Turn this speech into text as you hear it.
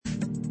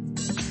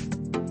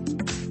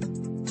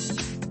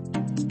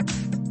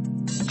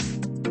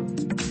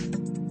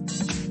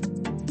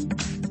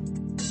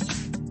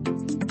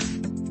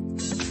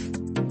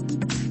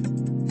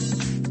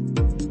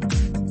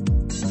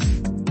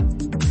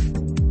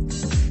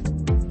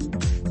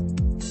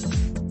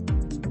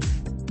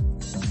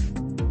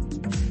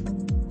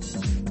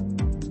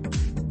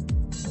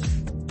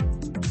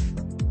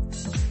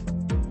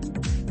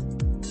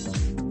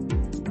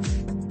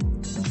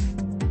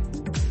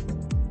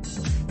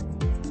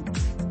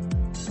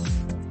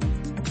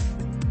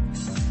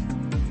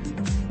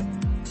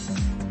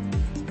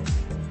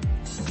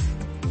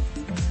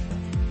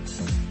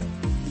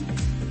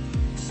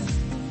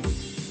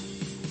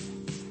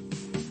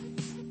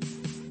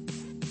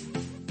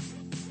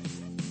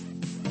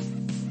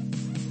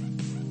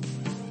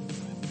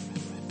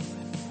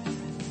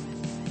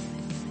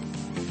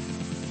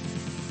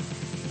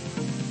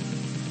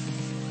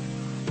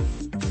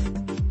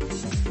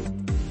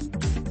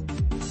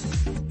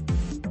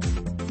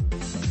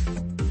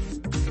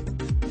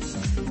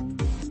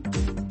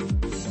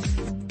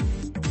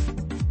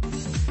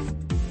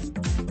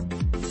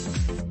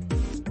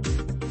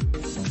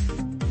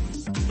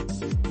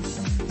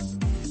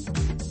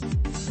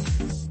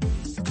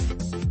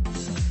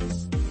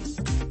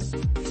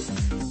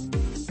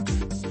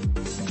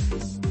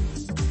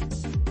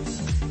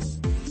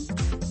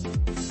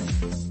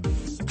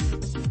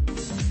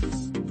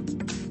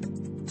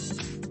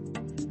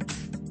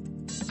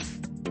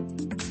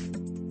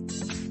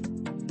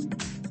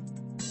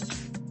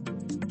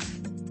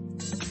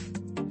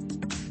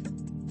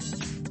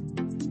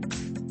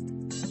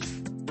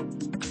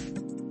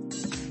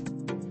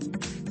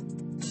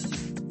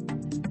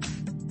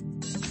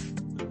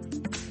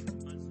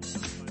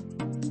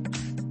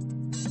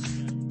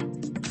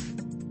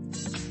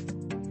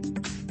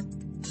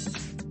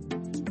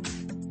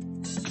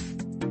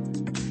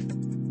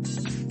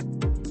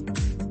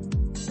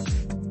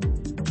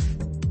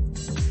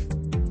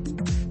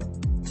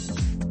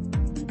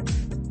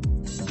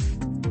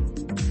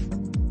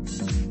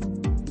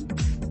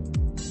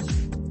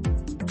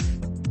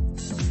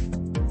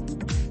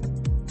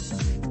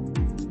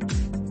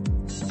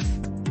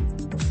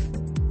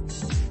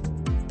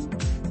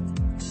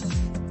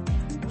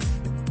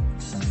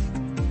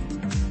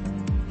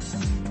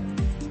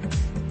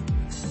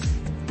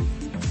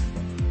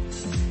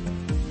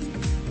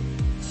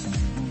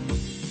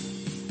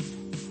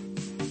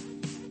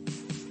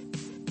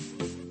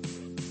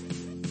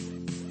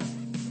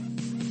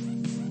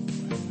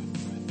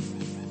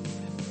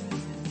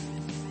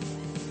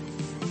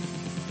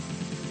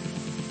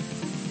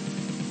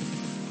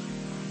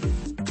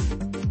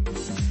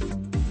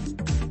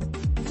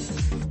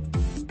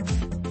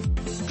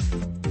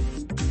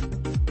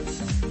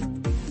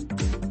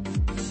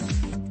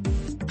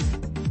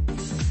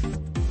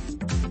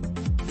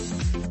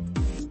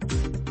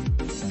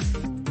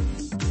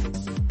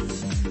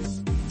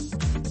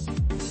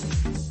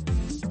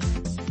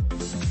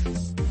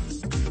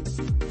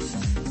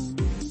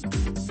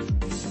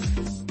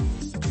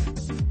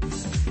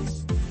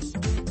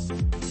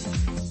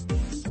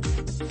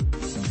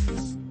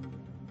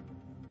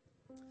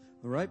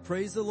All right,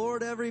 praise the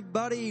Lord,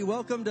 everybody.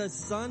 Welcome to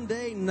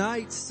Sunday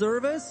night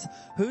service.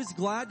 Who's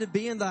glad to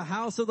be in the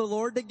house of the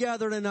Lord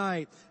together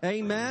tonight?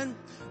 Amen.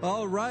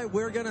 All right,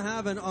 we're going to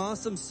have an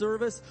awesome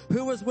service.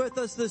 Who was with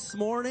us this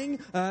morning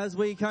as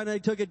we kind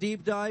of took a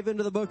deep dive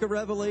into the book of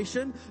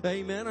Revelation?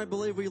 Amen. I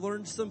believe we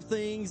learned some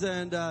things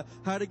and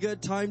had a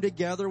good time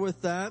together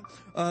with that.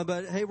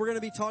 But hey, we're going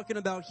to be talking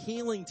about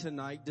healing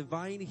tonight,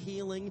 divine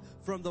healing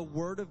from the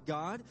Word of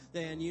God.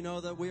 And you know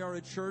that we are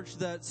a church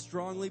that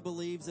strongly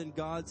believes in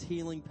God's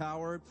healing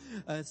power.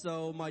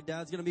 So my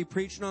dad's going to be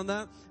preaching on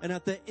that. And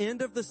at the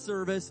end of the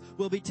service,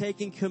 we'll be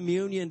taking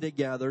communion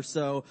together.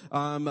 So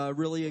I'm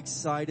really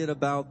excited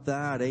about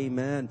that.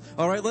 Amen.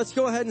 All right, let's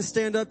go ahead and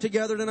stand up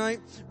together tonight.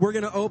 We're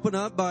going to open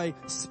up by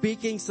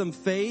speaking some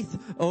faith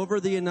over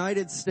the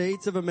United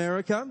States of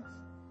America.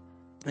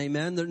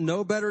 Amen. There's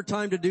no better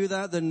time to do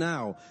that than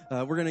now.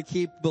 We're going to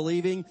keep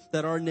believing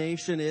that our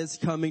nation is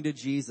coming to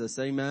Jesus.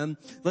 Amen.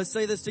 Let's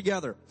say this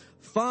together.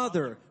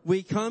 Father,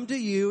 we come to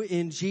you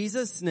in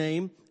Jesus'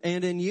 name,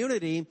 and in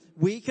unity,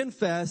 we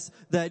confess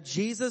that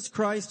Jesus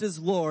Christ is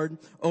Lord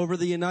over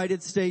the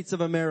United States of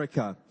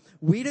America.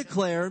 We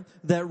declare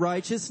that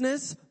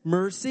righteousness,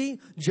 mercy,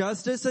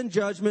 justice, and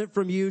judgment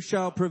from you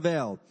shall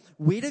prevail.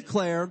 We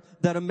declare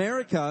that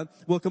America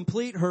will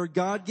complete her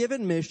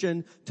God-given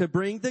mission to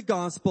bring the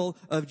gospel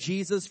of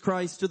Jesus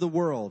Christ to the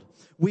world.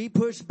 We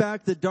push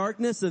back the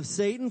darkness of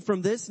Satan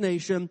from this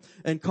nation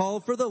and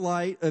call for the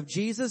light of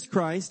Jesus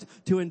Christ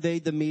to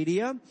invade the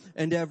media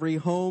and every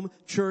home,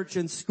 church,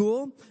 and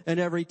school, and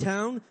every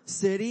town,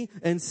 city,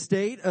 and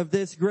state of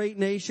this great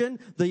nation,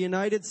 the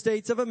United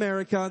States of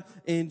America.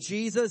 In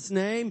Jesus'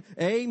 name,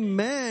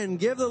 amen.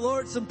 Give the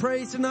Lord some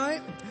praise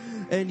tonight,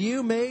 and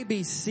you may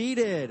be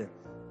seated.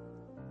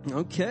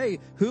 Okay,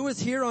 who was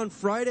here on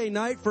Friday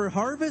night for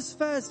Harvest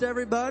Fest,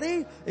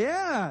 everybody?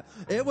 Yeah,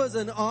 it was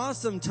an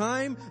awesome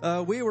time.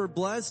 We were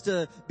blessed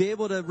to be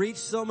able to reach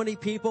so many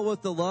people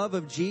with the love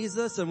of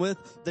Jesus and with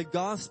the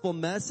gospel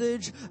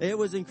message. It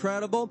was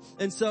incredible.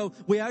 And so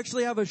we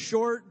actually have a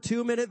short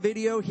 2-minute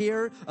video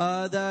here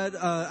that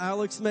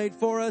Alex made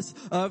for us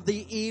of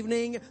the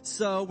evening.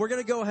 So we're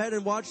going to go ahead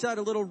and watch that,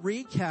 a little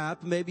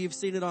recap. Maybe you've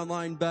seen it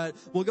online, but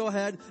we'll go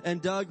ahead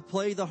and Doug,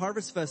 play the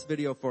Harvest Fest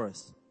video for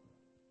us.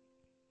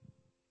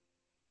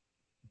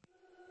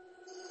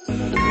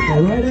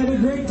 All right, have a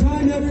great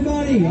time,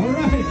 everybody. All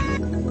right.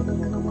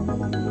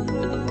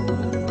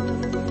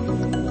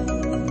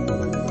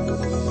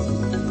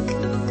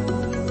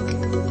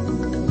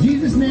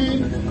 Jesus'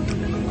 name,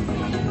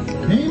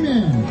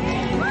 amen.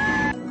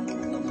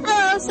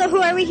 Hello, so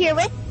who are we here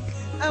with?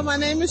 My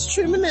name is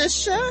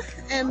Trumanisha,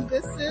 and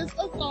this is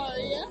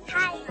Azaria.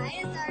 Hi,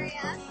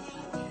 Azaria.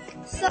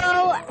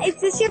 So, is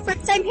this your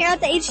first time here at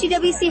the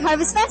HDWC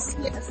Harvest Fest?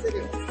 Yes, it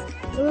is.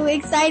 Ooh,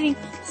 exciting.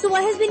 So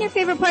what has been your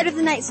favorite part of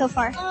the night so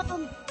far?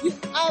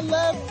 I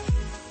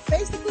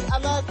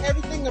love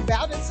everything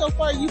about it so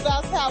far. You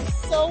guys have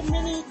so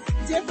many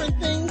different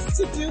things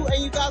to do,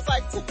 and you guys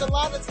took a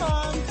lot of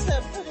time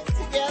to put it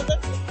together.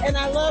 And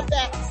I love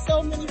that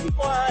so many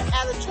people are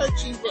at a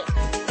church event.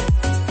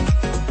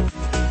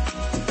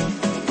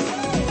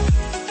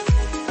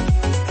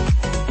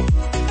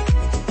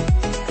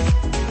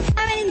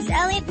 Hi, my name is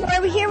Elliot. Who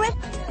are we here with?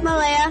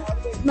 Malaya.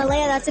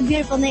 Malaya, that's a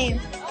beautiful name.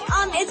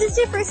 Is this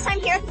your first time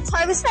here at this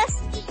Harvest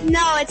Fest?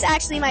 No, it's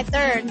actually my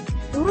third.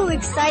 Ooh,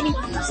 exciting.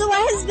 So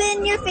what has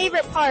been your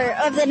favorite part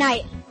of the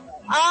night?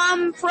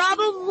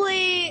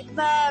 Probably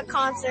the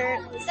concert.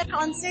 The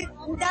concert?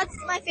 That's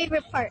my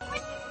favorite part.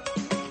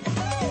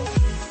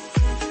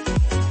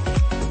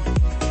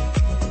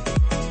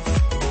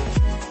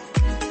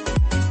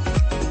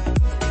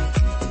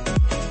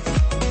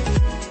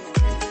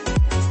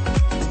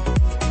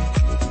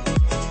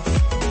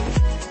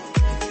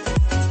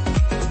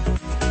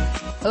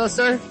 Hello,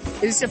 sir.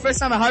 Is this your first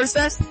time at Harvest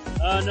Fest?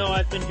 No,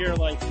 I've been here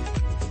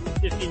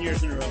 15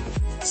 years in a row.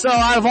 So,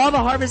 out of all the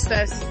Harvest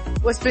Fests,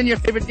 what's been your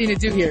favorite thing to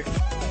do here?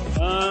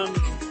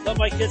 Let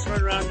my kids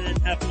run around and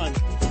have fun.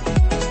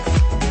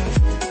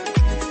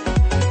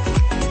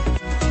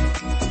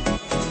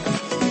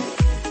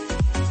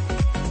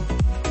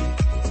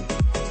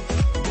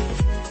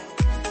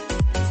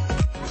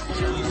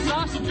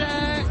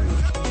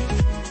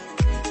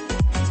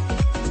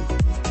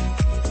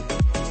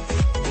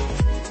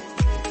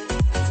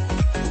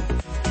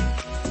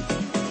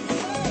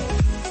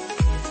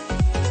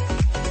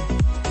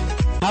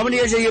 How many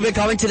years have you been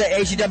coming to the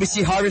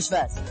HDWC Harvest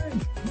Fest?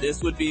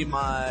 This would be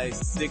my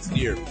 6th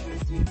year.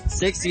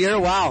 6th year?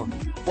 Wow.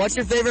 What's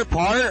your favorite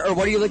part, or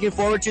what are you looking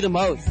forward to the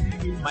most?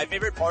 My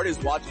favorite part is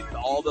watching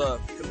all the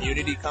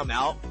community come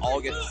out,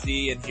 all get to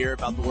see and hear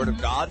about the Word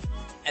of God,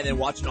 and then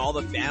watching all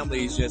the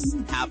families just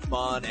have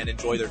fun and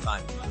enjoy their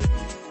time.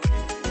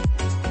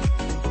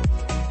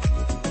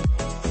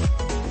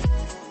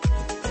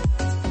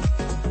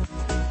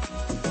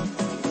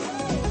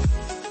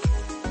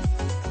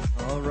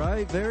 All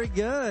right, very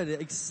good.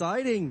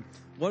 Exciting.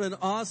 What an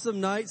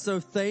awesome night. So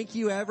thank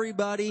you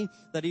everybody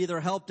that either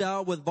helped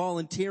out with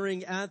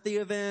volunteering at the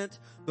event,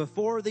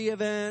 before the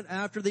event,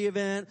 after the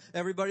event,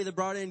 everybody that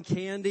brought in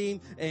candy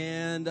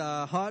and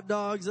hot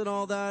dogs and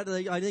all that.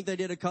 I think they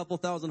did a couple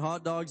thousand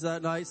hot dogs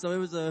that night. So it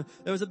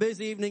was a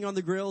busy evening on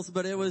the grills,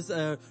 but it was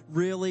a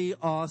really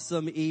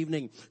awesome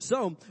evening.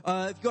 So go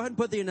ahead and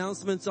put the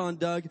announcements on,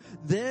 Doug.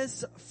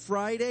 This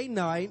Friday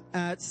night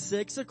at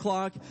 6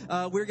 o'clock,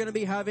 we're going to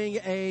be having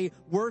a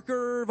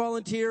worker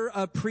volunteer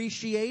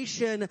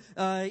appreciation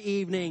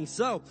evening.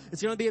 So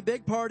it's going to be a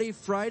big party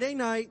Friday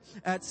night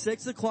at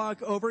 6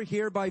 o'clock over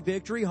here by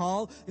Victory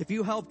Hall. If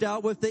you helped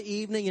out with the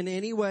evening in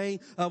any way,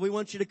 we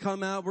want you to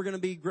come out. We're going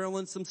to be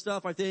grilling some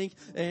stuff, I think,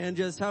 and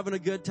just having a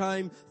good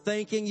time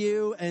thanking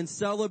you and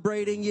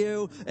celebrating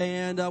you,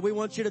 and we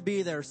want you to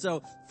be there.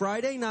 So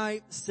Friday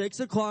night, 6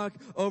 o'clock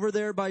over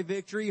there by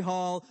Victory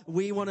Hall.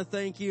 We want to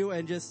thank you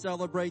and just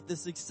celebrate the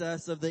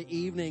success of the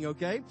evening,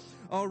 okay?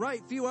 All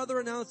right, few other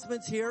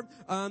announcements here.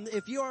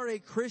 If you are a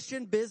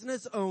Christian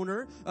business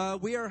owner,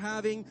 we are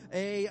having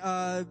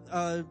a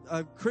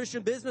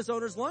Christian business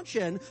owners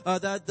luncheon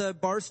that the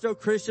Barstow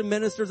Christian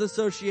Ministers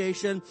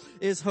Association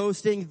is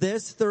hosting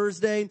this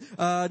Thursday,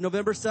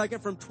 November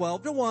 2nd from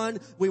 12 to 1.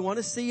 We want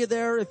to see you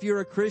there. If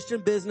you're a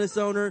Christian business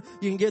owner,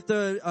 you can get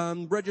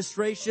the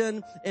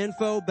registration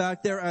info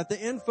back there at the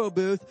info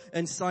booth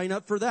and sign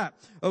up for that.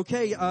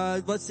 Okay,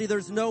 let's see,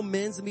 there's no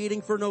men's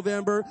meeting for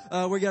November.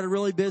 We got a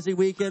really busy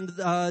weekend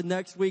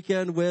next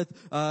weekend with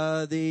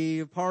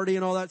the party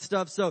and all that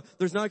stuff. So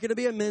there's not going to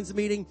be a men's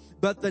meeting,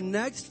 but the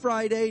next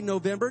Friday,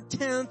 November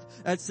 10th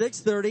at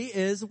 6:30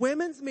 is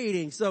women's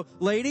meeting. So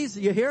ladies,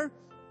 you here?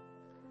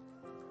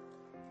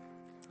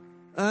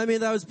 I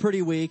mean, that was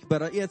pretty weak,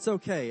 but it's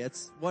okay.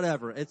 It's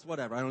whatever. I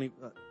don't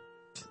even...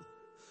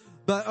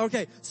 But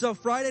okay, so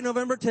Friday,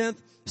 November 10th,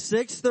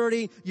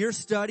 6:30, you're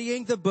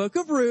studying the book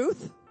of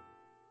Ruth.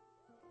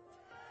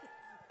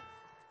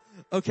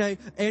 Okay,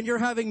 and you're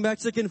having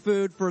Mexican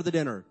food for the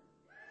dinner.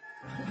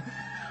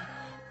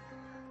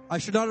 I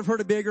should not have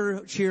heard a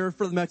bigger cheer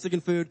for the Mexican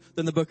food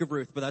than the book of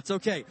Ruth, but that's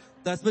okay.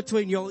 That's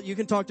between you. You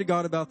can talk to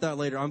God about that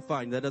later. I'm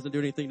fine. That doesn't do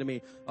anything to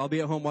me. I'll be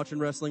at home watching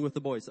wrestling with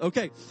the boys.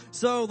 Okay,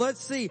 so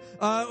let's see.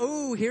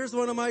 Here's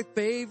one of my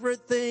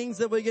favorite things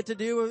that we get to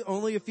do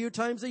only a few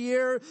times a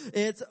year.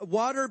 It's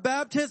water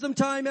baptism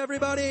time,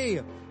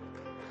 everybody.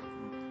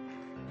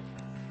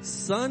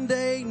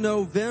 Sunday,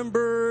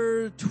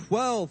 November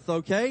 12th,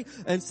 okay?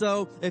 And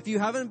so if you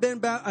haven't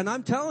been and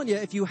I'm telling you,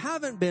 if you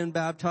haven't been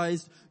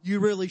baptized, you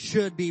really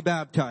should be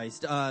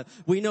baptized.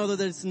 We know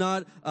that it's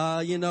not,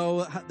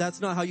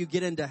 that's not how you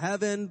get into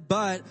heaven,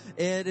 but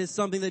it is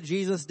something that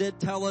Jesus did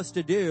tell us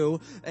to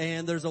do.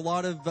 And there's a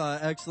lot of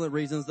excellent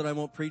reasons that I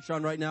won't preach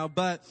on right now.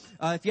 But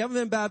if you haven't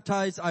been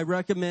baptized, I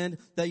recommend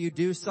that you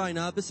do sign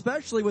up,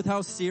 especially with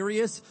how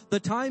serious the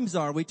times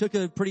are. We took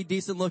a pretty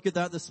decent look at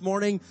that this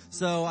morning.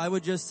 So I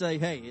would just say,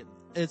 hey,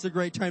 it's a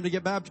great time to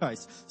get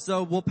baptized.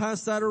 So we'll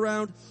pass that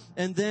around.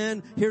 And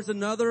then here's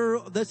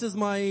this is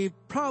my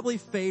probably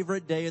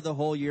favorite day of the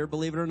whole year,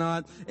 believe it or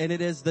not. And it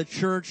is the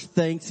church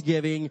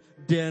Thanksgiving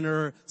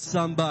dinner.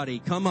 Somebody,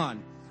 come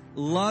on.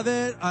 Love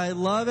it. I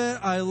love it.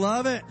 I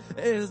love it.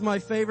 It is my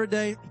favorite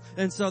day.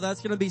 And so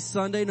that's going to be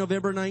Sunday,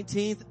 November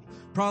 19th.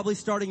 Probably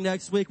starting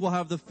next week, we'll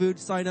have the food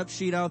sign-up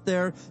sheet out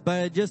there.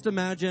 But just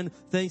imagine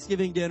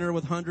Thanksgiving dinner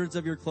with hundreds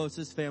of your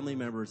closest family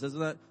members. Isn't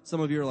that?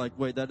 Some of you are like,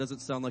 wait, that doesn't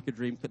sound like a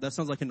dream. That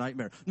sounds like a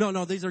nightmare.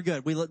 No, these are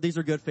good. These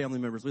are good family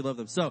members. We love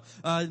them. So,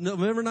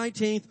 November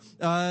 19th,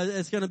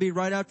 it's going to be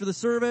right after the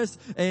service,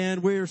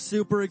 and we're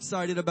super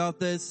excited about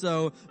this.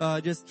 So,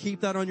 just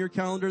keep that on your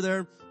calendar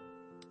there.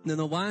 And then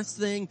the last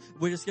thing,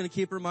 we're just going to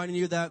keep reminding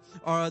you that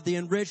the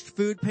Enriched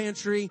Food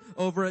Pantry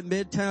over at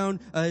Midtown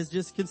is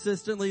just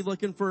consistently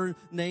looking for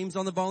names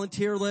on the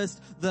volunteer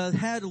list. The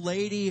head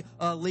lady,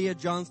 Leah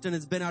Johnston,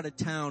 has been out of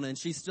town, and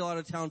she's still out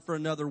of town for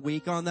another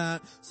week on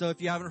that. So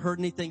if you haven't heard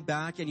anything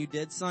back and you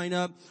did sign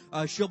up,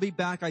 she'll be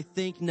back, I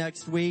think,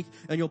 next week,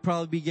 and you'll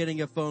probably be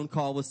getting a phone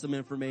call with some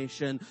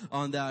information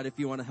on that if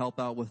you want to help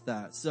out with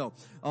that. So,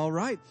 all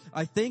right.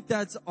 I think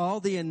that's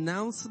all the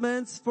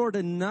announcements for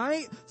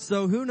tonight.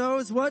 So who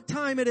knows what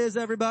time it is,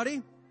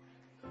 everybody?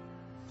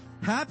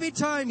 Happy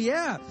time,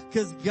 yeah,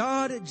 because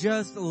God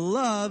just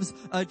loves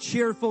a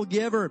cheerful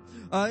giver.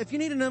 If you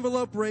need an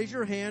envelope, raise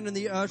your hand and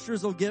the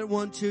ushers will get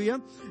one to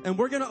you. And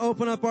we're going to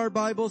open up our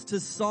Bibles to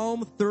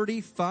Psalm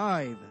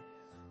 35.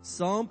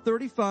 Psalm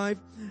 35,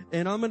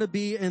 and I'm going to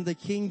be in the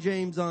King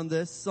James on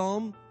this.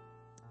 Psalm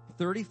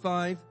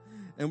 35,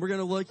 and we're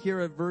going to look here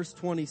at verse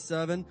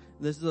 27.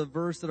 This is a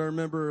verse that I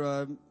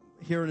remember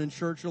hearing in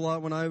church a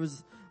lot when I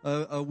was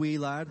a wee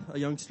lad, a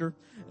youngster.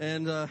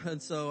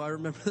 And so I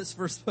remember this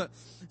verse, but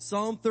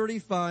Psalm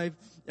 35,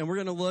 and we're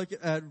going to look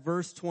at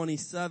verse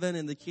 27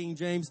 in the King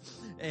James.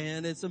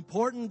 And it's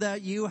important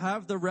that you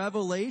have the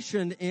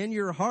revelation in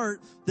your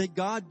heart that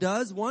God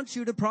does want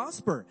you to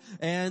prosper.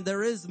 And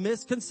there is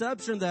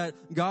misconception that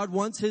God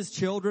wants his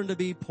children to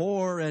be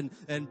poor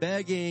and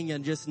begging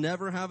and just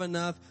never have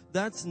enough.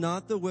 That's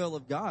not the will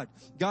of God.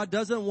 God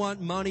doesn't want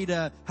money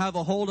to have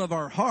a hold of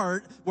our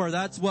heart where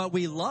that's what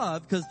we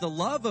love, because the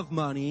love of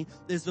money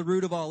is the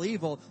root of all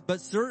evil.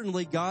 But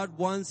certainly God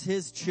wants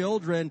his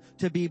children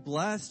to be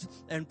blessed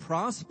and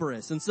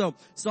prosperous. And so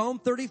Psalm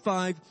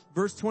 35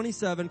 verse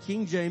 27,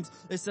 King James,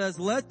 it says,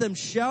 let them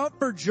shout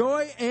for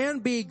joy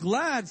and be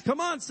glad. Come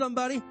on,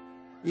 somebody.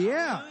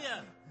 Yeah.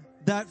 Hallelujah.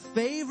 That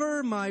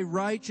favor my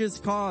righteous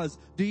cause.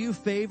 Do you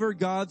favor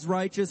God's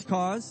righteous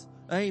cause?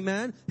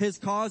 Amen. His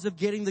cause of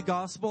getting the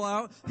gospel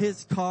out.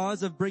 His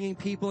cause of bringing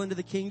people into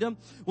the kingdom.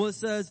 Well, it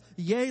says,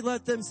 yea,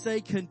 let them say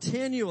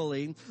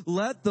continually,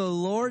 let the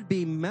Lord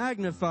be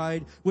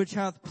magnified, which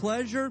hath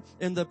pleasure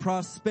in the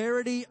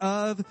prosperity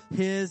of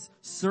his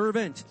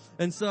servant.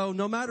 And so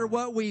no matter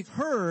what we've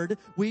heard,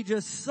 we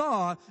just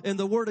saw in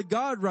the word of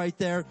God right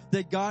there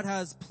that God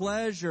has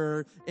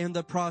pleasure in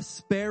the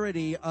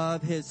prosperity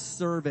of his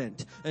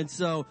servant. And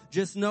so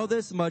just know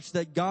this much,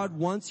 that God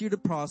wants you to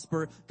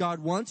prosper. God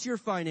wants your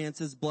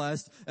finances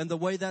blessed. And the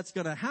way that's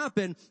going to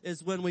happen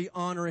is when we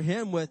honor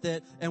him with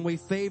it and we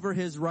favor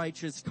his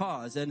righteous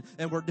cause. And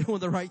we're doing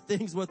the right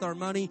things with our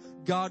money.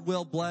 God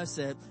will bless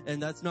it.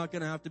 And that's not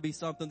going to have to be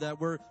something that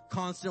we're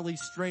constantly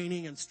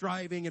straining and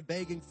striving and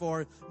begging for.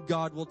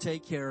 God will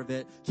take care of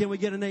it. Can we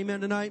get an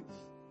amen tonight?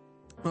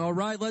 All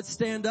right, let's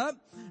stand up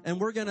and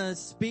we're going to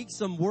speak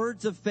some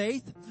words of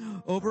faith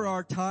over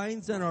our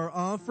tithes and our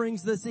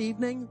offerings this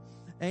evening.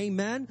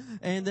 Amen.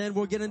 And then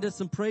we'll get into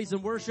some praise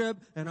and worship.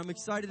 And I'm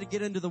excited to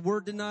get into the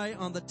word tonight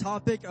on the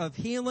topic of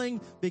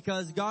healing,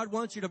 because God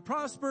wants you to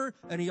prosper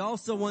and he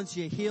also wants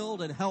you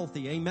healed and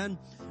healthy. Amen.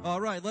 All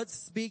right, let's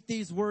speak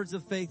these words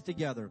of faith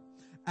together.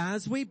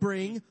 As we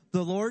bring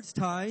the Lord's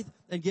tithe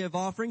and give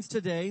offerings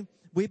today,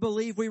 we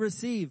believe we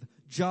receive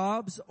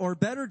jobs or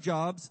better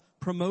jobs,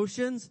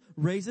 promotions,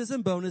 raises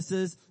and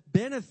bonuses,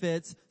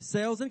 benefits,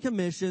 sales and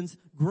commissions,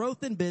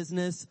 growth in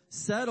business,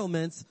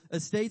 settlements,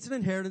 estates and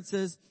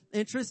inheritances,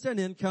 interest and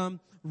income,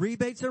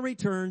 rebates and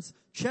returns,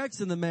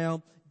 checks in the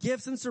mail,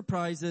 gifts and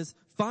surprises,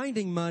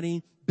 finding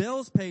money,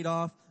 bills paid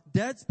off,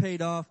 debts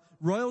paid off,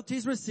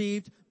 royalties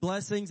received,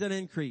 blessings and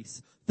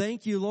increase.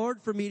 Thank you,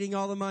 Lord, for meeting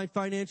all of my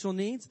financial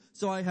needs,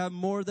 so I have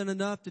more than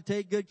enough to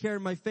take good care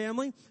of my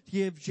family, to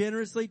give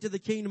generously to the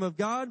kingdom of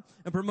God,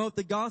 and promote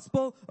the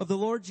gospel of the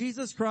Lord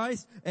Jesus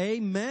Christ.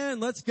 Amen.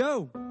 Let's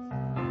go.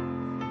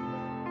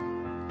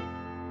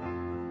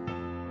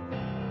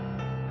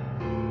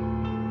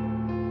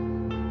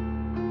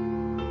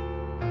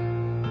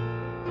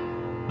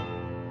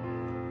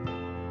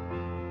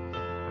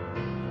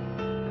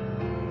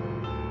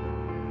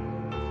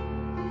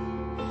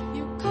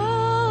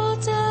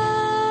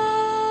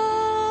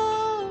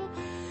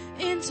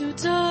 To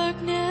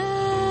darkness,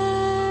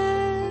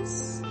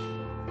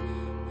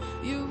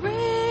 you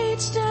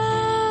reached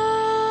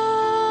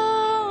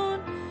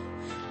down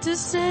to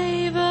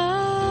save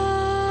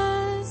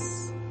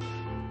us.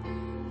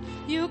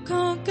 You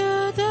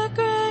conquered the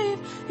grave,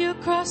 you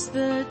crossed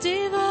the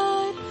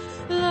divide.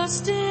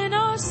 Lost in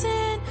our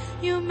sin,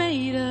 you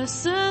made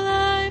us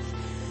alive.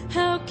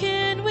 How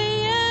can we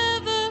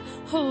ever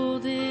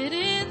hold it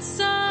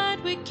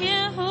inside? We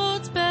can't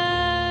hold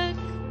back.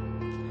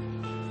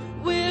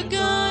 We're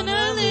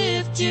gonna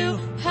lift you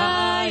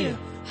higher,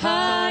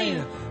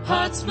 higher.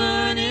 Hearts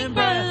burning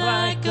bright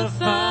like a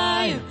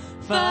fire,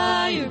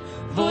 fire.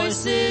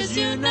 Voices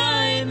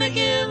unite, make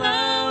it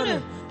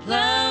louder,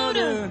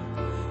 louder.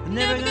 We're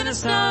never gonna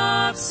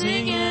stop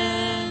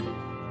singing.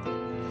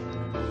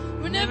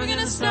 We're never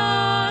gonna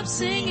stop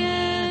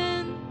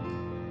singing.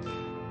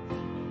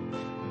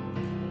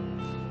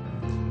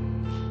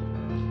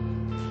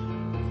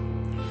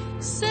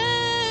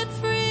 Set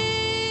free,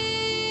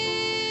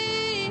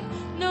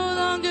 no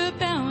longer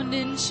bound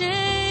in chains.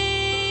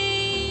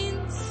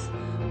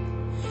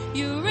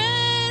 You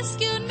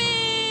rescued me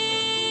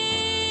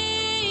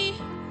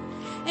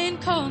and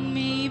called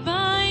me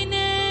by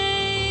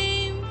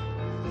name.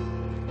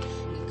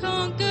 You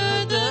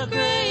conquered the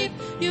grave,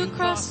 you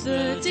crossed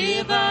the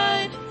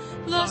divide.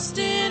 Lost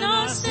in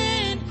our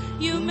sin,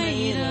 you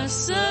made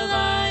us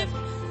alive.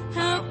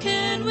 How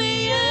can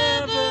we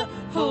ever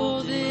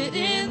hold it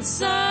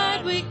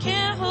inside? We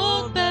can't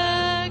hold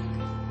back.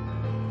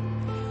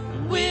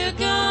 We're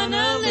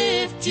gonna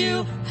lift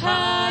you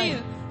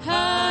higher,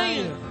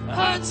 higher.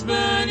 Hearts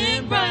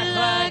burning bright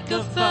like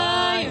a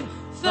fire,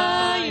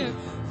 fire.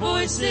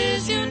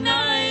 Voices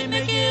unite,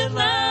 make it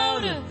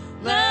louder,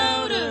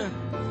 louder.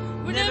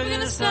 We're never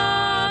gonna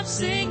stop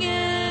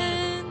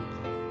singing.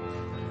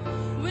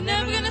 We're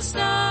never gonna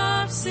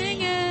stop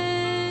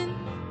singing.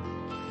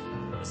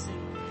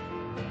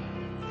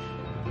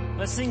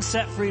 Let's sing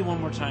Set Free one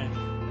more time.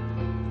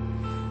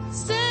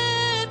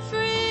 Set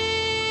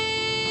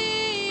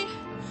free,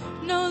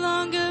 no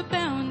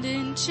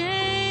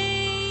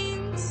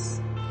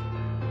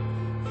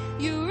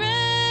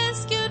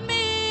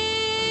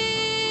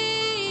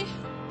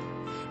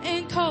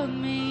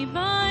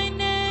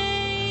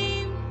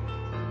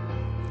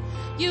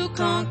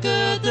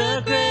conquered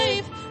the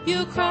grave,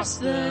 you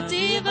crossed the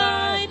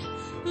divide.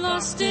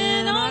 Lost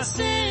in our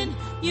sin,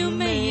 you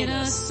made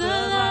us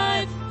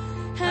alive.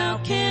 How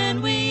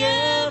can we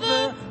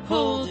ever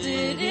hold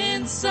it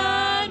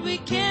inside? We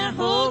can't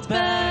hold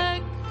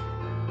back.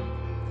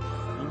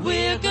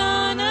 We're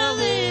gonna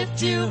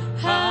lift you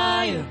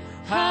higher,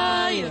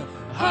 higher.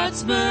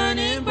 Hearts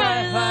burning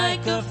bright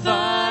like a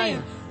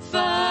fire,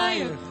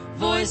 fire.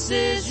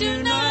 Voices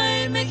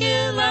unite, make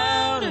it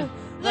louder,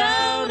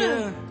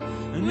 louder.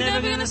 We're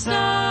never gonna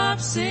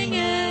stop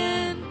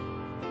singing.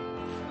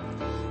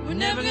 We're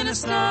never gonna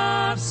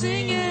stop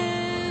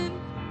singing.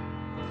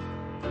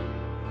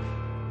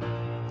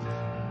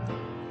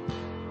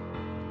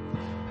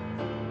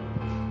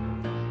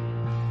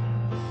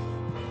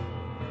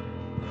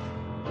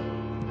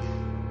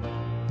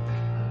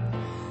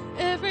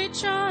 Every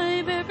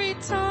tribe, every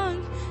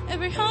tongue,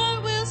 every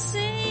heart will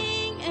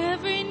sing,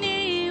 every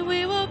knee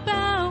we will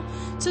bow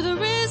to the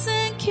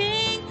risen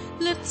King.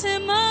 Lift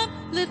him up,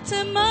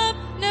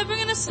 never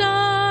gonna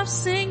stop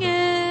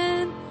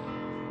singing.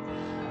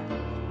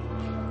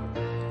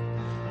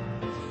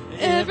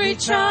 Every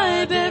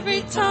tribe,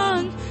 every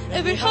tongue,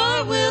 every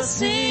heart will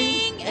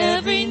sing,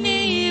 every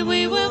knee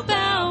we will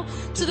bow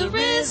to the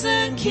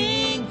risen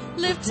King.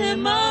 Lift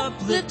him up,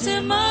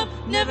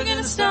 never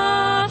gonna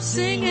stop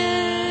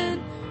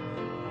singing.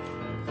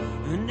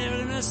 We're never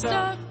gonna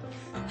stop.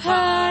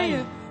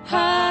 Higher,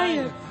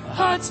 higher,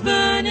 hearts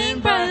burning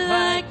bright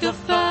like a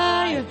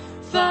fire,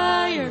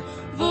 fire.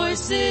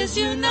 Voices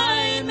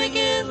unite, make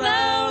it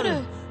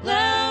louder,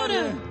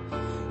 louder.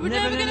 We're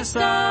never gonna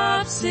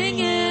stop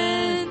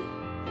singing.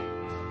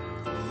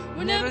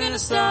 We're never gonna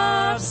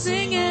stop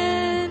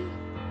singing.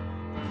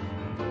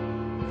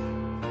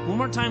 One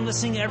more time, let's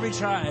sing Every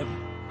Tribe.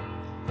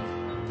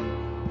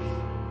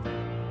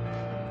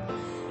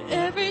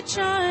 Every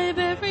tribe,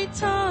 every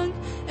tongue,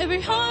 every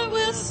heart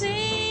will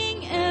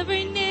sing,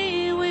 every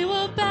knee we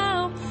will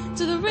bow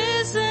to the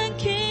risen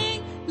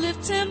King.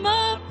 Lift him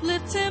up,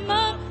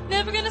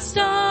 never gonna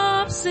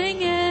stop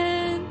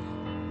singing.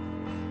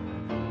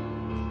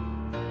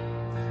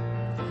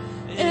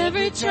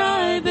 Every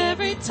tribe,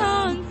 every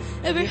tongue,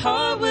 every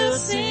heart will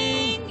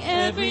sing,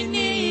 every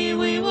knee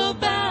we will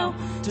bow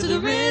to the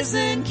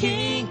risen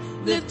King.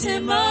 Lift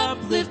him up,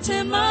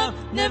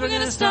 never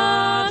gonna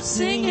stop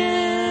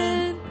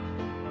singing.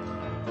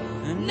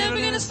 Never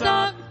gonna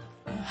stop.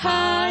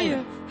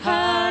 Higher,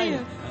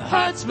 higher,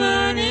 hearts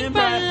burning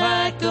bright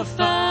like a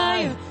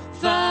fire,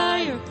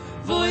 fire.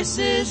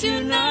 Voices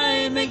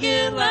unite, make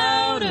it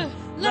louder,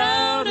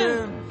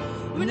 louder.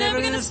 We're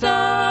never gonna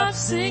stop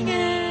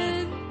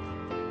singing.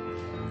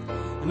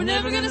 We're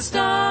never gonna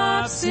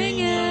stop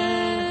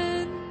singing.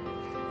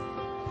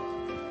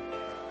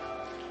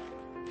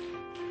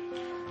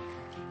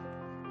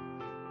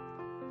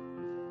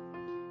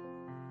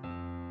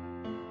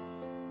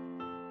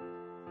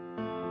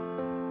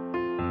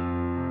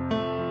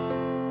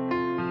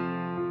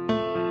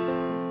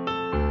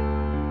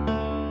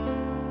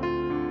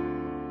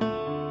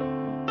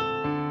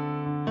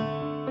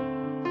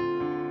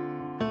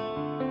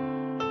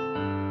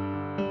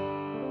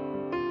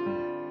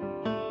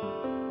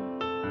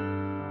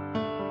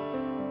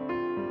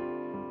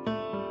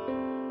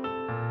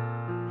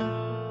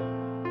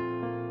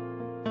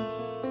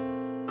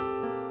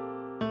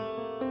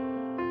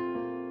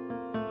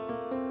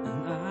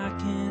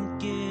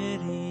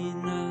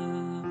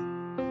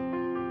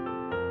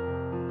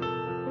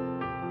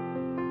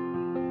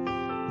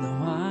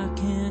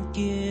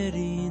 Get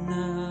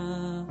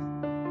enough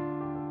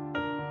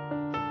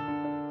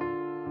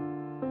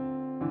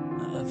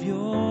of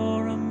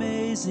your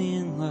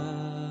amazing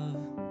love.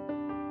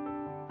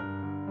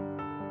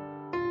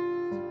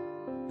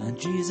 And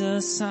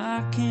Jesus,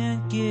 I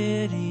can't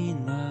get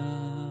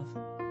enough.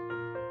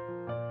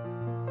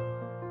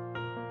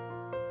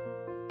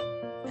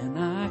 And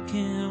I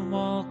can't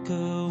walk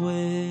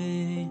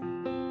away.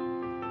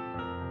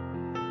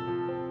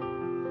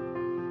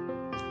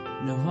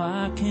 No,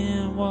 I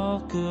can't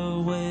walk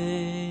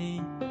away,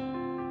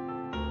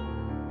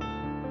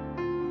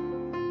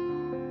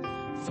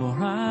 for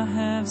I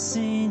have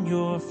seen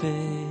your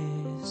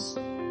face,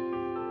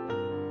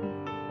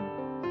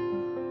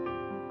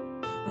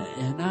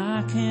 and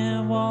I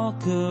can't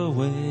walk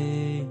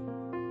away,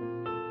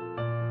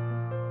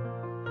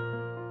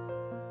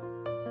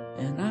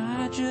 and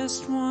I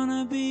just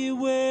wanna be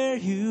where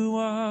you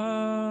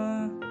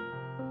are.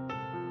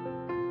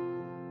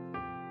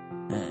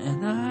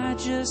 And I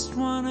just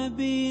wanna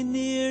be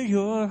near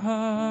your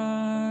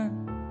heart.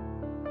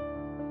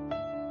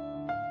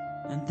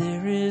 And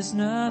there is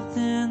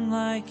nothing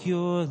like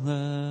your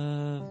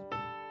love.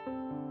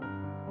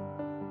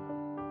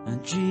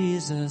 And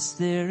Jesus,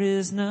 there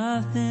is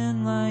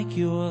nothing like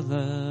your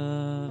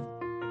love.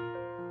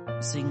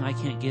 Sing, I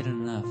can't get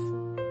enough.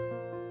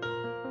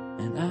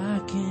 And I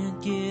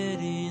can't get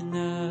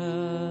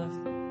enough.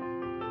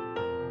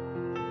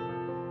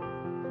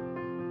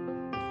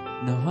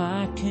 No,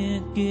 I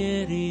can't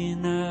get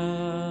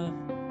enough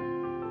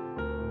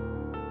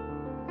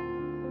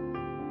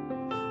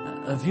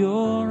of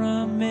your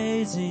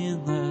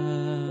amazing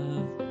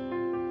love.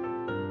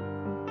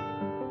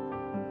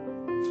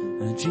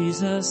 And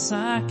Jesus,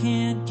 I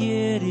can't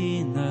get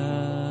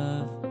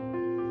enough.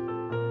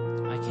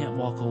 I can't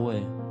walk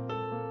away.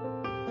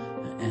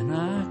 And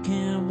I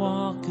can't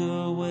walk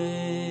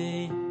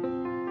away.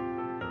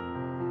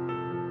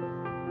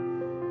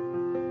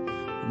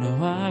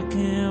 No, I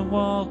can't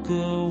walk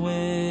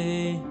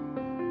away.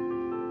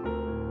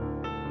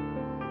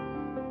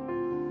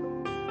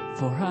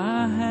 For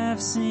I have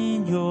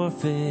seen your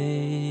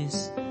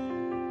face,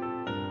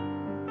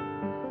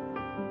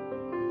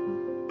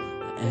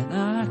 and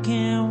I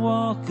can't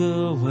walk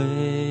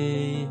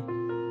away.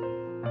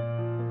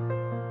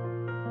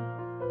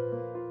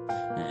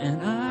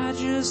 And I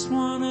just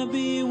wanna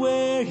be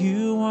where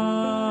you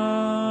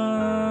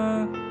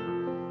are.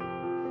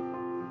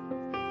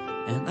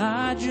 And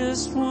I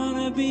just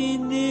wanna be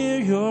near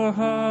your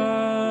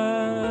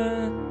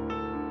heart.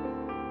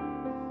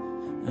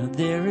 And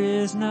there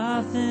is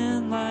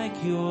nothing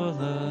like your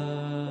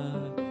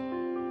love.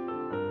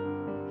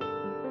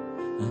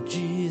 And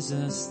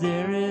Jesus,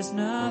 there is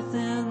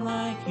nothing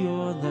like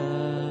your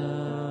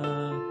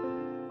love.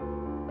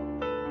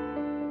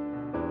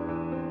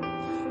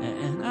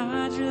 And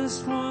I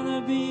just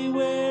wanna be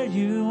where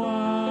you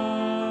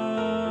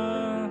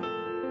are.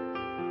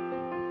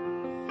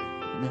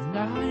 And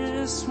I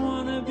just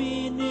wanna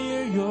be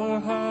near your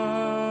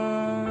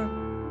heart.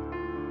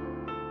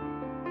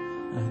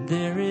 And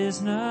there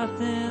is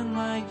nothing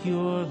like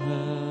your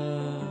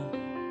love.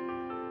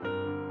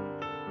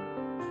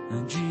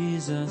 And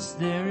Jesus,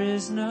 there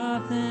is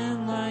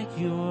nothing like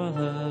your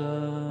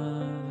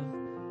love.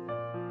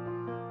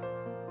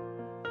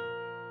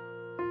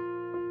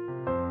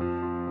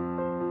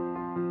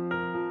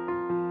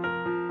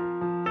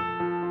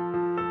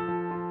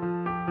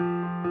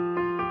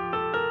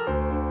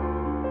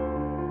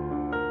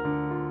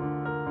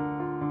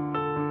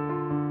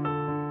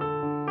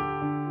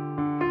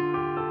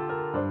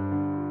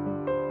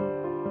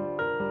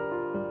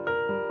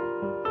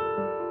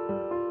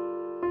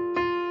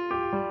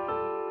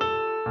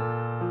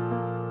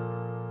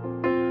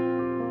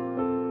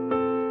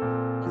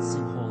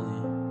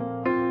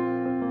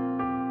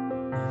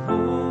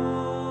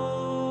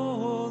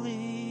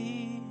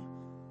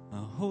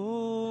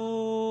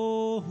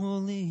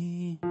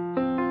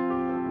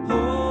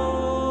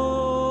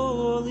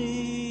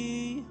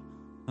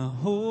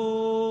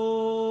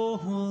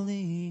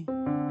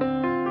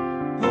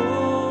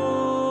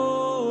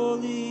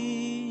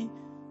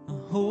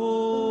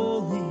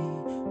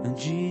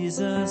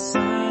 Jesus,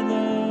 I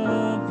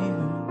love you.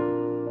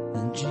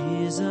 And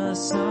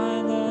Jesus,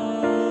 I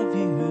love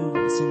you.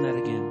 Let's sing that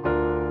again.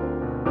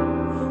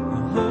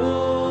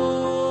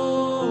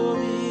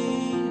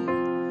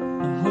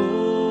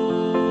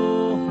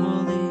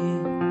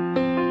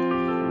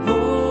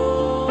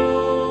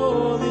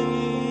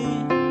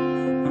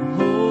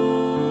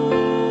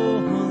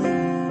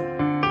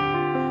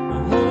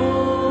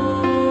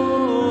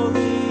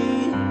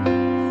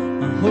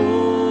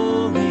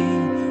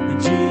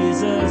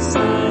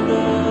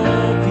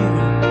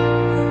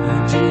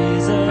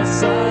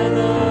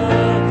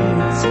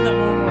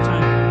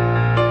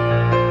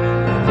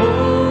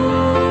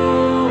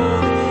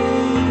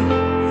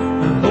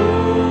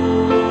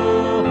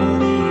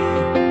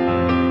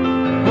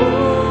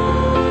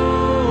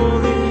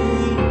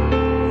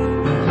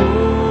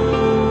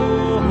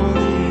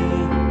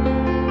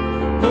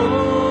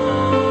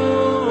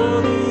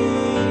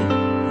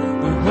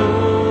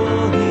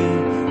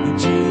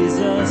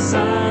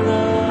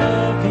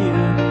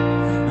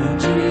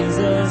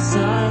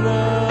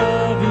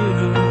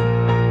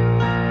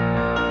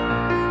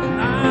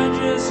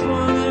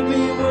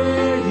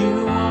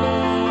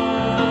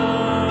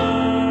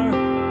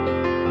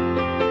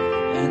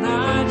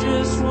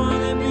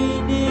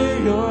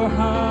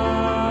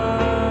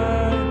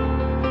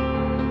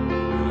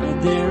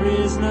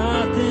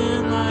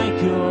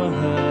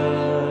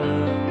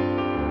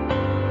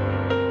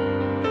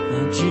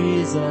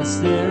 Jesus,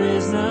 there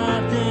is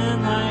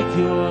nothing like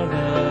your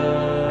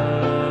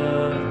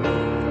love.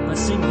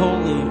 Let's sing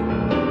holy.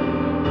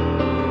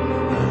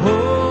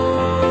 Oh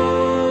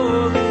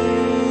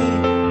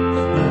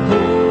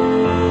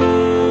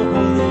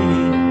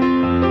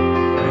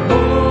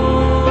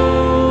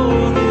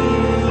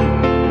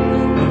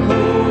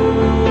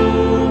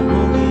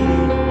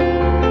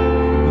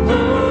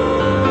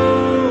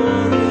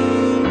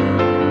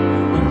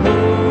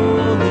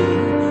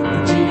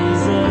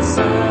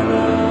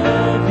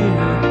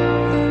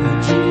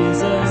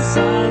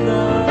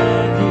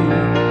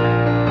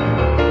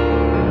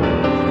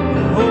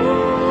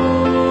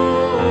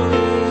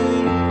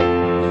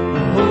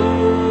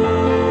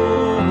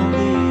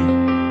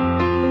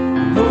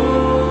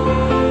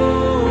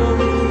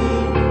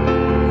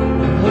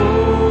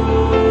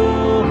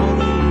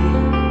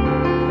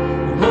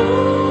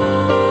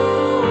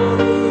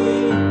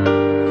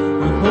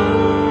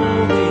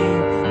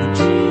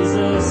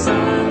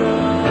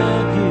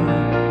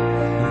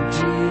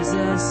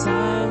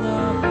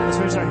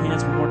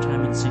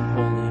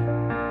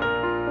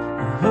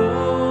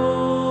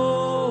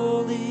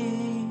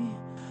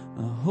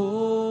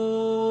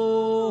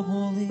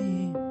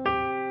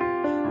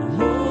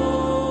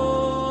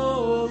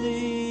Holy,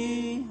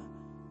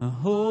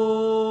 holy,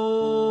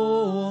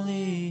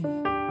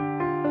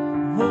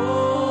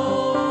 holy,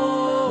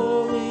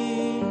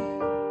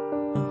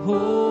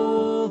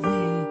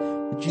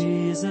 holy,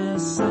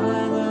 Jesus,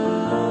 I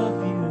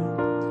love you.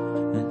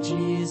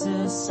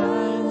 Jesus,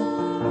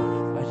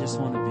 I just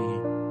want to be,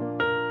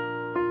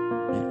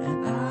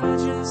 and I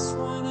just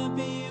want to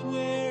be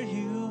where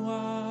you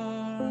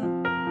are,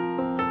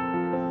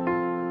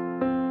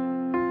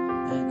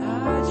 and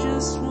I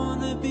just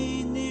want to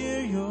be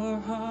near your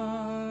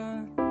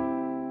heart,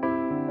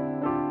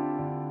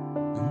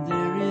 and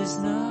there is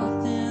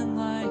nothing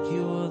like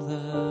your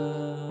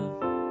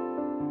love,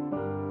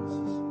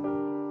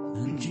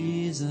 and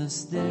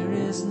Jesus, there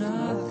is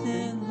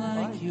nothing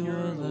like your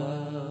love.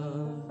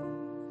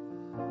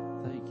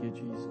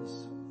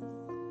 Jesus.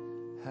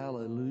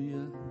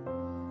 Hallelujah.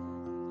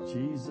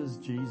 Jesus,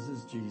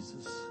 Jesus,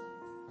 Jesus.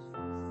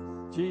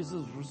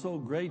 Jesus, we're so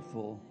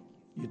grateful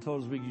you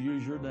told us we could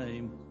use your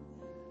name.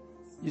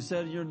 You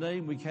said in your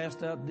name we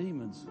cast out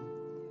demons.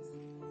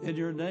 In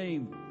your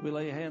name we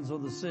lay hands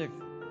on the sick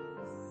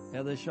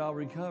and they shall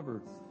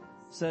recover.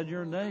 Said in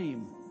your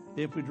name,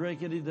 if we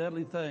drink any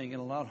deadly thing,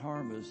 it'll not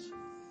harm us.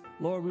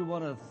 Lord, we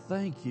want to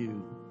thank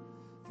you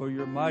for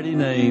your mighty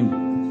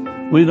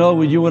name. We know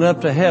when you went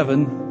up to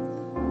heaven,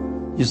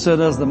 you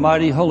sent us the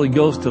mighty Holy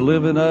Ghost to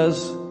live in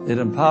us and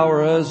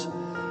empower us,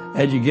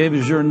 and you gave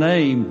us your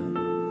name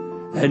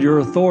and your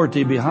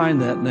authority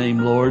behind that name,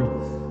 Lord,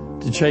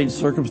 to change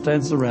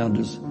circumstances around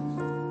us.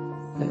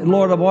 And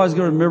Lord, I'm always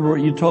going to remember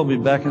what you told me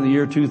back in the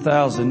year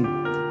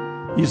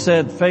 2000. You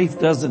said faith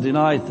doesn't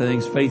deny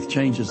things, faith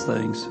changes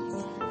things.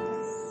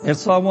 And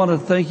so I want to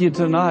thank you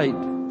tonight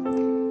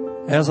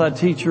as I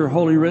teach your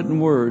holy written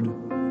word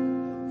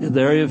in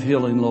the area of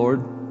healing, Lord.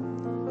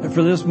 And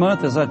for this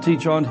month, as I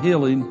teach on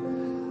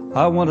healing,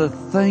 I want to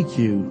thank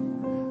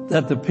you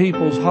that the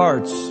people's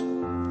hearts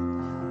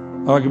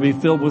are going to be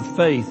filled with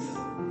faith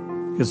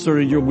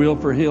concerning your will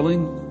for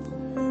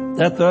healing,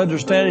 that the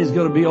understanding is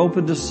going to be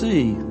open to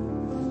see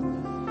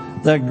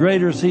that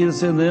greater is he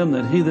that's in them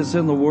than he that's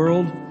in the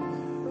world,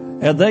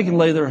 and they can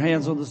lay their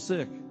hands on the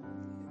sick,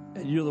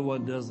 and you're the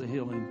one who does the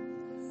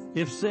healing.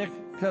 If sick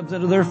comes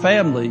into their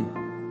family,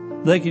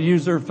 they can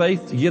use their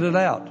faith to get it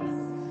out.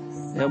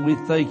 And we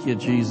thank you,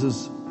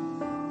 Jesus,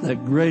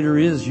 that greater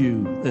is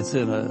you that's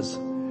in us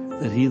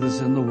than he that's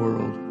in the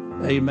world.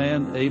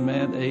 Amen,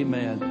 amen,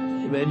 amen.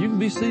 Amen. You can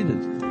be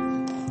seated.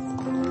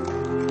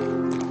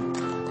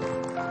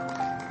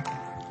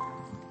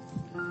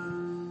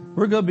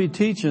 We're going to be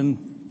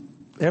teaching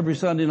every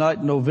Sunday night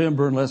in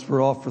November, unless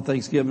we're off for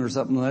Thanksgiving or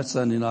something on that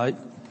Sunday night,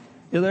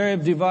 in the area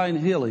of divine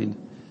healing.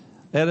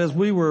 And as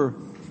we were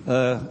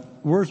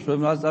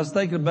worshiping, I was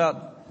thinking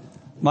about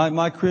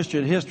my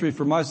Christian history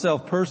for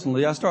myself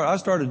personally. I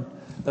started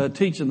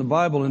teaching the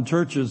Bible in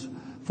churches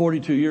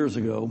 42 years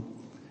ago.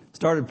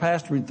 Started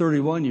pastoring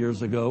 31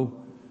 years ago.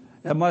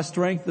 And my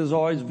strength has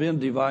always been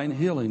divine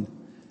healing.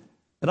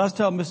 And I was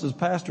telling Mrs.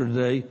 Pastor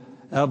today,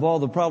 out of all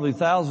the probably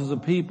thousands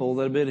of people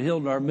that have been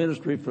healed in our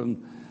ministry,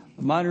 from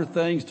minor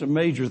things to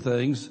major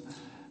things,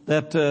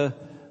 that the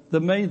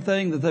main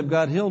thing that they've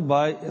got healed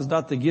by is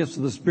not the gifts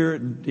of the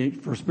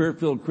Spirit. For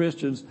Spirit-filled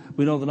Christians,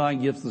 we know the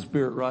 9 gifts of the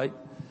Spirit, right?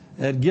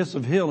 And gifts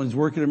of healings,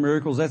 working in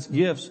miracles, that's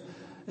gifts.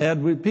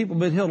 And people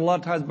have been healed a lot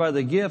of times by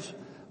the gifts,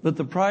 but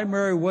the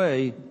primary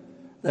way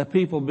that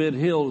people have been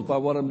healed is by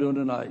what I'm doing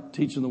tonight,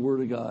 teaching the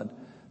Word of God,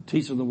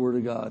 teaching the Word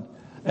of God.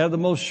 And the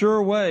most sure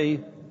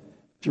way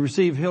to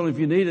receive healing, if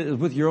you need it, is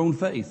with your own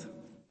faith.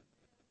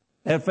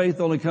 And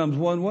faith only comes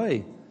one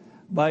way,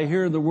 by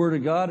hearing the Word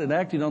of God and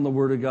acting on the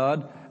Word of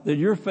God. Then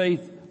your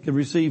faith can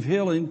receive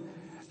healing,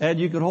 and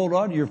you can hold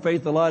on to your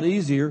faith a lot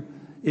easier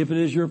if it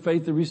is your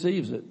faith that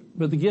receives it.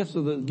 But the gifts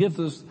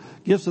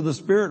of the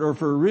Spirit are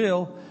for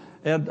real.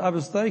 And I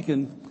was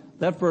thinking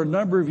that for a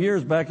number of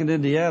years back in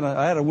Indiana,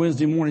 I had a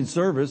Wednesday morning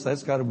service.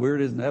 That's kind of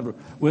weird, isn't it, to have a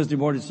Wednesday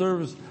morning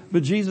service?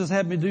 But Jesus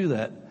had me do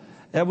that.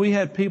 And we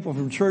had people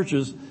from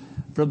churches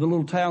from the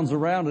little towns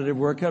around it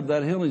everywhere come to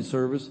that healing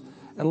service.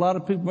 And a lot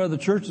of people from other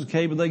churches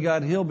came and they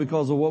got healed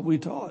because of what we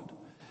taught.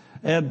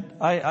 And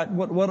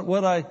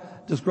what I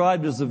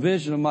described as the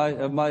vision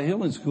of my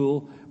healing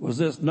school was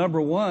this: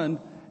 number one,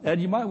 and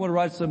you might want to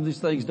write some of these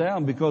things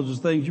down because there's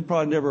things you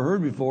probably never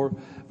heard before,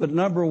 but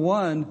number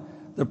one,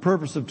 the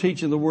purpose of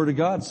teaching the Word of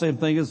God, same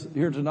thing as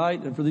here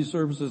tonight and for these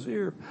services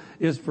here,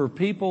 is for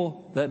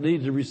people that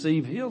need to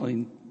receive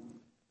healing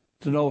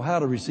to know how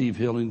to receive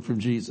healing from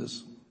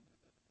Jesus.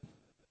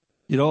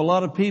 You know, a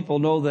lot of people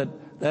know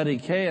that He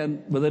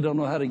can, but they don't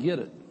know how to get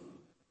it.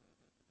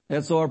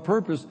 And so our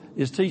purpose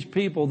is teach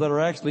people that are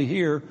actually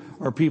here,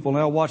 or people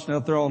now watching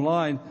out there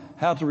online,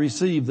 how to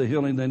receive the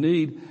healing they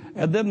need.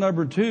 And then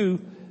number two,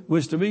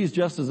 which to me is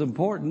just as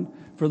important,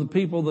 for the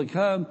people that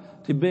come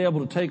to be able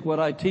to take what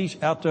I teach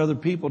out to other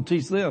people,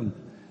 teach them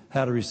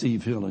how to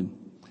receive healing.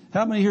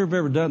 How many here have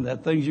ever done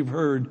that? Things you've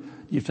heard,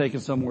 you've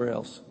taken somewhere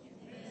else.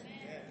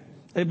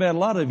 Amen. A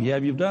lot of you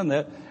have. You've done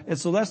that. And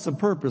so that's the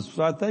purpose.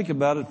 So I think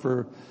about it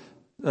for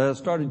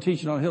started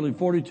teaching on healing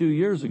 42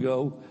 years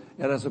ago.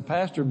 and as a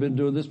pastor, I've been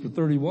doing this for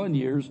 31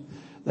 years,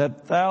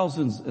 that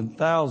thousands and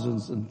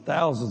thousands and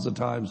thousands of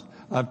times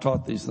I've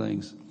taught these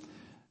things.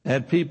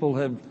 And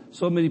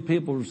so many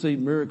people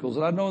received miracles.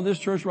 And I know in this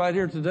church right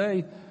here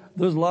today,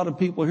 there's a lot of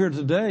people here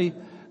today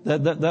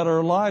that are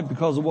alive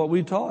because of what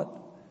we taught.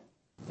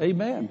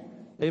 Amen.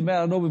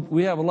 Amen. I know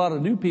we have a lot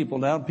of new people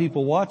now,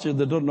 people watching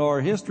that don't know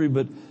our history,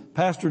 but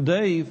Pastor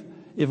Dave,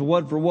 if it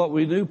wasn't for what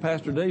we knew,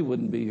 Pastor Dave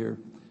wouldn't be here.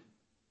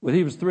 When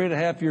he was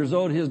 3.5 years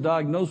old, he was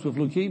diagnosed with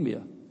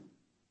leukemia,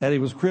 and he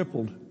was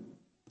crippled.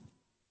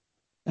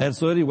 And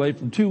so anyway,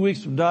 from 2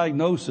 weeks from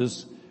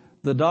diagnosis,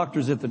 the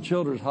doctors at the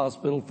Children's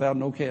Hospital found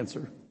no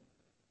cancer.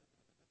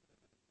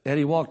 And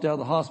he walked out of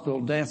the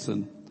hospital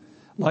dancing,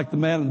 like the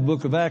man in the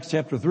book of Acts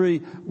chapter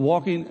 3,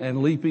 walking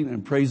and leaping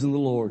and praising the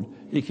Lord.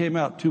 He came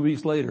out 2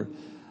 weeks later.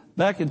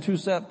 Back in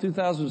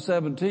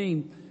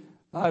 2017,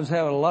 I was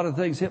having a lot of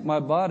things hit my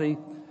body,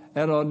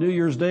 and on New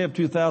Year's Day of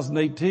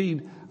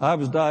 2018, I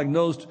was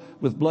diagnosed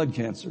with blood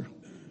cancer.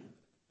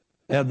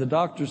 And the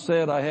doctor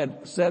said I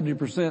had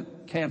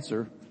 70%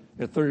 cancer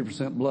and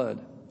 30% blood.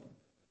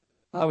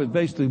 I was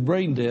basically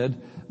brain dead.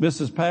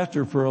 Mrs.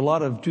 Pastor, for a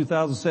lot of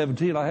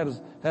 2017, I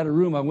had a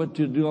room I went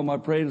to do all my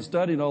praying and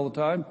studying all the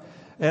time.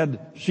 And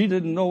she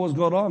didn't know what was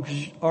going on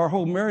because our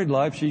whole married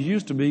life, she's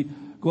used to me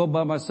going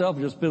by myself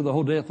and just spending the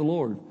whole day at the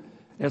Lord.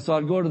 And so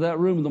I'd go to that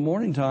room in the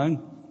morning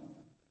time.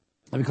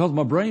 And because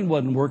my brain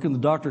wasn't working, the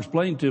doctor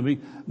explained to me,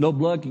 no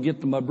blood could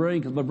get to my brain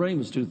because my brain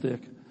was too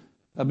thick.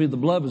 The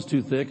blood was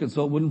too thick, and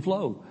so it wouldn't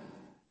flow.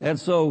 And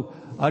so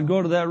I'd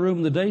go to that room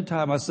in the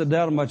daytime. I sit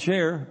down in my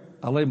chair.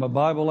 I lay my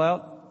Bible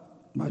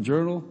out, my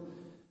journal,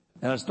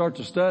 and I start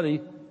to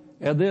study.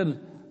 And then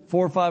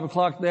 4 or 5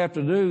 o'clock in the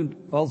afternoon,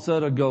 all of a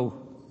sudden I'd go.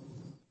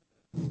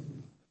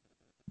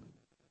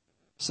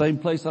 Same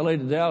place I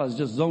laid it down. I was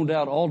just zoned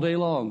out all day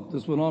long.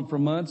 This went on for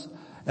months.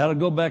 And I'd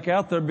go back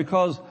out there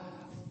because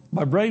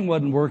my brain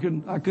wasn't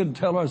working. I couldn't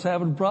tell I was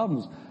having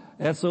problems.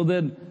 And so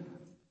then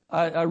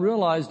I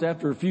realized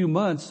after a few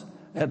months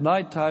at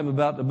nighttime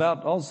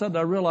about all of a sudden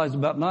I realized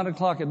about 9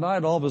 o'clock at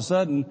night, all of a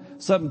sudden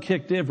something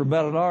kicked in for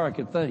about an hour I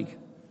could think.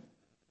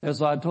 And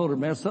so I told her,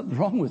 man, something's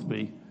wrong with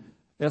me.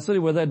 And so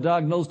anyway, they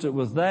diagnosed it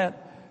with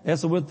that. And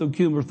so went through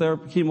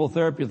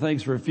chemotherapy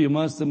things for a few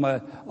months. Then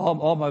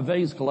all my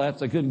veins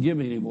collapsed. I couldn't give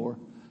me anymore.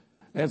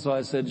 And so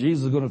I said,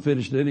 Jesus is going to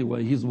finish it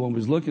anyway. He's the one we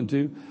was looking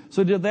to.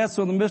 So I did that.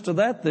 So in the midst of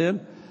that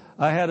then,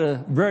 I had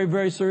a very,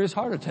 very serious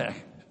heart attack.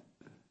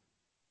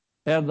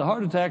 And the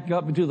heart attack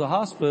got me to the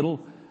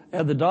hospital,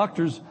 and the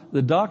doctors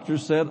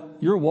said,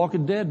 you're a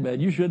walking dead,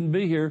 man. You shouldn't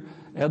be here.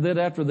 And then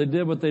after they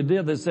did what they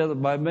did, they said that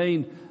my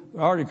main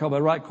artery, called my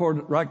right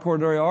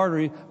coronary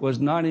artery, was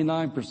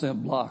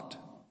 99% blocked.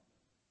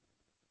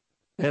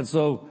 And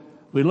so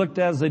we looked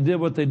at as they did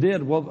what they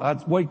did. Well, I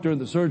was awake during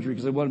the surgery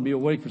because they wanted me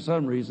awake for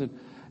some reason.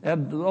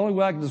 And the only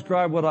way I can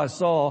describe what I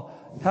saw,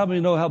 how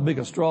many know how big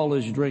a straw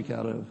is you drink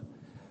out of?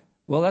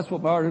 Well, that's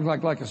what my artery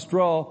looked like a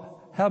straw.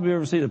 How have you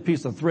ever seen a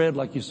piece of thread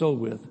like you sew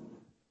with?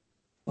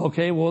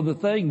 Okay, well, the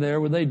thing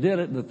there, when they did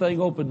it and the thing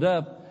opened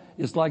up,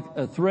 it's like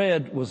a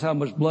thread was how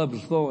much blood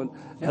was flowing,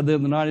 and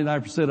then the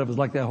 99% of it is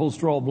like that whole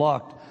straw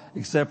blocked,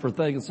 except for a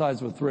thing the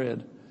size of a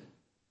thread.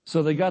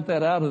 So they got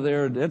that out of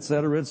there, et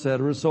cetera, et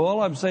cetera. So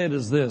all I'm saying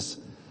is this.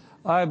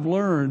 I've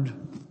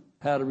learned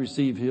how to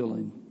receive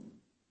healing.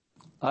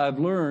 I've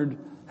learned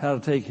how to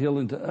take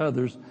healing to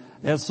others.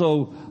 And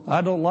so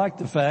I don't like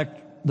the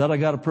fact that I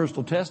got a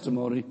personal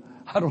testimony.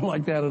 I don't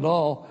like that at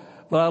all.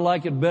 But I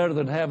like it better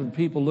than having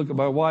people look at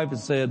my wife and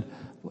said,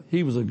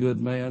 he was a good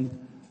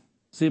man.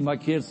 See my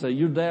kids say,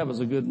 your dad was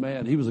a good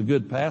man. He was a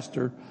good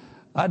pastor.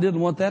 I didn't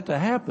want that to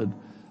happen.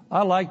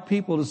 I like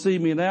people to see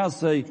me now and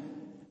say,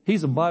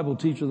 he's a Bible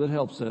teacher that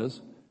helps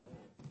us.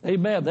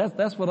 Amen.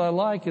 That's what I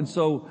like. And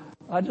so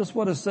I just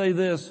want to say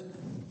this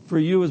for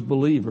you as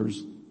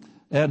believers.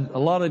 And a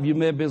lot of you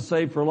may have been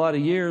saved for a lot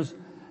of years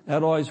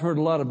and always heard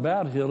a lot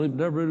about healing, but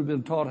never really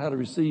been taught how to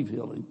receive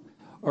healing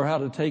or how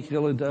to take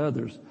healing to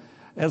others.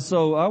 And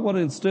so I want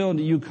to instill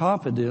into you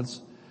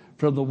confidence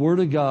from the Word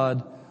of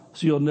God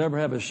so you'll never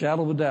have a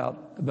shadow of a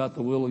doubt about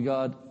the will of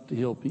God to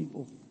heal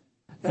people.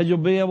 And you'll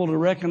be able to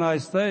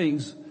recognize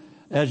things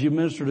as you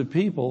minister to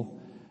people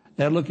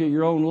and look at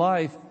your own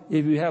life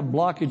if you have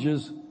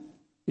blockages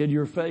in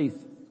your faith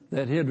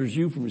that hinders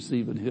you from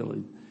receiving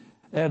healing.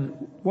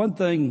 And one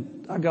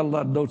thing, I got a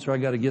lot of notes here I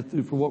got to get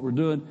through for what we're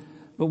doing,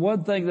 but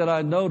one thing that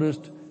I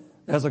noticed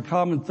as a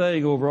common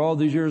thing over all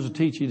these years of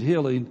teaching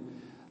healing,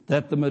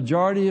 that the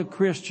majority of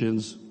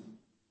Christians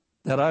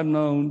that I've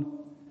known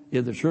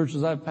in the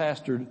churches I've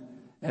pastored,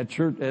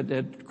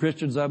 at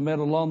Christians I've met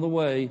along the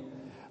way,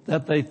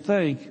 that they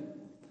think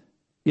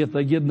if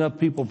they get enough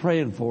people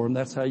praying for them,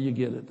 that's how you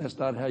get it. That's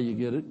not how you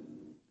get it.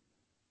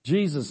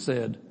 Jesus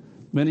said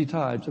many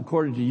times,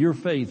 according to your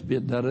faith be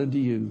it done unto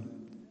you.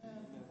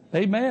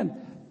 Amen.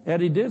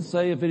 And he did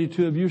say, if any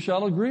two of you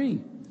shall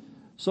agree.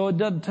 So it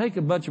doesn't take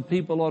a bunch of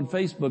people on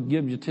Facebook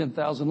giving you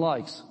 10,000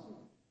 likes.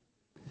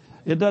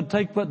 It doesn't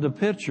take putting a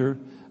picture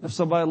of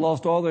somebody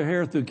lost all their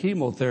hair through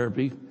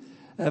chemotherapy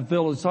and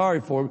feeling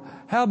sorry for them.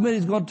 How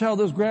many's going to tell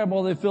this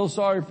grandma they feel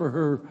sorry for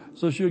her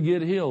so she'll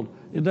get healed?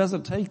 It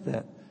doesn't take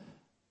that.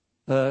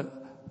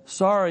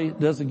 Sorry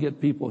doesn't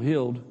get people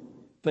healed.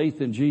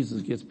 Faith in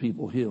Jesus gets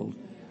people healed.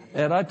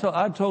 And I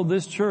told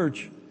this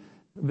church,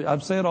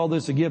 I'm saying all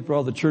this again for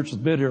all the church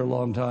that's been here a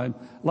long time.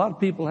 A lot of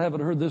people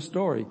haven't heard this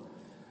story.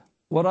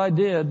 What I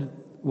did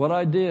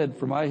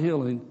for my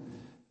healing,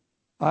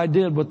 I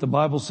did what the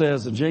Bible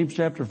says in James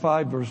chapter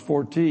 5 verse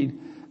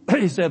 14.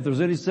 He said, if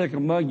there's any sick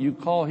among you,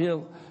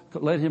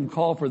 let him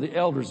call for the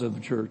elders of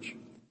the church.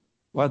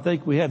 Well, I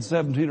think we had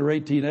 17 or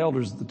 18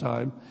 elders at the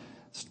time,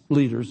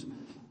 leaders.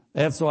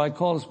 And so I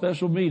called a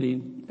special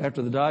meeting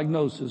after the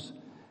diagnosis,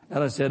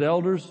 and I said,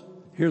 elders,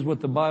 here's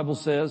what the Bible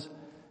says.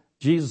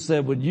 Jesus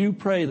said, when you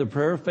pray the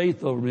prayer of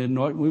faith over me,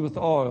 anoint me with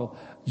oil,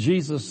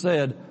 Jesus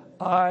said,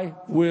 I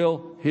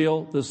will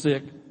heal the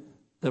sick.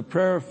 The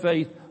prayer of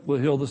faith will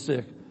heal the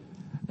sick.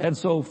 And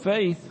so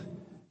faith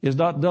is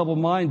not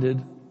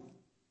double-minded.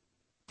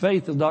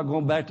 Faith is not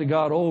going back to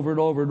God over and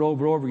over and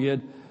over and over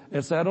again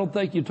and say, I don't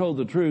think you told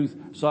the truth,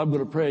 so I'm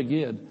going to pray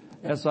again.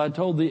 And so I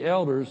told the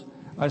elders,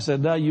 I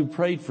said, now you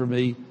prayed for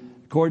me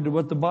according to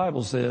what the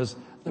Bible says.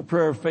 The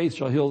prayer of faith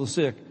shall heal the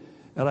sick.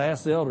 And I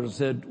asked the elders, I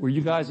said, were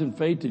you guys in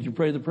faith? Did you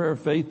pray the prayer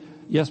of faith?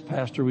 Yes,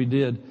 Pastor, we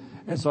did.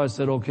 And so I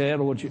said, okay, I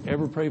don't want you to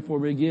ever pray for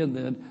me again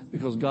then,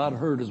 because God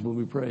heard us when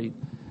we prayed.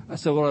 I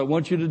said, what I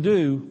want you to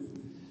do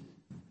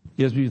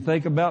is when you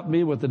think about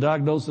me, what the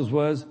diagnosis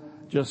was,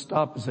 just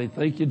stop and say,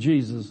 thank you,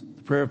 Jesus.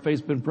 The prayer of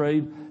faith's been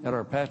prayed, and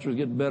our pastor is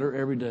getting better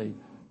every day.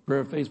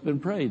 Prayer of faith's been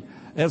prayed.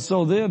 And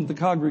so then the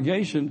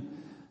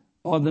congregation,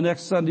 on the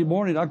next Sunday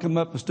morning, I come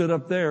up and stood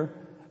up there.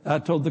 I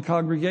told the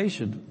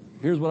congregation,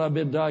 here's what I've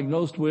been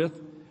diagnosed with.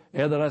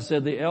 And then I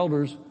said the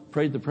elders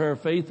prayed the prayer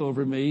of faith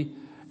over me.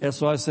 And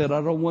so I said,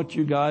 I don't want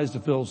you guys to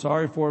feel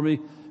sorry for me,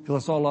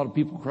 because I saw a lot of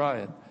people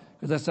crying.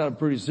 Because that sounded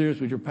pretty serious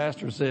when your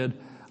pastor said,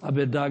 I've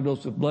been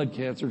diagnosed with blood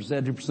cancer.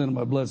 70% of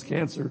my blood's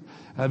cancer.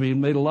 I mean, it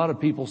made a lot of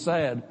people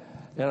sad.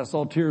 And I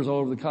saw tears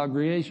all over the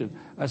congregation.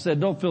 I said,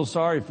 don't feel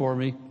sorry for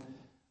me.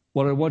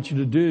 What I want you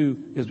to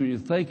do is when you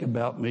think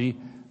about me,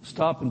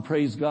 stop and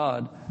praise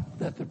God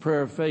that the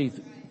prayer of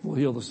faith will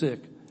heal the sick.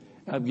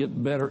 I'm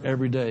getting better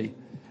every day.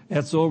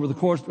 And so over the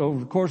course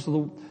of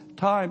the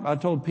time, I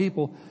told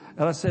people,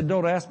 and I said,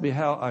 don't ask me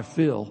how I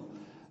feel,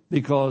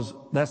 because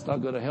that's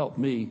not going to help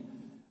me,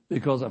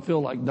 because I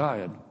feel like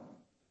dying.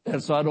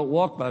 And so I don't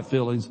walk by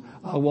feelings,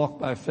 I walk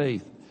by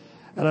faith.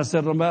 And I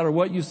said, no matter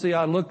what you see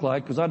I look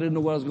like, because I didn't know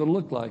what I was going to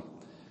look like.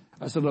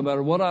 I said, no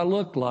matter what I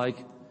look like,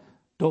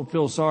 don't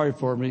feel sorry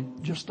for me.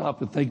 Just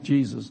stop and thank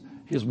Jesus.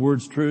 His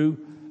word's true.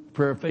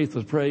 Prayer of faith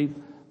was prayed.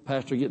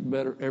 Pastor getting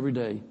better every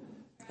day.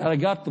 And I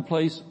got to the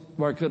place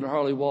where I couldn't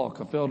hardly walk.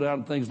 I fell down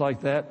and things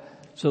like that.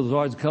 So there's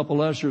always a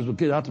couple ushers would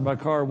get out to my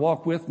car and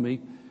walk with me.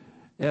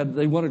 And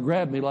they want to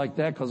grab me like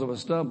that because I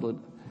was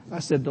stumbling. I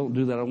said, don't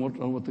do that. I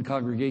want the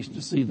congregation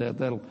to see that.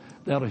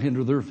 That'll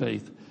hinder their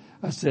faith.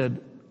 I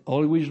said,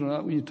 only reason I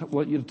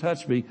want you to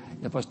touch me,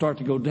 if I start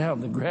to go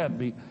down, then grab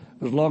me.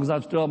 But as long as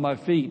I'm still on my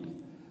feet,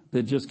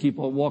 then just keep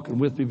on walking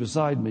with me,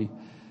 beside me.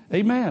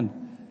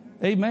 Amen.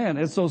 Amen.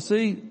 And so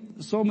see,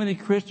 so many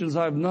Christians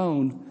I've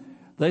known,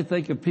 they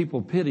think if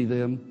people pity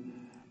them,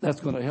 that's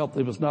going to help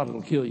them. If it's not,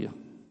 it'll kill you.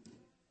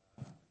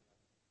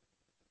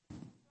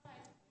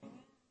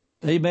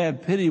 Amen.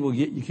 Pity will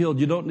get you killed.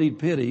 You don't need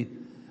pity.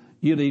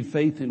 You need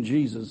faith in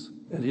Jesus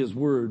and His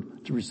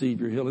Word to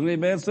receive your healing.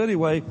 Amen. So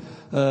anyway,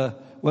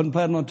 wasn't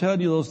planning on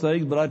telling you those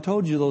things, but I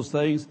told you those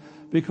things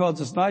because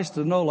it's nice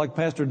to know, like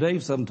Pastor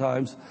Dave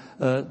sometimes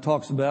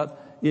talks about,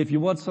 if you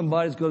want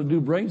somebody that's going to do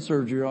brain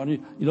surgery on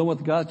you, you don't want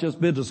the guy that's just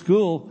been to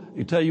school,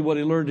 he tell you what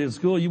he learned in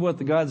school. You want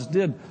the guy that's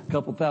did a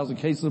couple thousand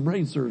cases of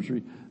brain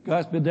surgery.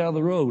 Guy's been down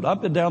the road.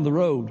 I've been down the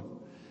road.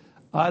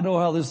 I know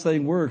how this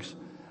thing works,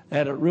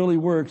 and it really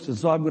works. And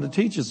so I'm going to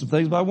teach you some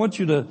things, but I want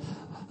you to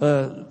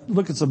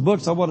look at some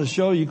books I want to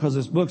show you, because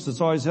it's books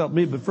that's always helped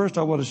me. But first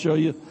I want to show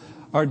you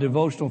our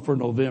devotional for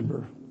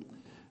November.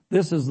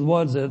 This is the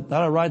ones that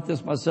I write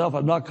this myself.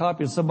 I'm not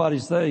copying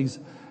somebody's things.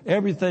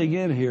 Everything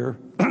in here,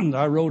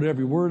 I wrote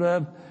every word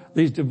of.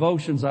 These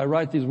devotions, I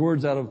write these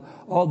words out of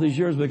all these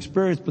years of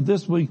experience. But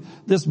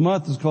this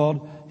month is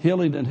called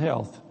Healing and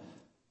Health.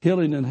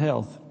 Healing and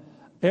Health.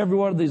 Every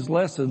one of these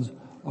lessons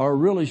are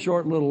really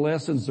short little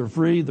lessons. They're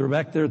free. They're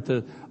back there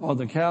on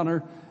the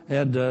counter.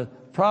 And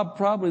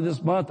probably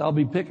this month I'll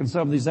be picking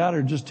some of these out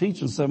and just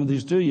teaching some of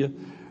these to you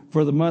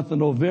for the month of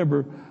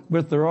November.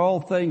 But they're all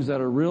things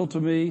that are real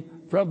to me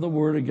from the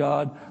Word of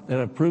God that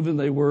have proven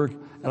they work.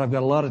 And I've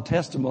got a lot of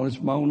testimonies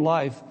from my own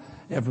life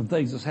and from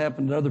things that's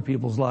happened in other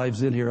people's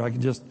lives in here. I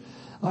can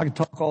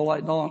talk all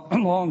night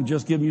long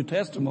just giving you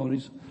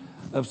testimonies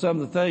of some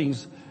of the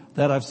things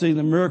that I've seen,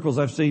 the miracles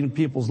I've seen in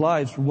people's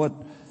lives from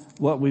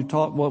what we've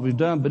taught, what we've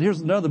done. But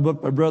here's another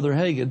book by Brother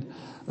Hagin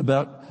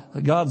about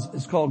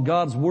it's called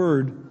God's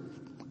Word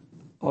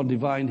on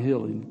Divine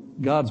Healing.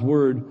 God's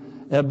Word.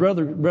 And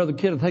Brother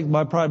Kenneth Hagin,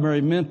 my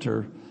primary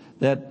mentor,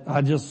 that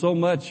I just so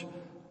much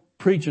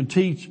preach and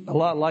teach a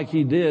lot like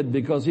he did,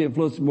 because he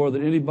influenced me more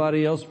than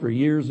anybody else for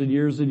years and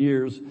years and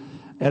years.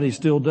 and he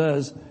still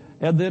does.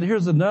 And then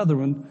here's another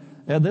one,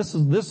 and this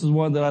is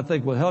one that I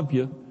think will help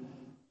you.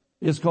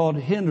 It's called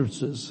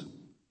hindrances.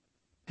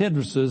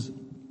 Hindrances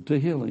to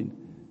healing.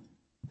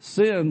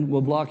 Sin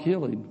will block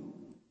healing.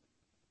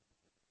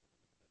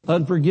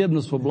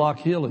 Unforgiveness will block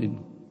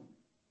healing.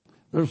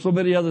 There's so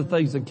many other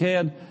things that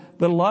can,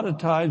 but a lot of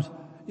times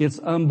it's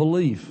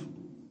unbelief.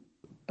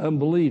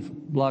 Unbelief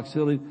blocks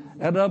healing.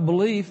 And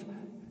unbelief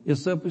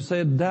is simply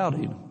saying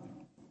doubting.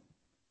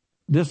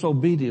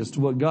 Disobedience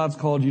to what God's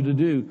called you to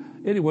do.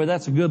 Anyway,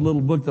 that's a good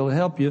little book that'll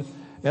help you.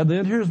 And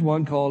then here's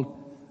one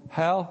called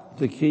How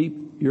to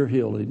Keep Your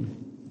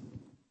Healing.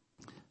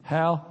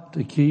 How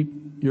to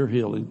Keep Your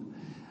Healing.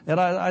 And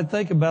I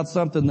think about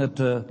something that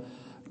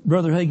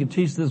Brother Hagin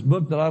teaches this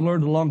book that I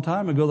learned a long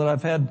time ago, that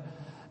I've had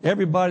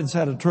everybody that's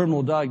had a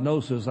terminal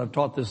diagnosis. I've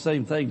taught this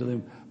same thing to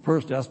them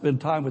personally. I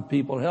spend time with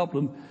people and help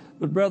them.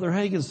 But Brother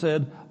Hagin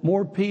said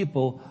more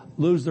people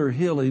lose their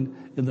healing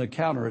in the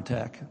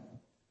counterattack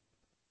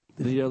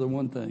than any other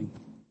one thing.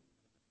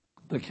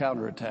 The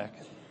counterattack.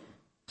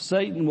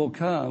 Satan will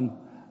come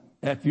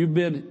after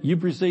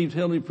you've received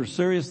healing for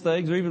serious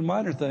things or even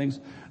minor things.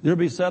 There'll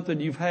be something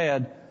you've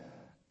had,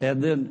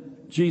 and then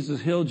Jesus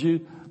healed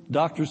you.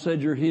 Doctor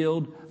said you're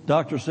healed.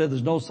 Doctor said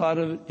there's no sign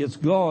of it. It's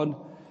gone.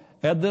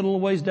 And then a little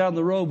ways down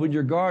the road, when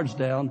your guard's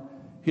down,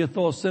 he'll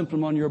throw a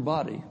symptom on your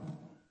body.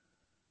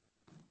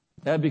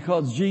 And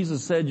because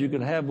Jesus said you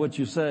can have what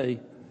you say,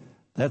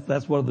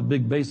 that's one of the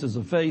big bases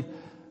of faith.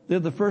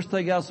 Then the first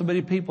thing out of so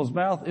many people's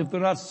mouth, if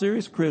they're not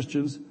serious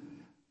Christians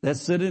that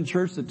sit in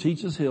church that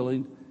teaches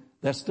healing,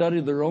 that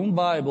study their own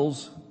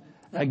Bibles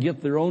and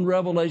get their own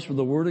revelation from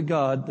the Word of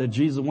God that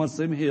Jesus wants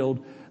them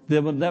healed,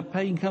 then when that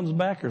pain comes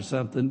back or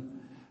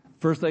something,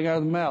 first thing out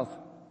of the mouth,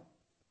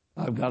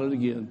 I've got it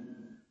again.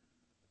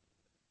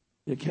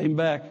 It came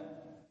back.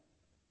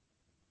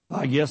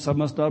 I guess I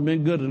must not have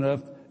been good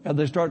enough. And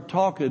they start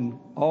talking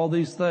all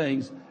these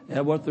things,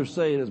 and what they're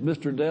saying is,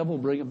 Mr. Devil,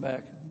 bring it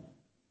back.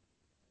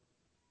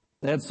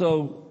 And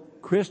so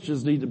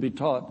Christians need to be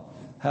taught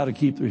how to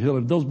keep their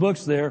healing. Those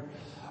books there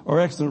are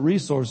excellent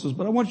resources,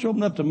 but I want you to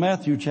open up to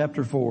Matthew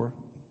chapter 4.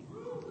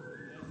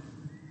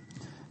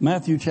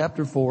 Matthew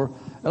chapter 4.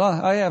 And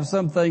I have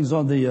some things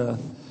on the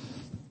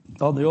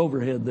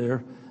overhead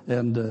there,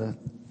 and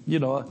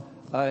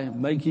I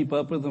may keep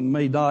up with them,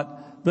 may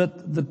not.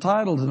 But the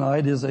title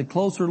tonight is A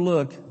Closer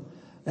Look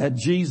at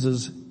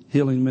Jesus'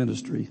 Healing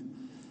Ministry.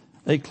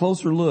 A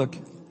closer look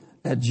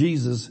at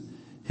Jesus'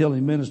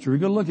 healing ministry. We're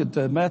going to look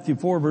at Matthew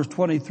 4 verse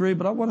 23,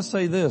 but I want to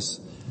say this,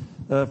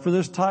 for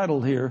this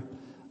title here.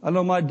 I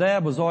know my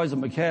dad was always a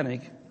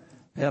mechanic,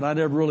 and I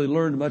never really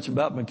learned much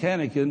about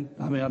mechanicking.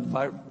 I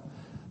mean,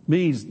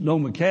 me's no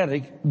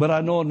mechanic, but I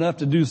know enough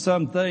to do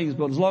some things.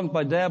 But as long as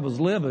my dad was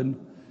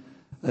living,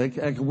 I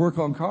could work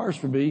on cars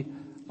for me.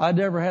 I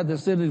never had the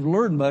incentive to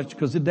learn much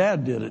because his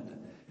dad did it.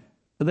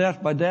 And then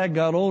after my dad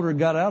got older and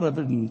got out of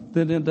it and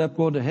then ended up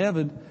going to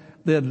heaven,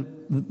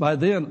 then by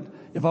then,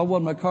 if I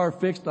wanted my car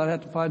fixed, I'd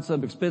have to find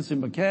some expensive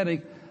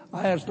mechanic.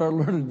 I had to start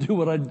learning to do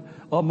what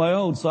on my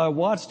own. So I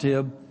watched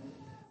him.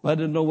 I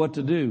didn't know what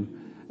to do.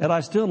 And I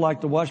still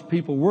like to watch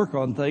people work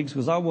on things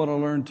because I want to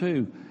learn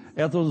too.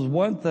 If there was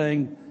one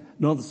thing,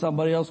 know that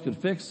somebody else could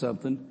fix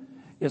something,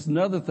 it's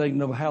another thing to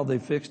know how they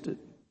fixed it.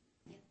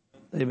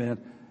 Amen.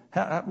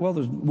 Well,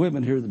 there's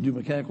women here that do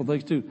mechanical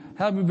things too.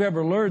 How have you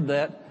ever learned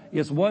that?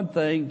 It's one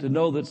thing to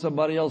know that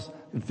somebody else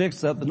can fix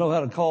something, know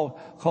how to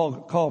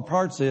call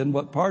parts in,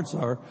 what parts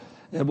are,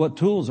 and what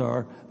tools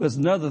are. But it's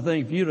another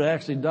thing for you to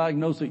actually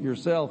diagnose it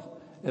yourself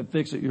and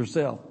fix it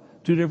yourself.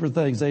 Two different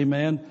things.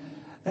 Amen.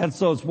 And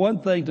so it's one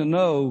thing to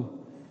know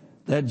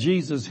that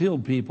Jesus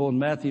healed people in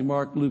Matthew,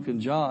 Mark, Luke, and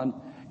John.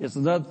 It's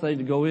another thing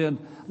to go in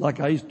like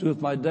I used to do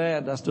with my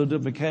dad. I still do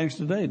mechanics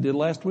today. Did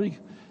last week.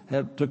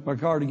 Took my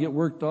car to get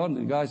worked on.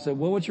 And the guy said,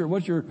 well, what's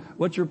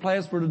your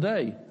plans for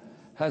today?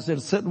 I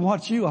said, sit and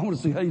watch you. I want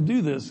to see how you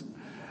do this.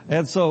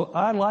 And so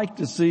I like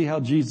to see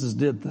how Jesus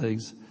did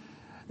things.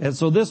 And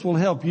so this will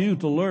help you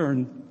to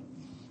learn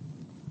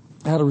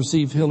how to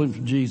receive healing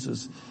from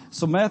Jesus.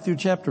 So Matthew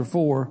chapter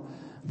 4,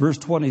 verse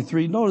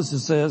 23, notice it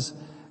says,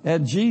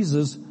 and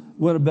Jesus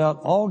went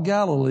about all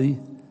Galilee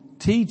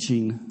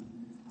teaching.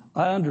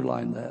 I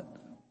underline that.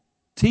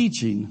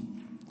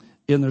 Teaching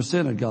in their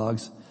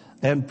synagogues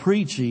and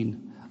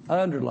preaching.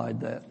 I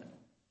underlined that.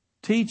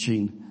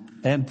 Teaching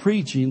and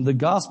preaching the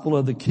gospel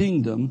of the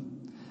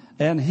kingdom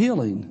and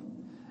healing.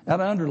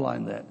 And I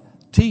underline that.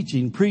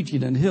 Teaching,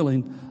 preaching, and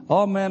healing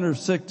all manner of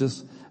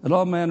sickness and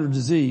all manner of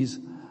disease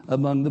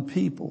among the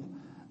people.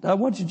 Now I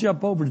want you to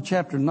jump over to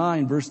chapter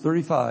 9, verse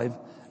 35,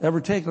 and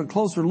we're taking a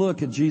closer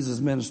look at Jesus'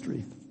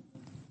 ministry.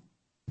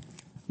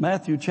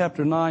 Matthew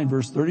chapter 9,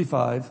 verse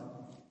 35.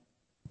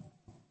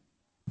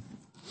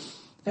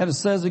 And it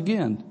says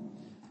again,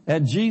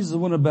 and Jesus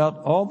went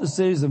about all the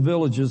cities and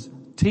villages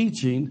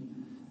teaching.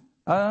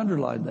 I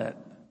underlined that.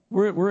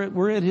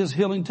 We're at his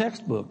healing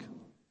textbook.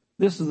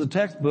 This is the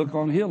textbook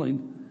on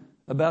healing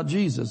about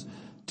Jesus.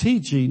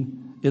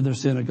 Teaching in their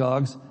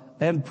synagogues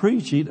and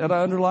preaching, and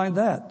I underlined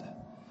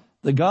that.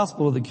 The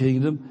gospel of the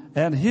kingdom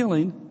and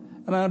healing,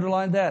 and And I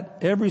underline that.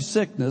 Every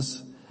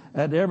sickness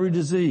and every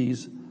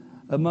disease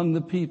among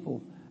the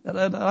people. And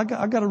I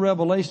got a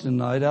revelation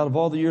tonight out of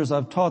all the years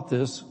I've taught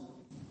this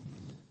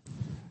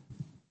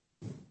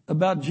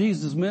about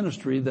Jesus'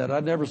 ministry that I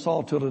never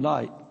saw till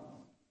tonight.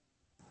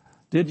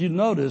 Did you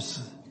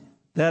notice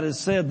that it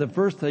said the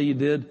first thing he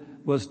did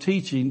was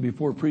teaching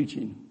before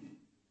preaching?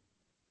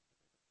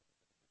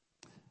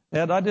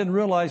 And I didn't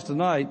realize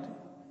tonight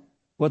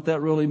what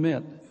that really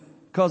meant.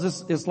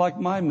 Because it's like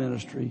my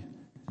ministry.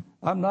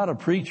 I'm not a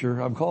preacher.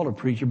 I'm called a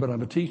preacher, but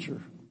I'm a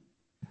teacher.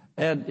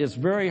 And it's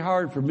very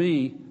hard for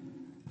me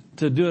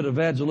to do an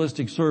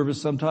evangelistic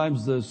service.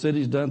 Sometimes the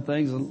city's done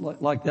things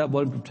like that,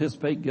 want to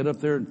participate, get up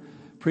there and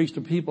preach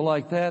to people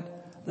like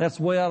that. That's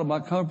way out of my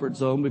comfort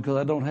zone because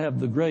I don't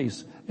have the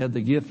grace and the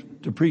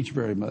gift to preach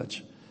very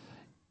much.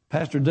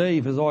 Pastor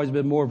Dave has always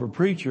been more of a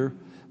preacher,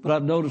 but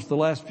I've noticed the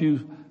last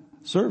few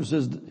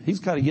services, he's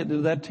kind of getting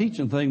into that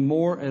teaching thing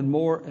more and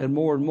more and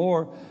more and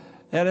more.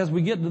 And as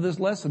we get into this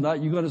lesson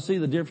tonight, you're going to see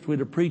the difference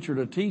between a preacher and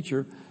a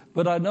teacher.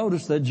 But I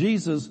noticed that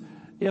Jesus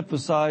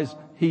emphasized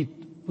he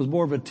was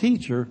more of a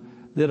teacher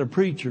than a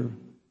preacher.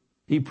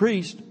 He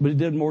preached, but he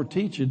did more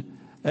teaching.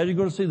 And you're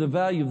going to see the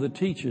value of the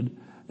teaching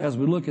as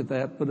we look at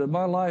that. But in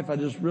my life, I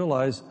just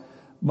realized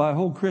my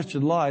whole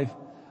Christian life,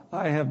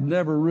 I have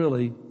never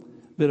really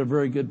been a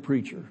very good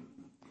preacher.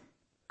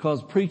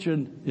 Because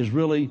preaching is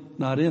really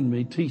not in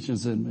me,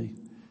 teaching's in me.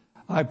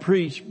 I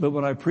preach, but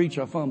when I preach,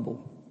 I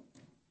fumble.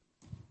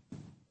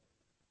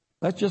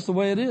 That's just the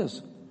way it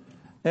is.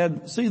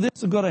 And see, this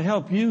is going to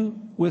help you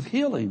with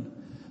healing,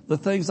 the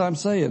things I'm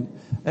saying.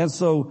 And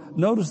so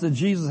notice that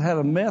Jesus had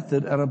a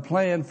method and a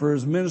plan for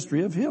his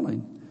ministry of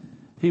healing.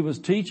 He was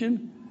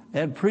teaching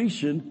and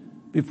preaching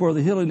before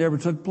the healing ever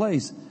took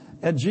place.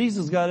 And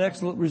Jesus got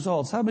excellent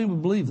results. How many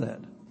would believe that?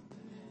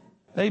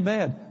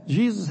 Amen.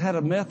 Jesus had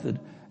a method.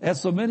 And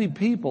so many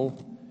people,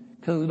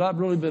 because they've not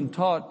really been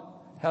taught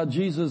how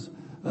Jesus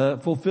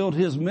fulfilled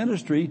his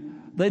ministry,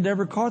 they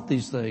never caught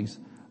these things.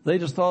 They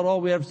just thought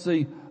all we have to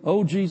say,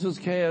 oh, Jesus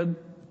can.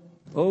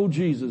 Oh,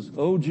 Jesus.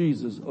 Oh,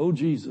 Jesus. Oh,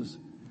 Jesus.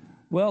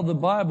 Well, the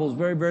Bible is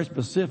very, very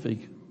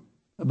specific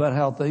about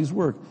how things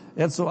work.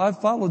 And so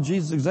I've followed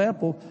Jesus'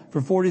 example for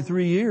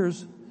 43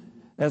 years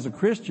as a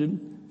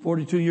Christian,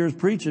 42 years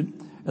preaching.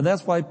 And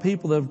that's why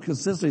people that have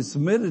consistently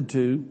submitted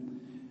to,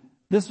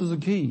 this was the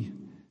key.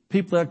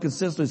 People that have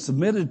consistently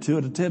submitted to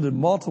and attended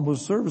multiple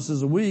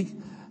services a week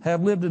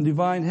have lived in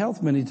divine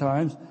health many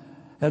times,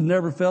 have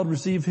never failed to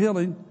receive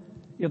healing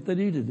if they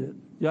needed it.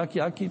 Yeah,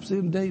 I keep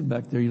seeing Dave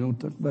back there,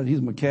 but he's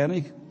a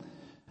mechanic.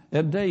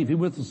 And Dave, he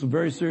went through some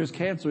very serious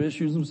cancer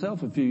issues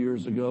himself a few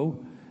years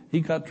ago.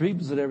 He got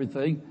treatments and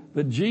everything,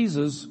 but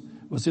Jesus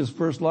was his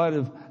first line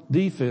of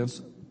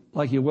defense,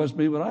 like he was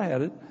me when I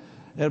had it,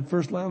 and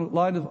first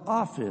line of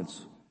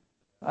offense.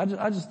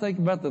 I just think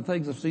about the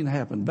things I've seen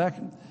happen.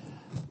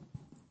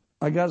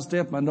 I got to stay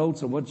up my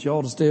notes. I want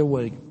y'all to stay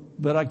awake,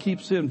 but I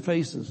keep seeing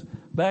faces.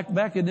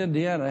 Back in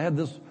Indiana, I had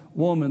this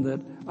woman that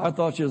I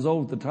thought she was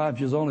old at the time.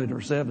 She was only in her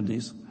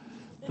 70s.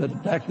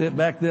 But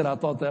back then I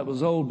thought that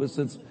was old. But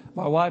since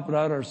my wife and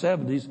I are in our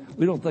 70s,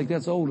 we don't think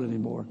that's old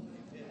anymore.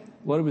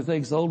 What do we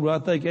think is old? Well, I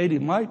think 80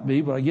 might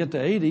be. When I get to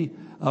 80,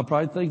 I'll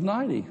probably think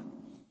 90.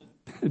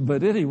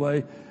 But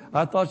anyway,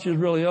 I thought she was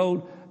really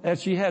old. And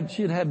she had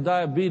had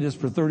diabetes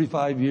for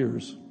 35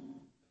 years.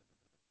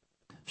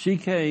 She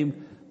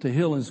came to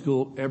healing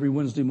school every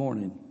Wednesday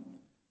morning.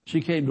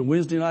 She came to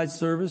Wednesday night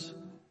service.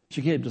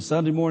 She came to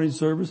Sunday morning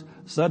service,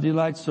 Sunday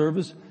night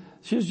service.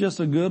 She was just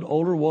a good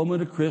older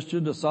woman, a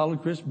Christian, a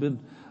solid Christian, been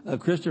a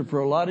Christian for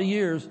a lot of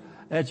years.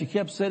 And she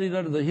kept sitting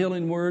under the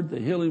healing word, the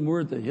healing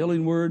word, the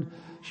healing word.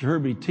 She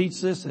heard me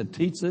teach this and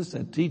teach this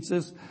and teach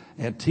this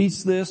and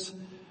teach this.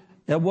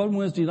 And one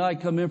Wednesday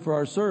night come in for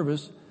our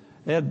service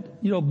and,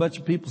 a bunch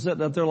of people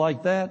sitting out there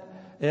like that.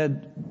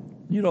 And,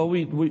 we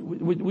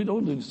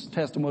don't do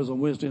testimonies on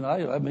Wednesday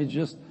night. I mean,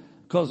 just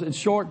because it's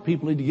short,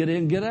 people need to get in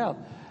and get out.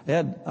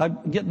 And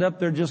I'm getting up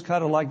there just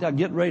kind of like that,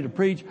 getting ready to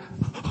preach.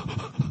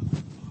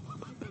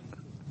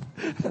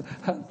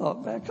 I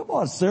thought, man, come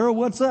on, Sarah,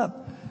 what's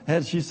up?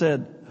 And she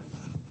said,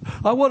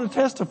 I want to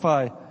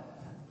testify.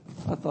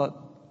 I thought,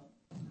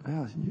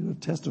 well, you going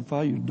to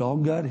testify your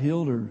dog got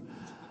healed or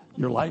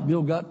your light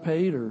bill got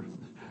paid or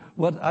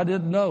what? I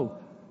didn't know.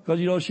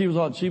 Because, she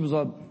was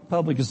on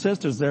public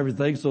assistance and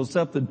everything. So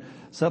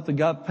something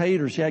got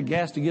paid or she had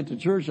gas to get to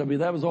church. I mean,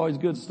 that was always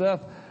good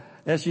stuff.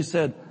 And she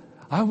said,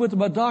 I went to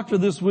my doctor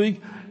this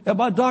week and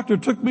my doctor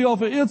took me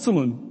off of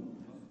insulin.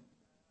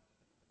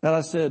 And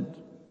I said,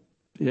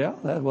 yeah,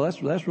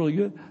 that's really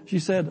good. She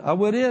said, I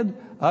went in,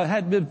 I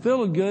hadn't been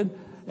feeling good.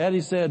 And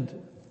he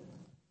said,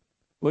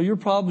 well, your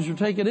problem is you're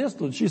taking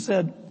insulin. She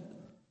said,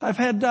 I've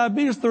had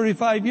diabetes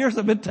 35 years.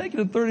 I've been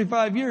taking it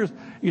 35 years.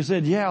 He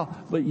said, yeah,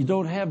 but you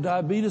don't have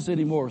diabetes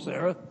anymore,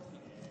 Sarah.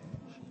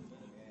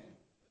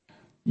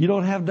 You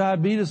don't have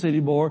diabetes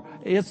anymore.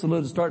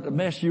 Insulin is starting to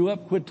mess you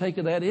up. Quit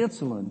taking that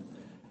insulin.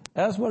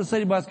 That's what I say to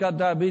anybody that's got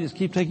diabetes.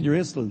 Keep taking your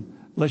insulin,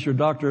 unless your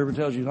doctor ever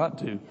tells you not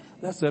to.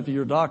 That's up to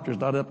your doctor.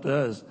 It's not up to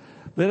us.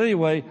 But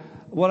anyway,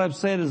 what I'm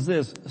saying is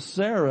this.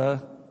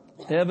 Sarah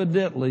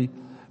evidently,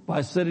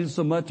 by sitting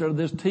so much under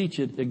this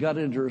teaching, it got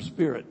into her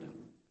spirit.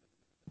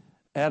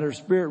 And her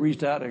spirit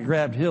reached out and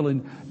grabbed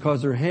healing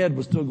because her head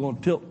was still going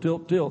tilt,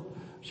 tilt, tilt.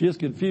 She was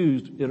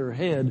confused in her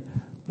head,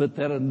 but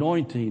that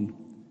anointing,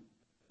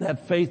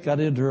 that faith got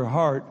into her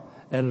heart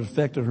and it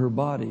affected her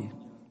body.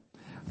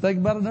 Think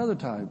about another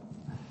time.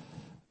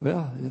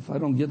 Well, if I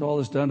don't get all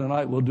this done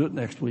tonight, we'll do it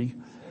next week.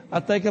 I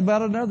think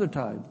about another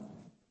time.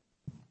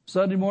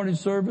 Sunday morning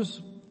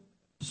service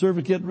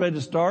getting ready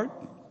to start.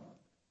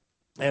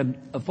 And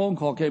a phone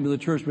call came to the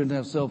church. We didn't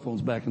have cell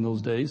phones back in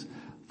those days.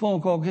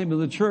 Phone call came to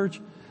the church,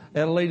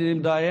 and a lady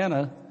named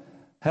Diana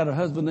had a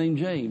husband named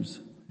James.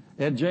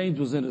 And James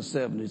was in his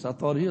 70s. I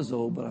thought he was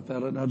old, but I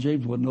found out now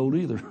James wasn't old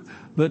either.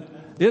 But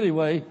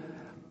anyway,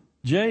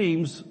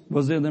 James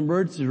was in the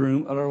emergency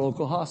room at our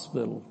local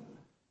hospital.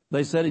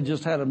 They said he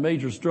just had a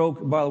major stroke.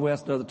 By the way,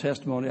 that's another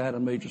testimony. I had a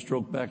major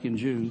stroke back in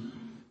June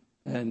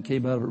and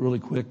came out of it really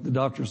quick. The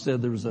doctor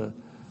said there was a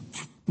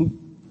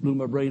blew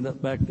my brain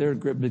up back there, a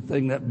great big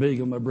thing that big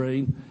on my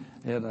brain.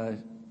 And I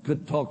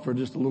couldn't talk for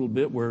just a little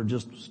bit where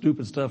just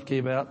stupid stuff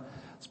came out.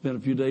 Spent a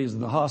few days in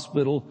the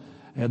hospital.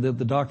 And then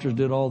the doctors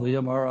did all the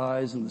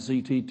MRIs and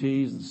the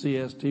CTTs and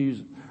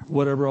CSTs,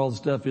 whatever all the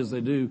stuff is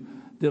they do.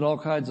 Did all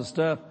kinds of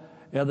stuff.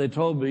 And they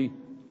told me,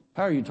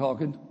 how are you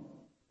talking?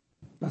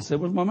 I said,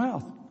 with my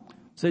mouth.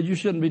 Said, you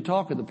shouldn't be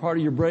talking. The part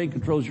of your brain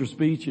controls your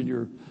speech and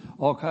your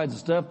all kinds of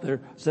stuff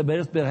there. Said, man,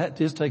 it's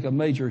just take a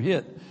major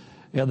hit.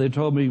 And they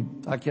told me,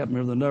 I can't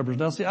remember the numbers.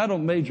 Now see, I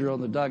don't major on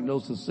the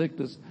diagnosis of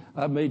sickness.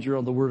 I major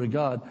on the Word of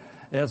God.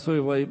 And so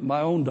anyway,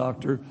 my own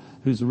doctor,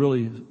 who's a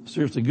really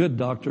seriously good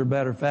doctor,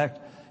 matter of fact,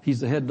 he's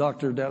the head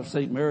doctor down at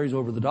St. Mary's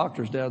over the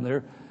doctors down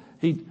there.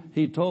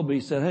 He told me,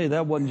 he said, hey,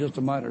 that wasn't just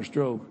a minor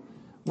stroke.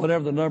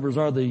 Whatever the numbers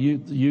are they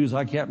use,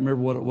 I can't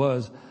remember what it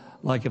was.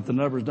 Like if the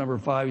number's number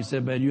 5, he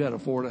said, man, you had a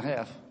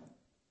 4.5.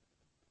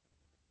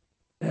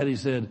 And he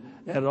said,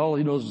 and all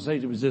he knows to say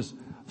to me is this,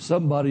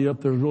 somebody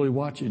up there is really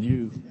watching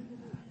you.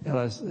 And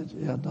I said,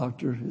 yeah,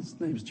 doctor, his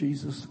name's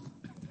Jesus.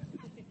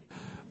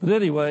 But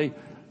anyway,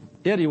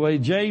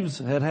 James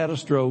had a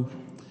stroke.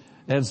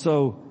 And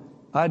so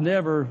I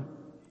never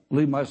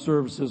leave my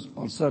services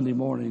on Sunday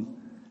morning,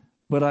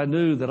 but I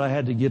knew that I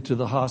had to get to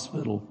the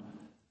hospital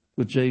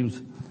with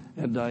James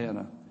and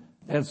Diana.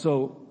 And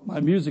so my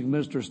music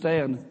minister,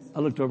 Stan, I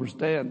looked over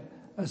Stan.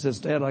 I said,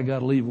 Stan, I got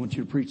to leave. I want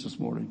you to preach this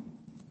morning.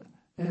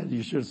 And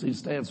you should have seen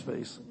Stan's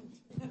face.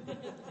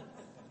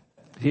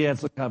 He had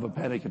some kind of a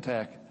panic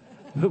attack.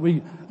 But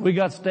we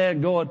got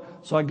Stan going.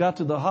 So I got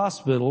to the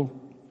hospital,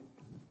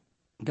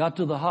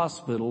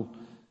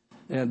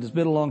 and it's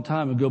been a long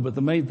time ago, but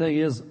the main thing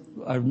is,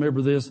 I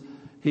remember this,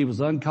 he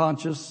was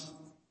unconscious,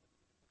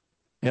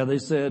 and they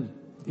said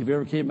if he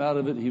ever came out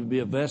of it, he would be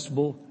a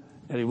vegetable,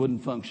 and he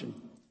wouldn't function.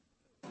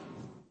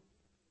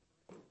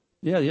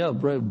 Yeah,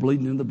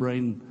 bleeding in the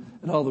brain,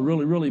 and all the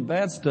really, really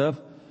bad stuff.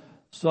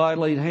 So I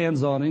laid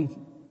hands on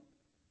him,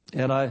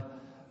 and I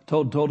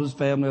told his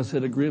family, I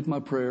said, agree with my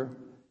prayer.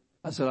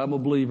 I said, I'm a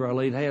believer. I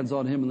laid hands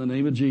on him in the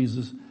name of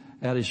Jesus,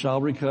 and he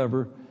shall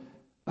recover.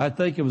 I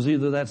think it was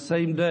either that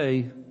same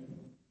day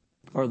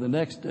or the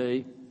next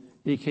day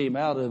he came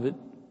out of it,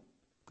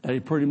 and he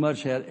pretty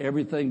much had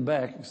everything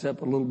back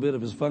except a little bit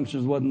of his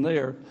functions wasn't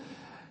there.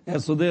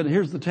 And so then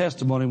here's the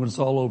testimony when it's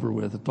all over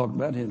with. It's talking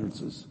about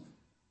hindrances.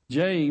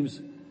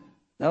 James,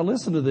 now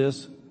listen to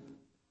this.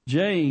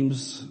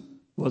 James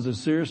was a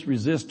serious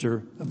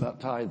resistor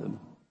about tithing.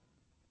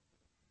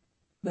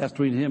 That's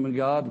between him and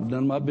God. I've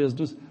done my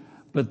business.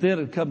 But then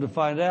it come to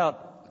find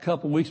out a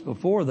couple of weeks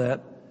before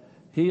that,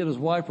 he and his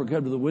wife were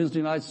coming to the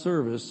Wednesday night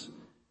service,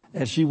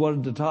 and she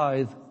wanted to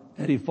tithe,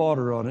 and he fought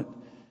her on it.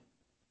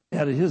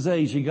 And at his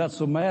age, he got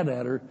so mad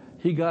at her,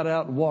 he got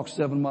out and walked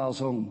 7 miles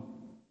home.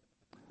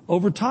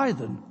 Over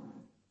tithing.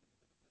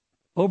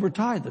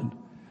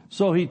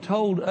 So he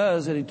told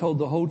us, and he told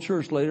the whole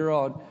church later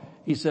on,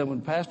 he said,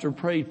 when Pastor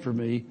prayed for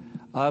me,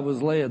 I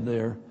was laying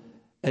there,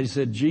 and he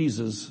said,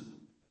 Jesus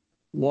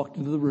walked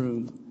into the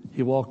room.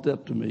 He walked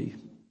up to me.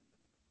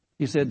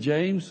 He said,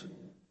 James,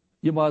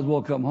 you might as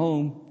well come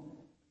home.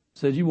 He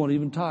said, you won't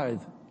even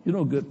tithe. You're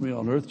no good for me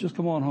on earth. Just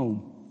come on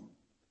home.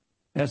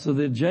 And so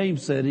then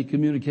James said he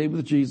communicated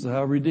with Jesus,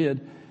 however he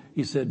did.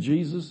 He said,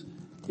 Jesus,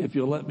 if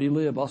you'll let me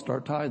live, I'll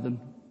start tithing.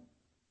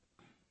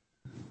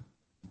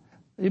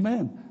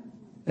 Amen.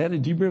 Annie,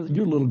 do you remember,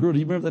 you're a little girl, do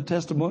you remember that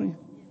testimony?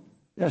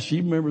 Yeah,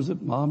 she remembers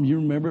it. Mom, you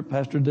remember it.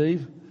 Pastor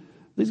Dave.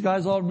 These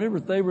guys all remember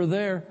it. They were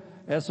there.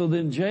 And so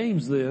then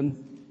James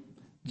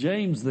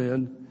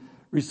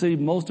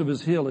received most of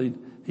his healing.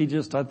 He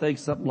just, I think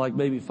something like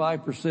maybe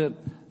 5%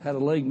 had a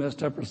leg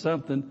messed up or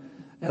something.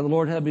 And the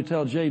Lord had me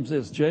tell James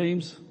this,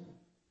 James,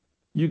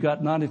 you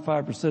got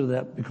 95% of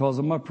that because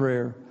of my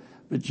prayer.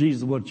 But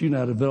Jesus wants you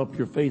now to develop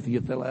your faith and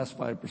get that last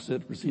 5%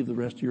 to receive the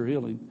rest of your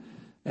healing.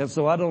 And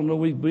so I don't know,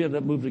 we ended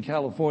up moving to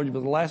California,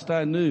 but the last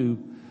I knew,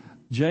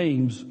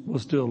 James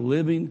was still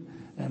living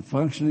and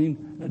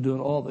functioning and doing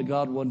all that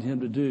God wanted him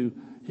to do.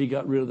 He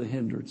got rid of the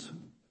hindrance.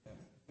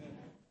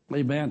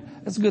 Amen.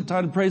 That's a good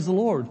time to praise the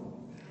Lord.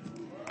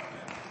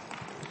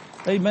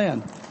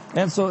 Amen.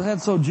 And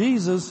so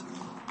Jesus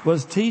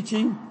was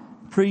teaching,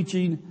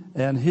 preaching,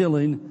 and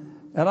healing.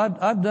 And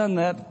I've done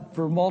that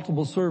for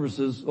multiple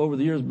services over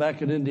the years.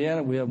 Back in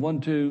Indiana, we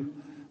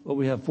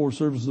have 4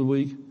 services a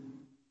week.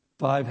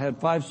 Had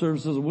 5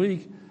 services a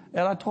week.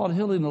 And I taught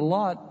healing a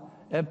lot,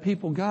 and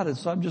people got it.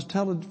 So I'm just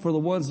telling for the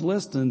ones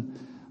listening,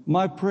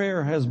 my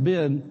prayer has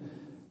been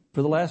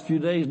for the last few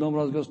days, knowing I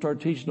was going to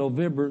start teaching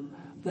November,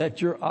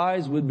 that your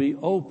eyes would be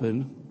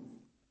open,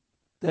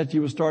 that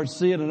you would start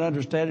seeing and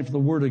understanding from the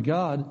Word of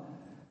God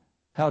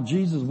how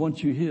Jesus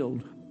wants you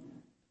healed.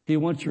 He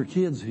wants your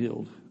kids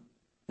healed.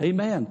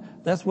 Amen.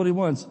 That's what He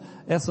wants.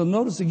 And so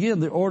notice again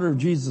the order of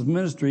Jesus'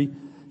 ministry.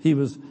 He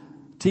was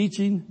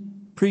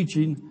teaching,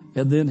 preaching,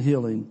 and then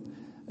healing.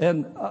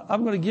 And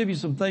I'm going to give you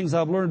some things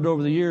I've learned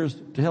over the years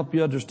to help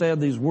you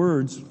understand these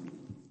words.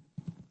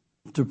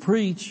 To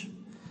preach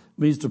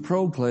means to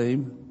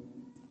proclaim,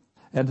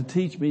 and to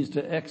teach means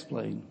to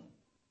explain.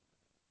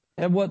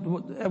 And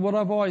what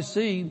I've always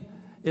seen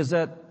is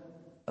that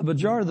a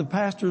majority of the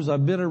pastors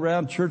I've been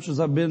around, churches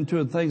I've been to,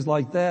 and things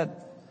like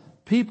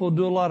that, people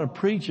do a lot of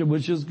preaching,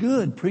 which is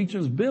good.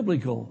 Preaching is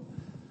biblical.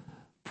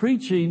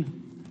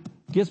 Preaching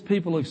gets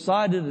people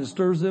excited and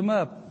stirs them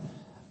up.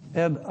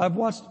 And I've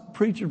watched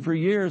preaching for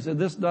years, and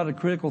this is not a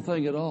critical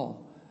thing at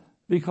all,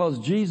 because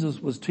Jesus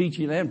was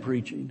teaching and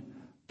preaching.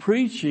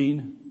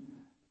 Preaching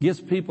gets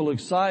people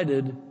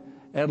excited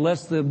and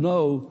lets them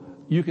know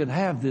you can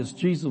have this.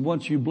 Jesus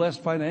wants you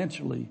blessed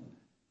financially.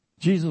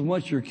 Jesus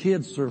wants your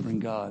kids serving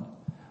God.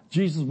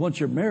 Jesus wants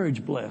your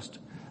marriage blessed.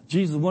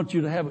 Jesus wants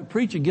you to have it.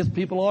 Preaching gets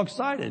people all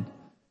excited.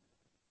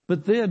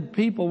 But then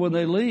people, when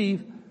they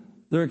leave,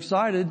 they're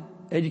excited,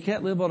 and you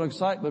can't live on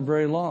excitement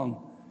very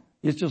long.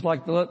 It's just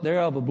like the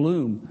air of a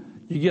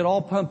bloom. You get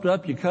all pumped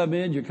up, you come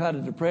in, you're kind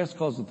of depressed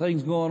because of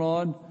things going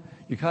on.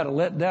 You're kind of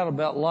let down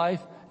about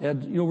life.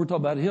 And, we're talking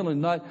about healing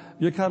tonight.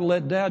 You're kind of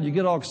let down. You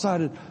get all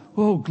excited.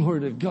 Oh,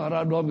 glory to God.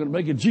 I know I'm going to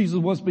make it. Jesus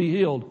wants me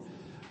healed.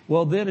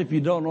 Well, then if you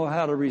don't know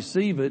how to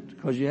receive it,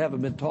 because you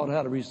haven't been taught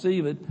how to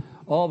receive it,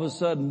 all of a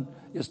sudden,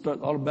 it's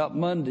all about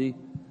Monday,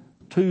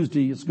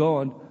 Tuesday, it's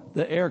gone.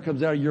 The air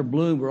comes out of your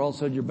bloom where all of a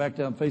sudden you're back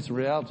down facing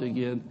reality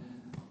again.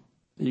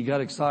 And you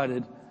got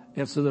excited.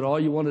 And so that all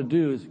you want to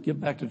do is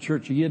get back to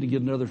church again to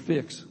get another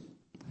fix.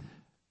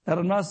 And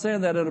I'm not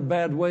saying that in a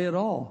bad way at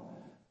all.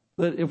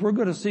 But if we're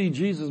going to see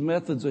Jesus'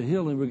 methods of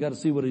healing, we've got to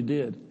see what He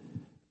did.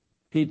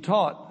 He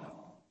taught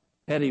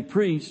and He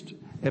preached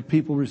and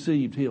people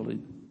received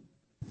healing.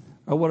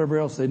 Or whatever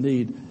else they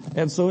need.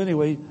 And so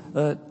anyway,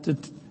 to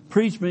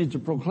preach means to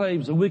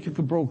proclaim. So we can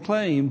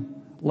proclaim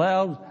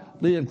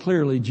loudly and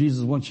clearly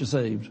Jesus wants you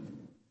saved.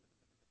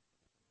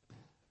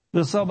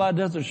 But if somebody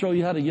doesn't show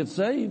you how to get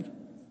saved,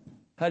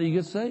 how do you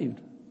get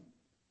saved?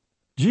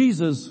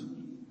 Jesus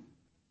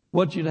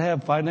wants you to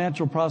have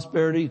financial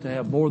prosperity, to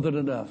have more than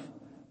enough.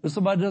 If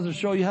somebody doesn't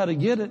show you how to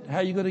get it, how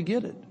are you going to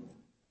get it?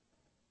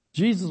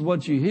 Jesus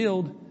wants you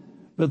healed,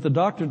 but the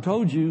doctor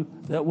told you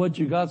that what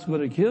you got's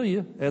going to kill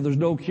you and there's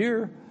no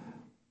cure.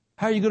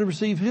 How are you going to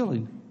receive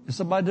healing if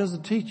somebody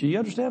doesn't teach you? You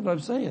understand what I'm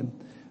saying?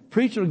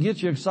 Preaching will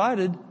get you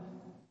excited,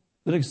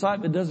 but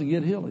excitement doesn't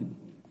get healing.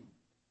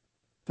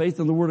 Faith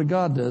in the Word of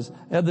God does.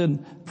 And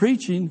then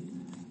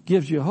preaching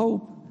gives you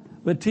hope,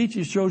 but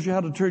teaching shows you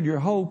how to turn your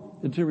hope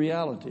into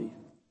reality.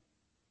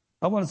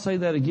 I want to say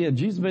that again.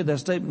 Jesus made that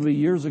statement to me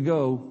years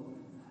ago,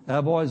 and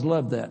I've always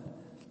loved that.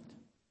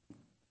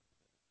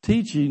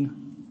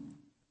 Teaching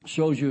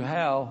shows you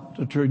how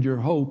to turn your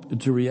hope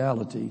into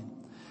reality.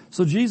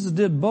 So Jesus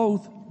did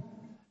both,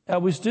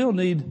 and we still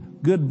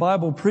need good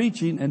Bible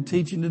preaching and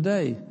teaching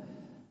today.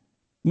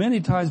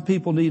 Many times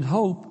people need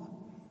hope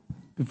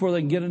before they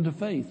can get into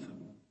faith.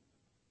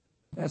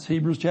 That's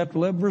Hebrews chapter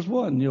 11 verse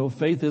 1.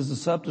 Faith is the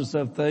substance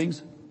of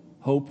things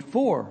hoped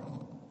for.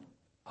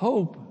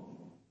 Hope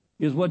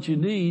is what you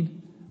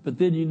need, but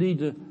then you need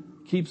to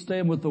keep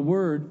staying with the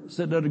Word,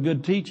 sitting under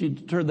good teaching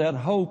to turn that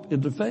hope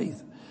into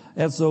faith.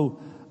 And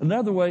so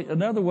another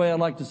way I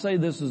like to say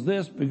this is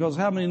this, because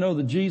how many know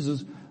that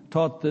Jesus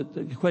taught that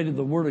equated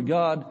the Word of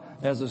God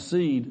as a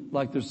seed,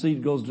 like the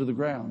seed goes to the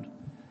ground.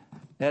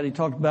 And He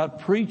talked about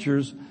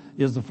preachers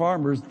is the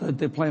farmers that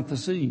they plant the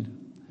seed.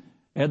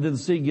 And then the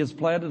seed gets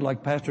planted,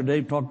 like Pastor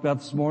Dave talked about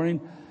this morning.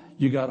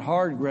 You got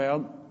hard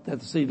ground that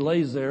the seed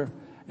lays there,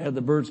 and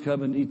the birds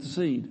come and eat the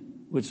seed,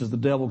 which is the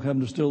devil come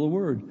to steal the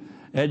word.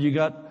 And you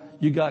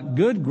got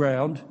good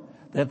ground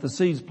that the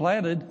seed's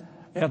planted,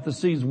 and the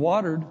seed's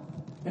watered,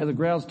 and the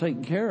ground's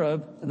taken care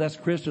of. And that's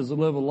Christians that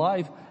live a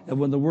life. And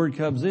when the word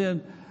comes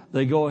in,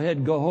 they go ahead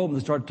and go home.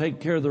 They start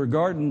taking care of their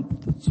garden,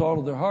 the soil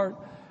of their heart,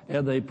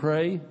 and they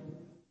pray,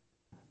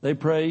 they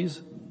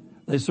praise,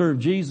 they serve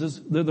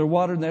Jesus. Then they're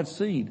watering that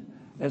seed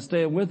and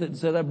staying with it, and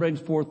so that brings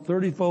forth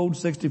 30-fold,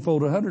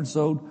 60-fold,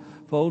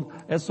 100-fold.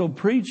 And so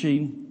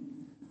preaching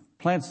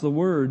plants the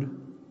word,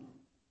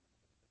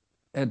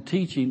 and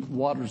teaching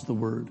waters the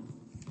word.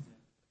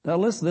 Now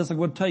listen to this. I'm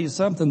going to tell you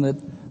something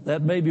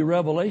that may be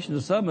revelation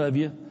to some of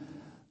you.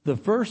 The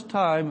first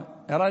time,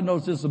 and I know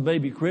this as a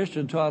baby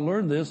Christian until I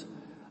learned this,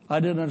 I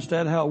didn't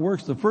understand how it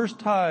works. The first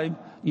time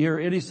you hear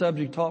any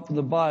subject taught from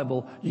the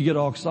Bible, you get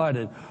all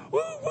excited.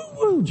 Woo, woo,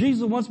 woo.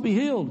 Jesus wants me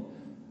healed.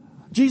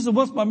 Jesus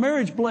wants my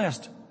marriage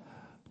blessed.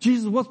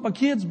 Jesus wants my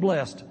kids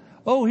blessed.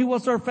 Oh, he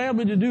wants our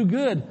family to do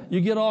good. You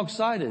get all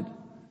excited.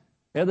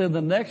 And then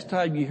the next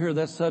time you hear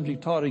that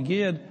subject taught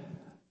again,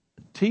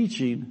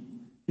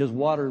 teaching is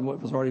watering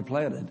what was already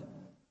planted.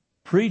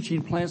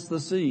 Preaching plants the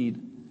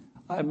seed.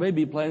 I may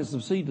be planting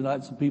some seed tonight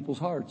in some people's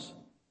hearts.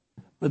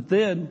 But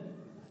then,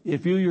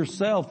 if you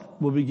yourself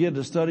will begin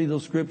to study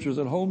those scriptures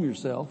at home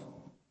yourself,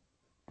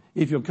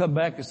 if you'll come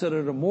back and sit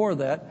under more of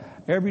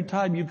that, every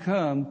time you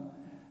come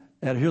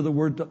and hear the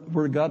word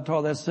of God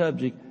taught that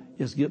subject,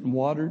 it's getting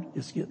watered,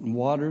 it's getting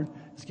watered,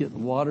 it's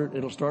getting watered.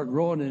 It'll start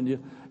growing in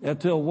you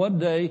until one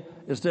day,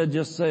 instead of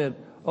just saying,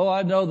 oh,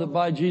 I know that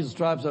by Jesus'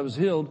 stripes I was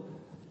healed,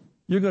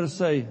 you're going to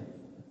say,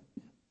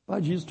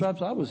 by Jesus'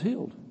 stripes I was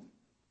healed.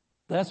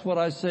 That's what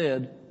I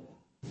said.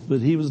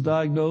 But he was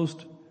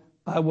diagnosed.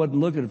 I wasn't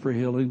looking for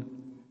healing.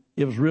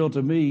 It was real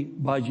to me.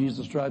 By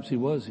Jesus' stripes he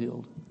was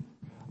healed.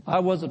 I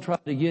wasn't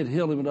trying to get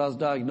healing when I was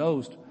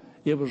diagnosed.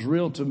 It was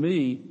real to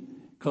me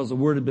because the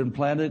word had been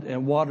planted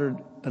and watered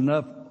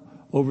enough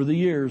over the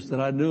years that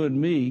I knew in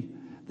me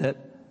that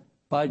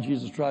by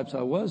Jesus' stripes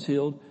I was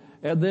healed.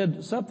 And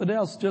then something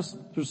else, just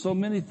there's so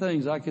many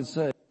things I could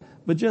say,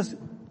 but just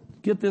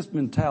get this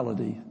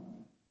mentality.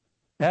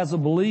 As a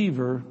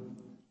believer,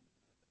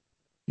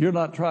 you're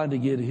not trying to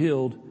get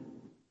healed.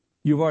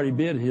 You've already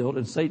been healed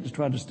and Satan's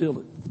trying to steal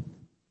it.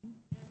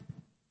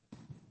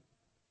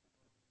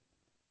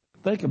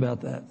 Think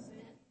about that.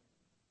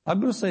 I'm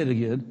going to say it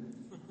again.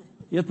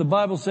 If the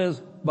Bible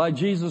says, by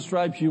Jesus'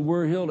 stripes you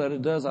were healed, and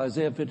it does,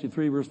 Isaiah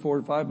 53 verse 4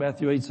 and 5,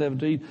 Matthew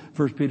 8:17,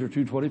 1 Peter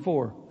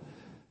 2:24.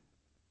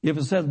 If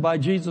it says, by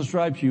Jesus'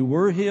 stripes you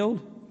were healed,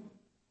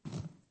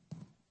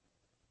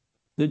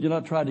 then you're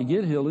not trying to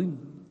get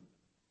healing.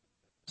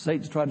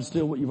 Satan's trying to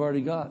steal what you've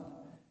already got.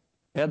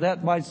 And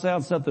that might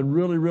sound something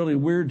really, really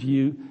weird to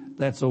you.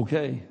 That's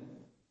okay.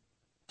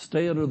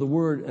 Stay under the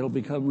word. It'll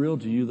become real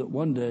to you that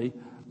one day,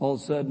 all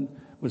of a sudden,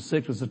 when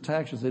sickness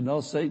attacks you, say,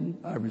 no, Satan,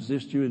 I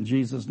resist you in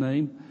Jesus'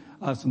 name.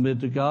 I submit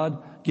to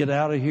God. Get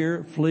out of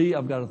here. Flee.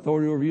 I've got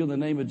authority over you in the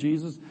name of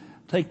Jesus.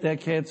 Take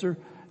that cancer.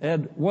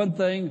 And one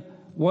thing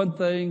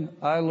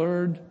I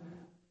learned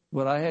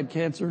when I had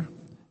cancer,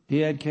 he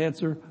had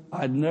cancer.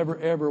 I'd never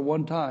ever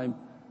one time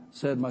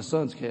said my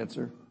son's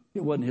cancer.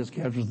 It wasn't his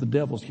cancer. It was the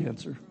devil's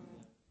cancer.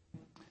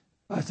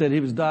 I said he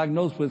was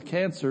diagnosed with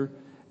cancer.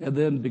 And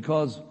then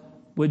because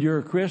when you're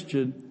a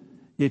Christian,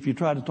 if you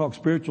try to talk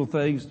spiritual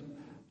things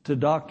to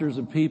doctors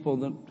and people in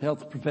the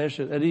health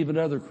profession and even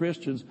other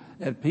Christians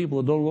and people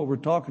that don't know what we're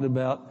talking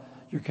about,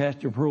 you're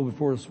casting your pearl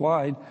before the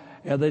swine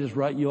and they just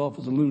write you off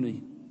as a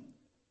loony.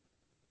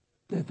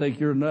 They think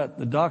you're a nut.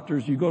 The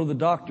doctors, you go to the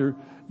doctor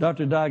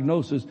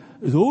diagnoses,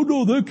 is, oh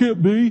no, that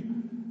can't be.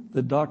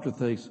 The doctor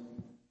thinks,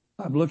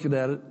 I'm looking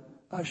at it.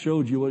 I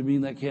showed you what I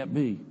mean that can't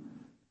be.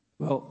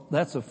 Well,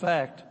 that's a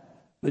fact.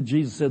 But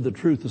Jesus said the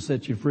truth will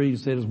set you free. He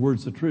said his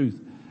word's the truth.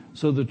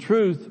 So the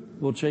truth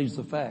will change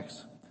the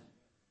facts.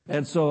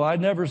 And so I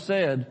never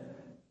said,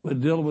 when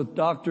dealing with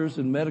doctors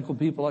and medical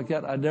people like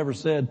that, I never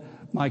said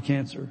my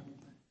cancer.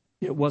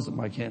 It wasn't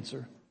my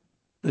cancer.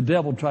 The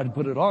devil tried to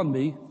put it on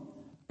me,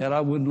 and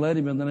I wouldn't let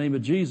him in the name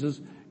of Jesus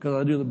because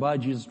I knew that by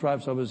Jesus'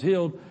 stripes I was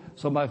healed.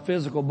 So my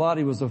physical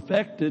body was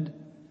affected,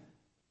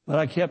 but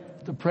I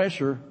kept the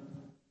pressure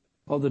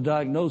of the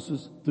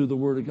diagnosis through the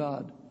Word of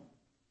God.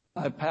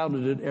 I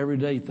pounded it every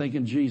day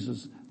thanking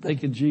Jesus,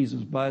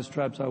 by his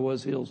stripes I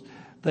was healed.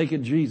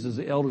 Thanking Jesus,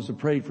 the elders have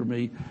prayed for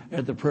me,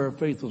 and the prayer of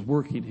faith was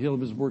working.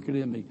 Healing was working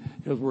in me.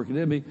 It was working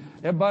in me.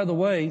 And by the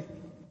way,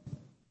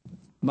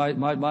 my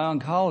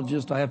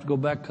oncologist, I have to go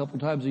back a couple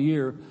times a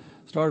year,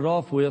 started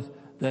off with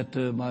that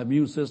my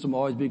immune system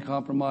always be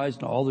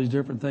compromised and all these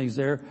different things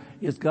there.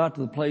 It's got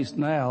to the place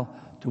now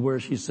to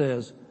where she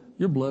says,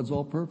 your blood's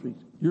all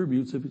perfect. Your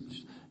immune system.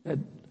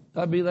 And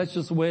I mean, that's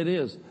just the way it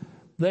is.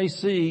 They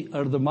see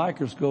under the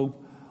microscope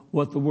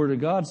what the Word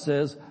of God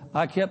says.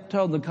 I kept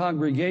telling the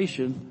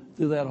congregation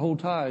through that whole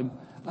time,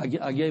 I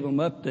gave them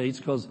updates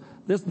because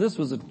this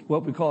was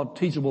what we call a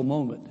teachable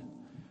moment.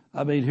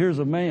 I mean, here's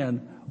a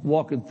man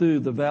walking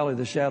through the valley of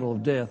the shadow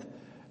of death.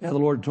 And the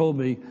Lord told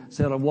me,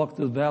 said, I walked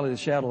through the valley of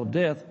the shadow of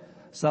death.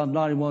 Psalm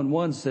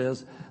 91:1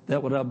 says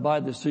that when I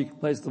abide the secret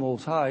place of the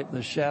Most High,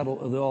 the shadow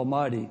of the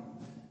Almighty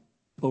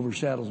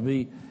overshadows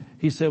me.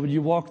 He said, when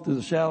you walk through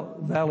the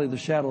valley of the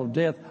shadow of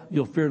death,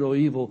 you'll fear no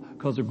evil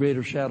because the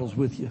greater shadow's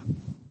with you.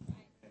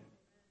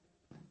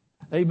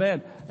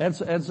 Amen. And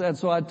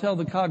so I tell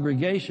the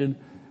congregation,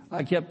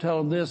 I kept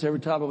telling this every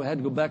time I had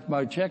to go back to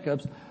my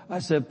checkups. I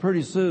said,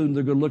 pretty soon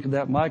they're going to look at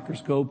that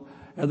microscope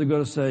and they're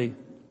going to say,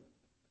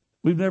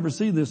 we've never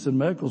seen this in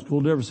medical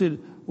school, never seen it.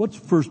 What's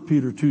 1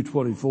 Peter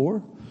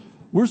 2:24?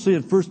 We're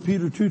seeing 1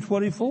 Peter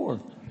 2:24.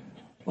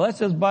 Well, that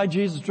says, by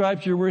Jesus'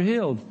 stripes you were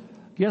healed.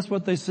 Guess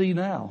what they see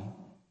now?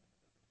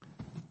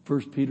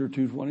 1 Peter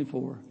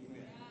 2:24.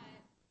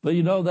 But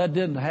you know, that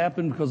didn't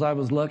happen because I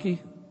was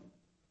lucky.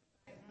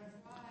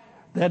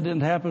 That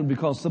didn't happen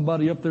because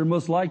somebody up there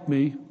must like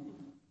me.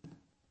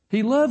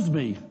 He loves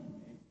me.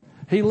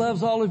 He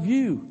loves all of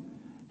you.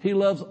 He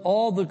loves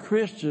all the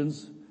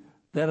Christians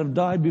that have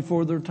died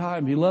before their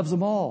time. He loves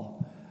them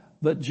all.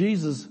 But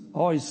Jesus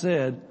always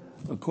said,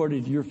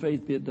 according to your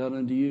faith be it done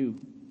unto you.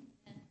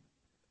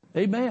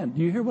 Amen.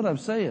 Do you hear what I'm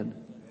saying?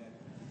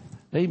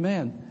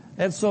 Amen.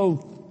 And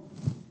so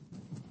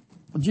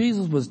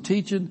Jesus was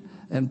teaching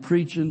and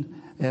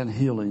preaching and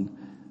healing.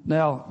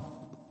 Now,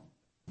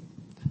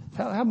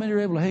 how many are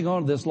able to hang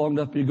on to this long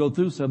enough to go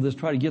through some of this,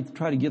 try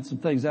to get some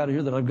things out of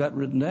here that I've got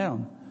written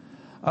down?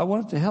 I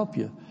want it to help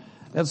you.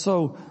 And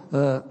so,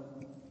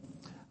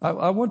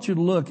 I want you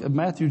to look at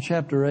Matthew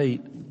chapter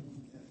 8.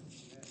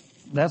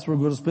 That's where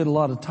we're going to spend a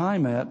lot of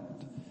time at,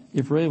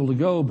 if we're able to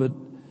go, but,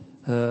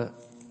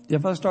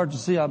 if I start to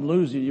see I'm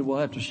losing you, we'll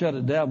have to shut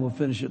it down. We'll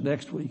finish it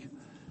next week.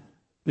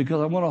 Because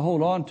I want to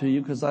hold on to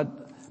you, because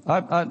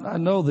I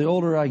know the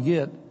older I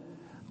get,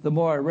 the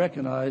more I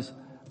recognize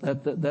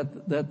that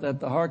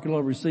the heart can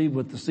only receive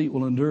what the seat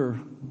will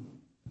endure.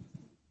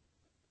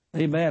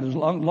 Amen. As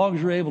long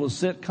as you're able to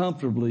sit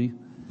comfortably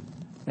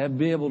and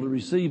be able to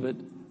receive it,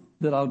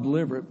 then I'll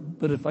deliver it.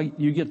 But if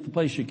you get to the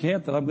place you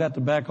can't, then I've got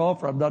to back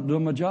off or I'm not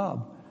doing my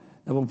job.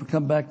 And we'll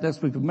come back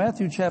next week. But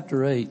Matthew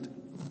chapter 8.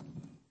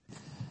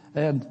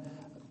 And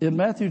in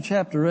Matthew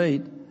chapter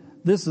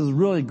 8, this is a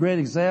really great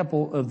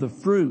example of the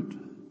fruit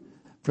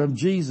from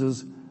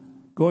Jesus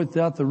going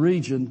throughout the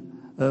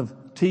region of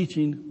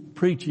teaching,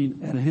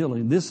 preaching, and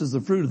healing. This is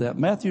the fruit of that.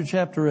 Matthew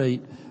chapter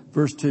 8,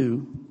 verse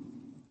 2.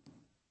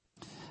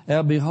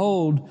 And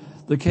behold,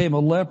 there came a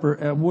leper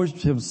and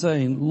worshipped him,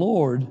 saying,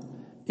 Lord,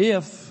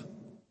 if,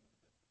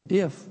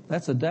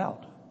 that's a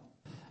doubt.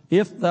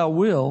 If thou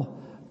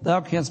will,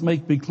 thou canst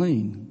make me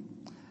clean.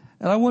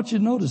 And I want you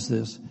to notice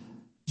this.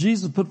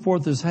 Jesus put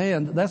forth his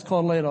hand. That's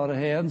called laying on of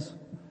hands.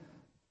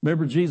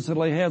 Remember, Jesus said,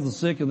 lay hands on the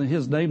sick, and in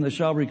his name they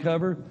shall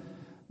recover.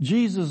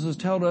 Jesus is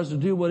telling us to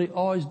do what he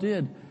always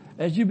did.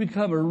 As you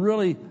become a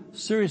really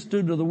serious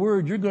student of the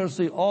Word, you're going to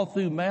see all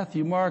through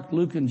Matthew, Mark,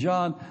 Luke, and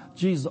John,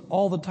 Jesus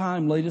all the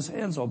time laid his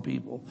hands on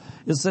people.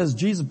 It says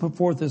Jesus put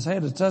forth his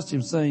hand and touched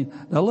him, saying,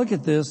 now look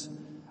at this,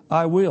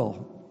 I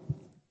will.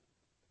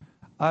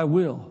 I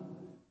will.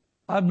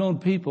 I've known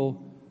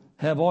people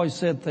have always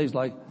said things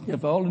like,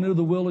 if I only knew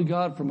the will of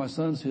God for my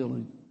son's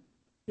healing.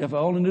 If I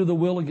only knew the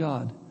will of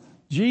God.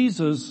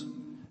 Jesus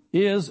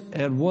is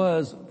and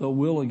was the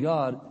will of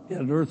God in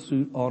an earth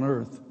suit on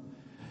earth.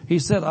 He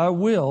said, I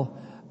will,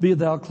 be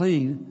thou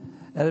clean.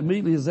 And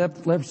immediately his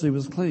leprosy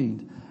was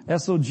cleaned. And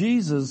so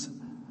Jesus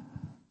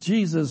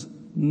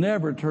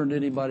never turned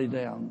anybody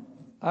down.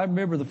 I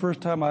remember the first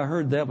time I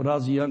heard that when I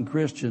was a young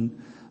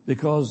Christian,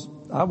 because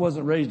I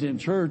wasn't raised in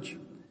church.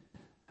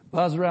 I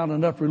was around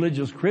enough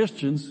religious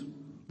Christians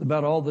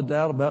about all the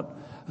doubt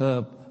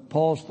about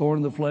Paul's thorn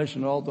in the flesh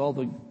and all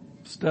the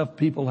stuff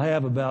people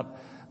have about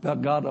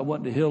God not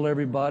wanting to heal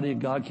everybody, and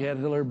God can't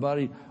heal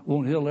everybody,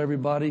 won't heal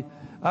everybody.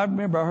 I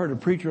remember I heard a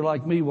preacher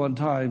like me one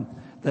time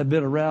that had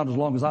been around as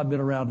long as I've been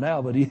around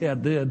now, but he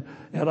had then,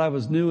 and I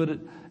was new at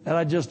it, and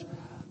I just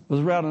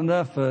was around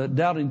enough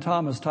Doubting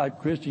Thomas type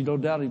Christian. You know,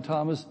 Doubting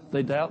Thomas,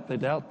 they doubt.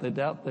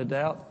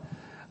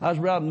 I was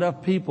around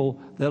enough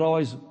people that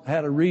always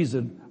had a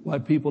reason why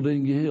people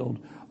didn't get healed.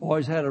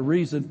 Always had a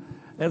reason.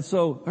 And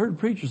so I heard a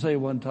preacher say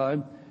one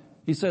time,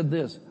 he said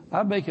this,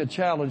 I make a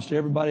challenge to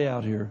everybody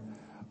out here.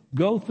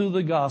 Go through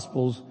the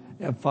Gospels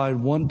and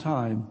find one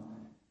time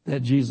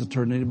that Jesus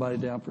turned anybody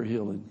down for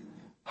healing.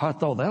 I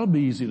thought that'll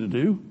be easy to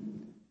do.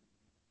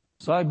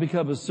 So I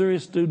become a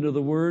serious student of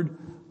the Word.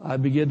 I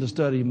began to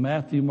study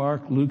Matthew,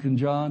 Mark, Luke, and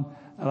John,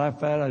 and I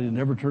found I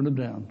never turned them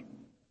down.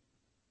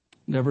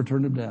 Never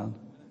turned them down.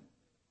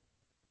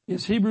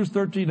 Is Hebrews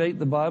 13:8 in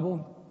the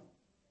Bible?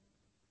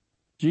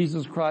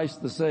 Jesus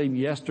Christ the same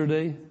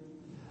yesterday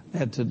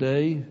and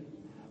today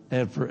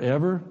and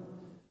forever?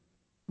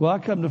 Well, I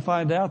come to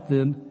find out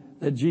then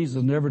that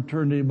Jesus never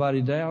turned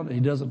anybody down. He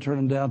doesn't turn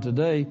them down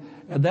today.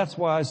 And that's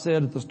why I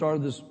said at the start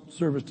of this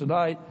service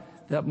tonight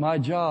that my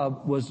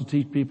job was to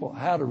teach people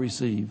how to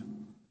receive.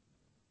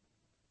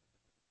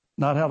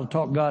 Not how to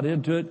talk God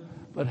into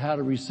it, but how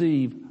to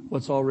receive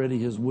what's already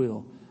His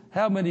will.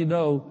 How many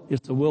know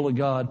it's the will of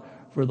God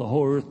for the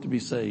whole earth to be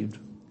saved?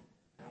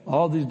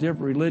 All these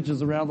different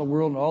religions around the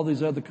world and all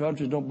these other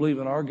countries don't believe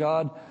in our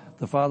God,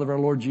 the Father of our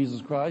Lord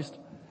Jesus Christ.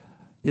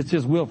 It's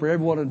His will for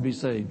everyone to be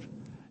saved.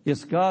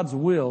 It's God's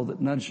will that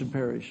none should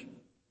perish.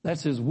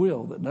 That's His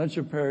will, that none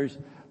should perish.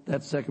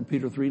 That's 2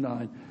 Peter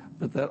 3:9.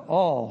 But that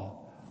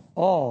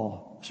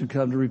all should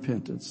come to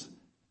repentance.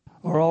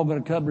 Are all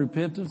going to come to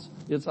repentance?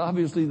 It's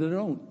obviously they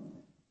don't.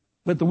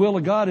 But the will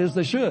of God is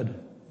they should.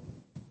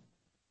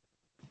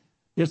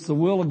 It's the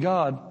will of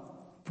God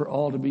for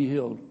all to be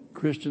healed,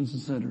 Christians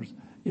and sinners.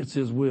 It's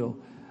His will.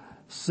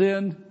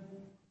 Sin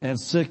and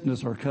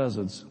sickness are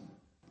cousins.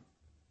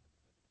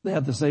 They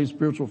have the same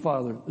spiritual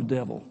father, the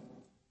devil.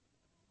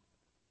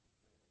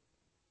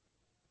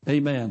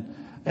 Amen.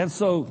 And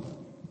so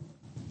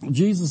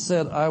Jesus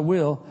said, I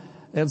will.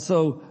 And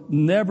so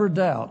never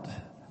doubt,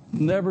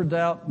 never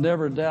doubt,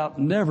 never doubt,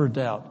 never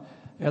doubt.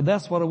 And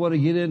that's what I want to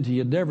get into.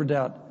 You never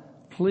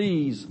doubt.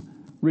 Please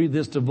read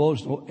this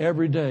devotional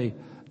every day.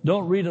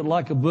 Don't read it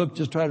like a book.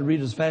 Just try to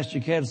read as fast as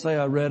you can and say,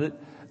 I read it.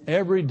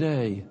 Every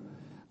day.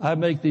 I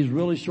make these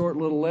really short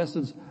little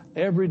lessons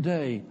every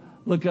day.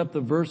 Look up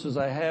the verses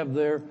I have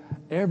there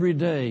every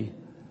day.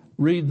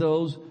 Read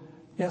those.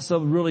 If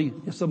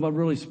someone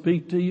really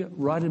speak to you,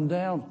 write them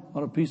down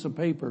on a piece of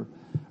paper.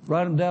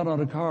 Write them down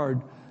on a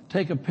card.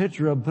 Take a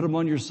picture of them, put them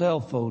on your cell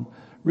phone.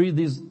 Read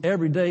these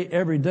every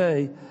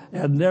day,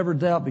 and never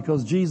doubt,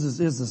 because Jesus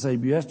is the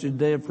same yesterday,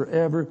 today, and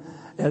forever.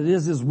 And it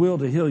is His will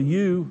to heal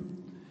you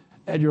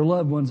and your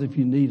loved ones if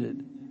you need it.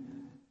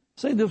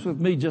 Say this with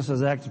me just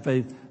as act of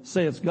faith.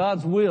 Say, it's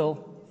God's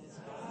will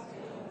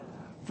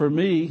for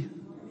me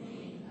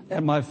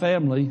and my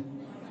family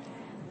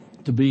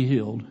to be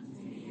healed.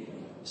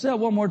 Say it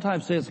one more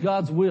time. Say, it's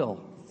God's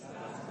will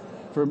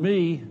for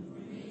me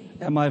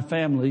and my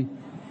family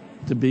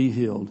to be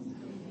healed.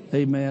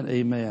 Amen,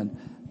 amen.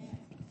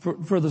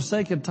 For the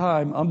sake of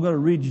time, I'm going to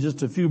read you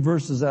just a few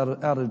verses out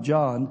of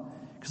John,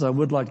 because I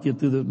would like to get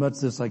through as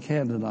much as I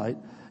can tonight.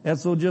 And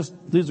so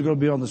these are going to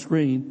be on the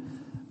screen.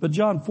 But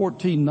John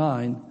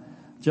 14:9,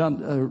 John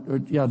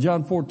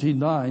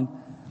 14:9,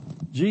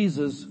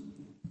 Jesus,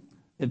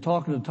 in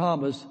talking to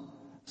Thomas,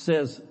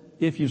 says,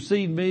 if you've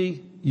seen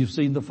me, you've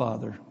seen the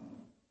Father.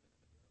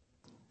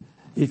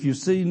 If you've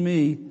seen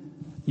me,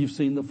 you've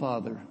seen the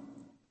Father.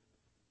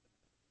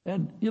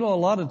 And, a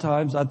lot of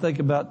times I think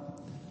about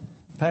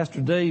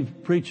Pastor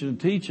Dave preaching and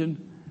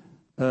teaching,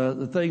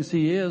 the things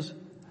he is.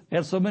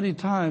 And so many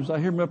times I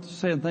hear him up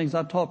saying things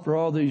I taught for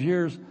all these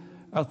years.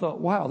 I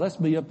thought, wow, that's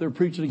me up there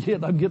preaching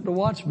again. I'm getting to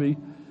watch me,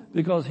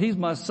 because he's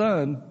my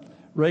son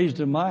raised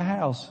in my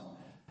house.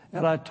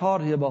 And I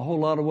taught him a whole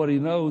lot of what he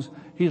knows.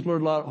 He's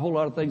learned a whole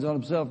lot of things on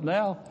himself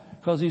now,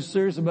 because he's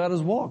serious about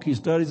his walk. He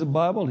studies the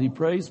Bible. He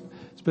prays,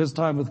 spends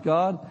time with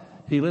God.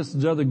 He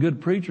listens to other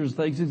good preachers,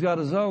 thinks he's got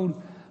his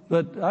own.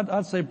 But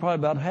I'd say probably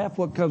about half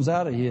what comes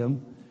out of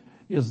him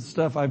is the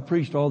stuff I've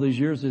preached all these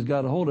years he's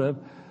got a hold of.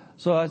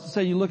 So I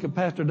say, you look at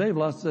Pastor Dave,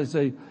 they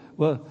say,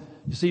 well,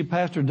 you see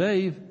Pastor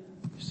Dave,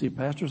 you see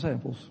Pastor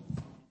Samples.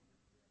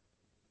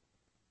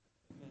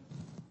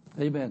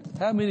 Amen.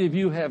 How many of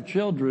you have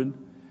children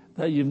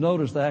that you've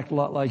noticed act a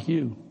lot like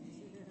you?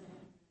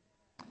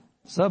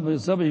 Some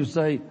of you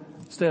say,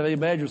 instead of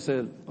amen, you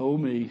said, oh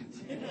me.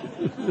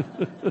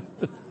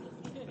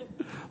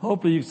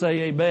 Hopefully you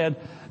say amen.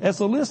 And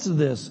so listen to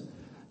this.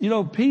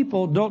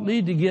 People don't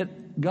need to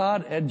get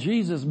God and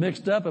Jesus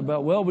mixed up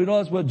about, well, we know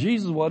that's what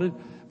Jesus wanted,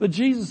 but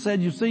Jesus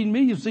said, you've seen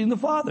me, you've seen the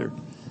Father.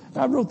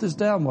 I wrote this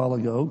down a while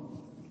ago.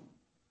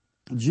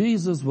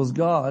 Jesus was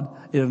God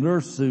in an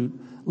earth suit,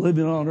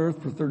 living on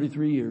earth for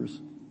 33 years.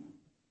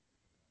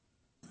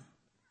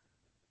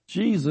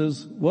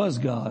 Jesus was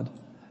God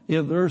in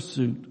an earth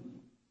suit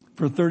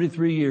for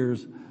 33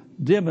 years,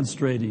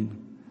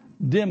 demonstrating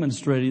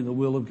the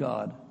will of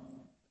God.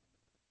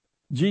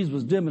 Jesus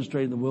was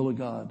demonstrating the will of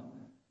God.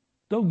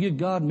 Don't get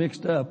God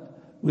mixed up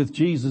with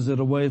Jesus in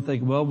a way of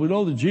thinking, well, we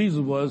know that Jesus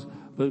was,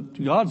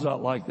 but God's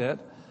not like that.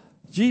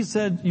 Jesus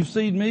said, you've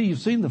seen me, you've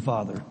seen the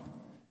Father.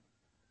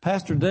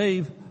 Pastor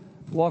Dave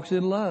walks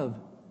in love.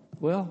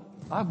 Well,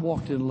 I've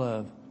walked in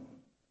love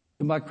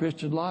in my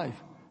Christian life.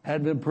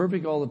 Hadn't been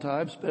perfect all the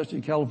time,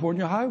 especially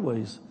California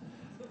highways.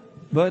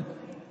 But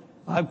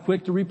I'm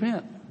quick to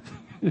repent.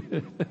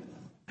 And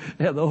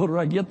the older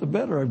I get, the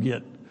better I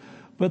get.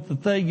 But the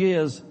thing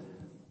is,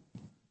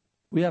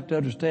 we have to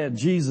understand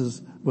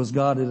Jesus was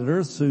God in an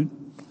earth suit.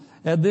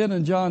 And then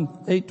in John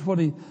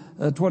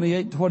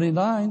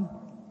 28:29,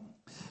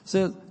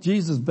 says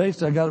Jesus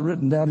basically, I got it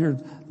written down here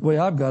the way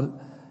I've got it.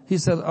 He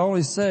said, I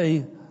only say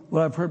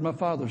what I've heard my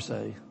Father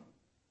say.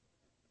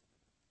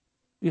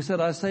 He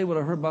said, I say what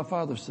I heard my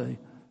Father say.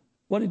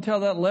 What did he tell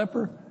that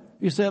leper?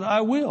 He said,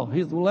 I will.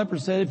 The leper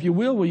said, if you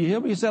will you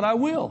heal me? He said, I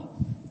will.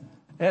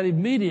 And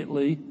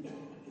immediately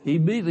he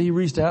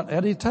reached out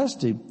and he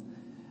touched him.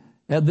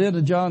 And then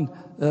in John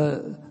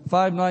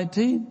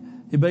 5:19,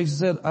 he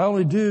basically said, I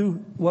only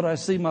do what I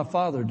see my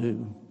Father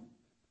do.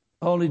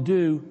 I only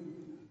do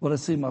what I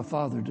see my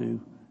Father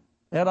do.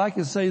 And I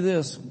can say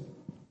this,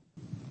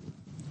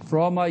 for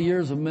all my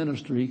years of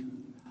ministry,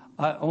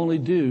 I only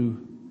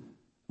do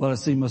what I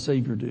see my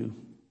Savior do.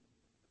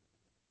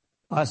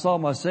 I saw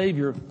my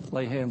Savior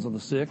lay hands on the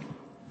sick.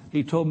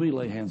 He told me to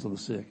lay hands on the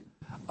sick.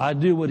 I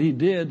do what He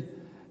did,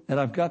 and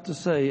I've got to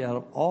say, out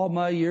of all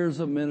my years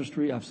of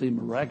ministry, I've seen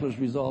miraculous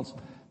results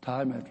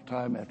time after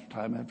time after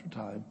time after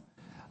time.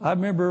 I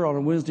remember on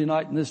a Wednesday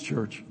night in this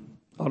church,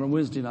 on a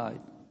Wednesday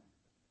night,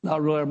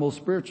 not really our most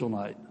spiritual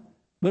night,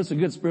 but it's a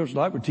good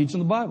spiritual night. We're teaching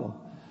the Bible.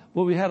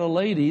 Well, we had a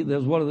lady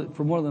that was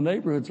from one of the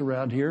neighborhoods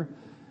around here,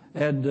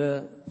 and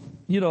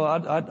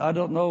I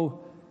don't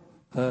know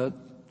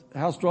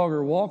how strong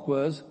her walk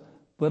was,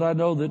 but I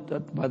know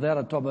that by that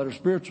I'm talking about her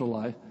spiritual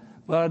life.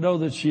 But I know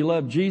that she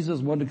loved Jesus,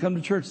 wanted to come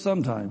to church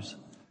sometimes,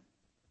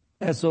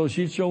 and so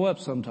she'd show up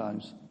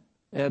sometimes.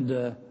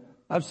 And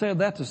I've said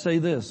that to say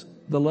this: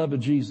 the love of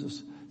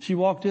Jesus. She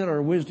walked in on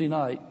a Wednesday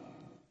night,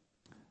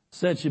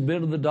 said she'd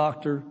been to the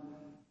doctor.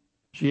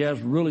 She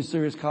has really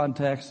serious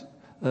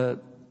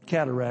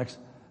cataracts.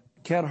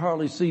 can't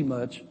hardly see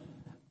much.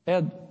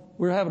 And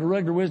we're having a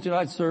regular Wednesday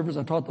night service.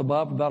 I taught the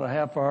Bible about a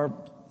half hour,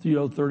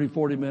 30,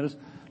 40 minutes.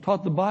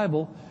 Taught the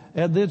Bible.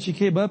 And then she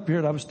came up here,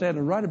 and I was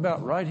standing right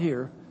about right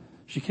here.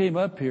 She came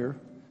up here,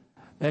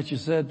 and she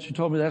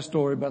told me that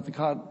story about the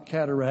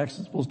cataracts.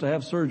 It's supposed to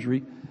have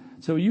surgery.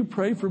 So you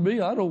pray for me.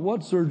 I don't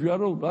want surgery. I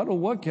don't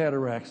want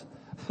cataracts.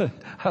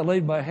 I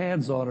laid my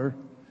hands on her,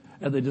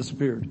 and they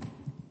disappeared.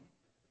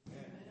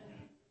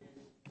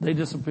 They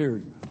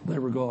disappeared. They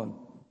were gone.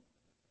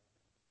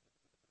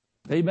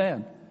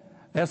 Amen.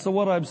 And so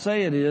what I'm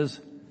saying is,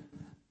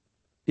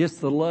 it's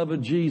the love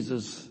of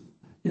Jesus.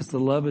 It's the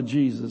love of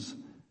Jesus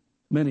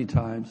many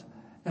times,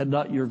 and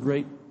not your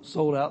great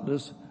sold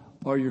outness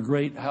or your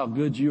great how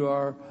good you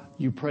are,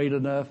 you prayed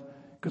enough,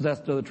 because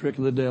that's another trick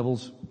of the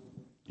devil's.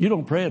 You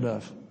don't pray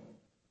enough.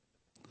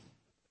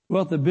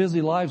 Well, the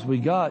busy lives we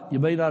got, you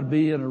may not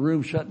be in a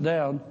room shut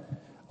down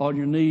on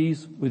your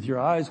knees with your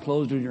eyes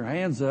closed and your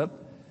hands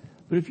up,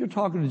 but if you're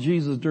talking to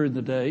Jesus during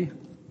the day,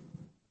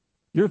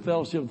 your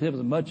fellowship with him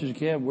as much as you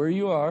can where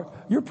you are,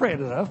 you're praying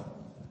enough.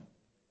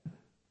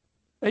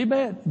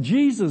 Amen.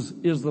 Jesus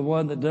is the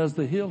one that does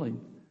the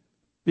healing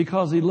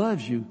because he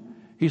loves you.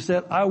 He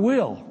said, I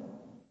will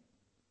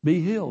be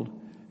healed.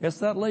 It's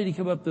that lady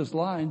come up this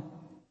line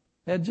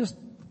and just,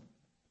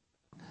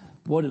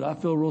 boy, did I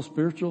feel real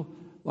spiritual?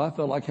 Well, I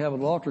felt like having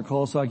an altar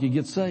call so I could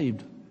get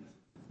saved.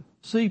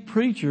 See,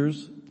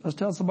 preachers, I was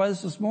telling somebody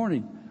this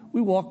morning,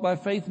 we walk by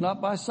faith,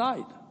 not by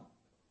sight.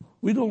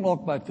 We don't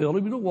walk by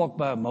feeling. We don't walk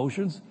by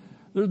emotions.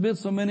 There's been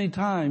so many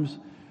times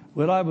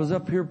when I was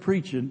up here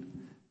preaching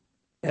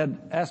and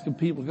asking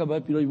people to come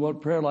up, you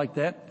want prayer like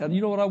that? And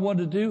you know what I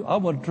wanted to do? I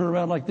wanted to turn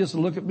around like this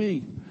and look at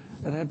me.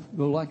 And I'd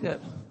go like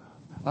that.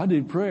 I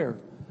need prayer.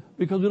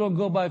 Because we don't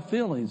go by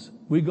feelings.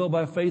 We go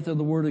by faith in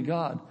the Word of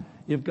God.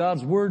 If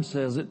God's Word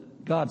says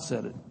it, God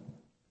said it.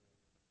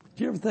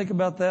 Do you ever think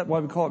about that? Why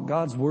we call it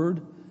God's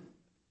Word?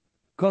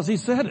 Because He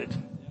said it.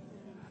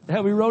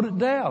 And we wrote it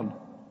down.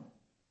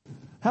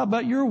 How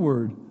about your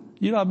word?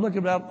 I'm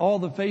looking at all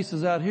the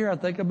faces out here. I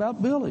think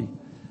about Billy.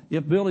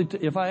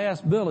 If I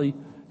ask Billy,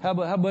 how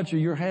much are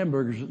your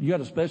hamburgers? You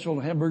got a special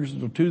on hamburgers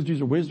on Tuesdays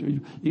or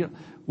Wednesdays?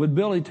 When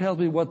Billy tells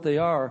me what they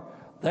are,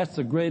 that's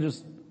the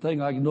greatest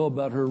thing I can know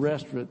about her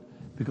restaurant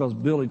because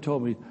Billy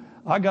told me,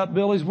 I got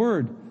Billy's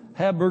word.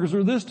 Hamburgers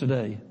are this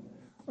today.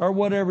 Or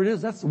whatever it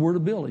is. That's the word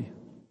of Billy.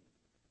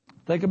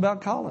 Think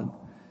about Colin.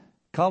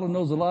 Colin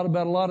knows a lot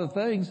about a lot of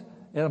things.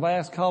 And if I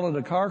ask Colin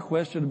a car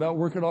question about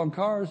working on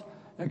cars,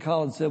 and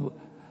Colin said,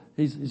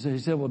 he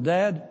said, well,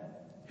 Dad,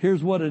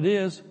 here's what it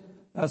is.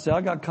 I said,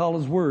 I got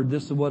Colin's word.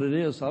 This is what it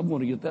is. So I'm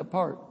going to get that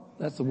part.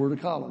 That's the word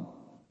of Colin.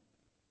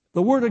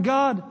 The word of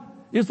God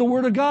is the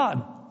word of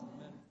God.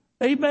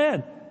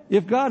 Amen.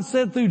 If God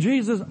said through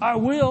Jesus, I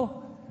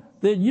will,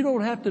 then you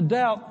don't have to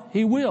doubt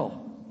He will.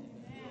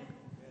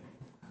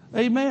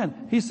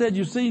 Amen. He said,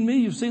 you've seen me,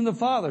 you've seen the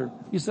Father.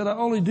 He said, I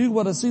only do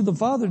what I see the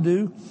Father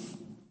do.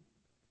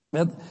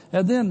 And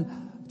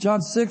then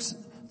John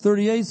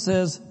 6:38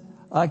 says,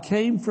 I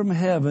came from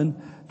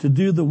heaven to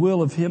do the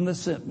will of Him that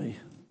sent me.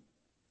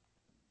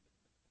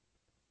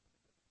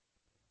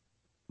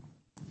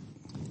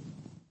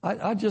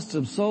 I just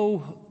am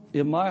so,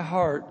 in my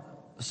heart,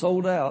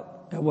 sold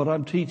out at what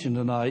I'm teaching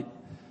tonight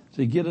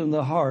to get in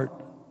the heart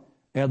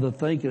and the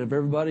thinking of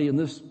everybody in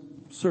this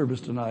service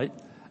tonight,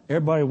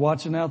 everybody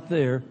watching out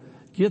there,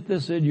 get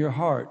this in your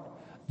heart.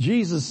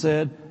 Jesus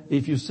said,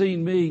 if you've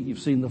seen me, you've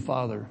seen the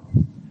Father.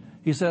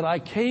 He said, I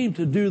came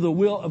to do the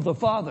will of the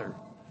Father.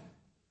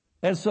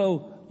 And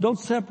so don't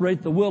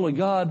separate the will of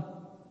God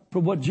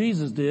from what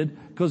Jesus did,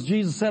 because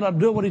Jesus said, I'm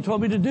doing what He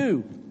told me to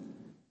do.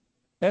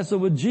 And so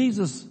when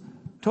Jesus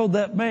told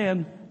that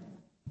man,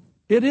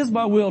 it is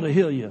my will to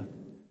heal you,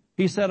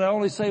 He said, I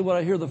only say what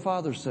I hear the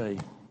Father say.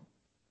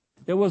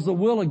 It was the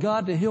will of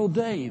God to heal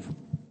Dave.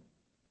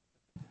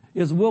 It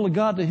was the will of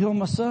God to heal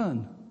my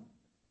son.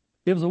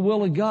 It was the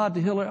will of God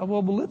to heal her.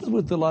 Well, Melinda's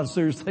went through a lot of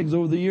serious things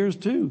over the years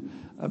too.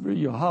 I mean,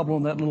 you hobble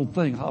on that little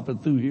thing hopping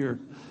through here.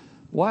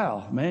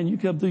 Wow, man, you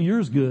come through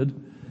yours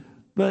good.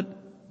 But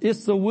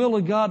it's the will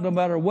of God no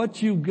matter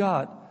what you've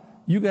got.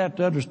 You have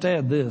to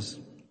understand this.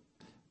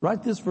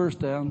 Write this verse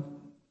down.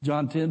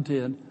 John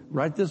 10:10.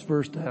 Write this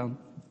verse down.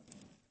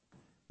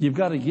 You've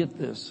got to get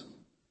this.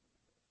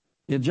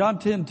 In John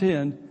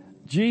 10:10,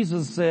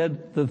 Jesus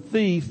said, the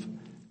thief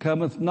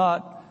cometh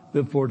not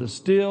before to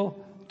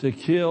steal, to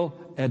kill,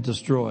 and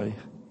destroy.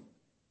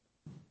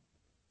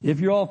 If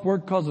you're off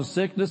work because of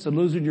sickness and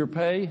losing your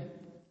pay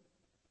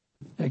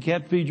and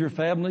can't feed your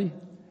family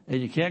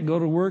and you can't go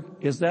to work,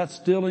 is that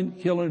stealing,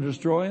 killing, and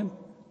destroying?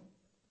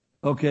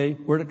 Okay,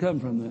 where'd it come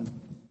from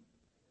then?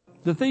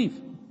 The thief.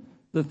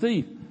 The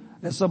thief.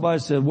 And somebody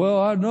said, well,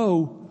 I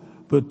know,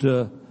 but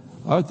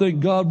I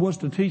think God wants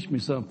to teach me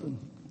something.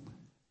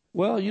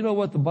 Well, you know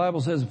what the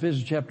Bible says in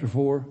Ephesians chapter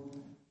 4? It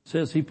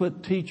says He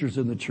put teachers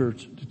in the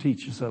church to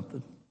teach you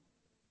something.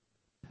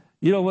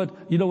 You know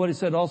what He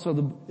said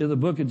also in the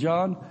book of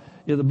John?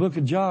 In the book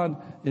of John,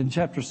 in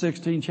chapter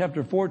 16,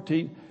 chapter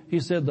 14, He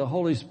said the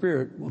Holy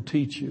Spirit will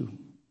teach you.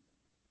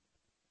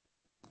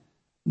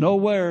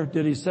 Nowhere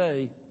did he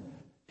say,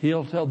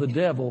 he'll tell the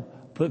devil,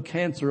 put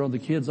cancer on the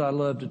kids I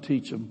love to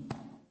teach them.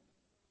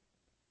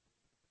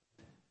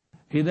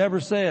 He never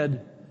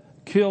said,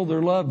 kill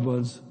their loved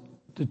ones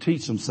to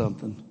teach them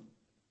something.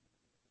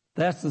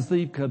 That's the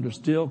thief come to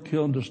steal,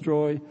 kill, and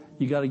destroy.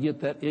 You got to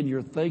get that in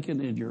your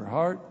thinking, in your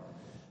heart.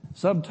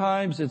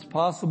 Sometimes it's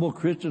possible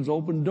Christians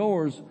open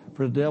doors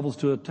for the devils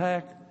to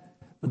attack,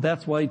 but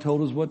that's why he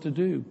told us what to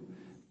do.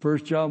 1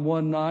 John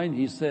 1:9,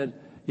 he said,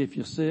 if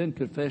you sin,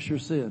 confess your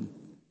sin.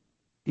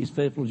 He's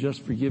faithful to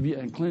just forgive you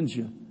and cleanse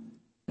you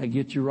and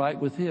get you right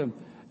with him.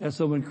 And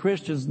so when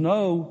Christians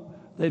know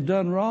they've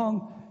done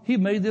wrong, he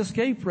made the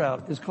escape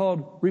route. It's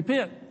called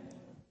repent.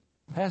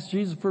 Ask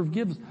Jesus for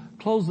forgiveness.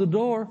 Close the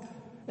door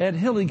and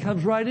healing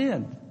comes right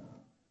in.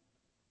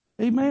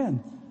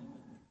 Amen.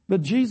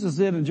 But Jesus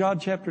then in John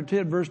chapter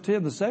 10 verse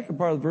 10, the second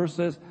part of the verse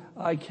says,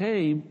 I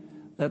came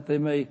that they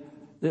may,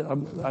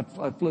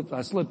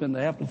 I slip in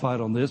the Amplified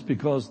on this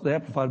because the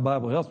Amplified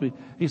Bible helps me.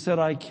 He said,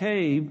 I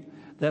came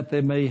that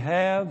they may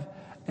have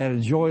and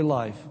enjoy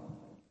life.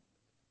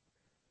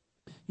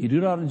 You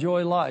do not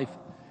enjoy life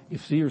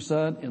if you see your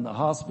son in the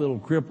hospital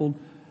crippled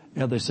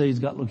and they say he's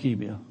got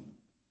leukemia.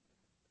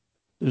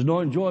 There's no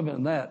enjoyment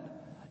in that.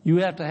 You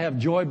have to have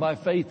joy by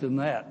faith in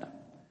that.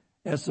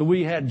 And so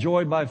we had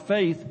joy by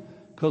faith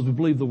because we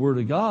believe the Word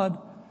of God,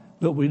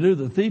 but we knew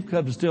the thief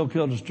comes to steal,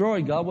 kill, and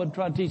destroy. God wasn't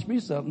trying to teach me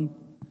something.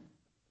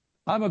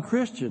 I'm a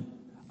Christian.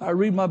 I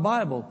read my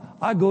Bible.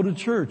 I go to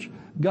church.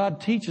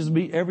 God teaches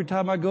me every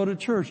time I go to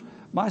church.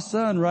 My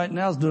son right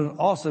now is doing an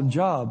awesome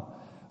job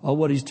of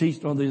what he's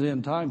teaching on these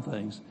end time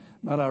things.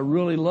 And I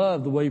really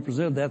love the way he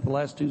presented that the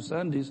last 2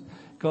 Sundays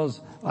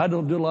because I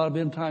don't do a lot of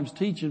end times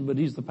teaching, but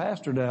he's the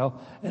pastor now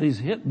and he's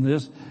hitting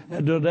this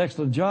and doing an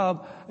excellent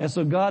job. And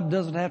so God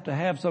doesn't have to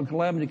have some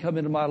calamity come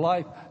into my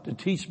life to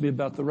teach me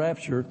about the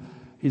rapture.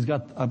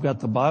 I've got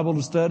the Bible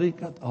to study,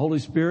 got the Holy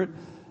Spirit,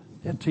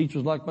 and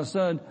teachers like my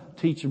son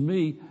teaching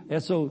me.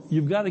 And so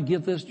you've got to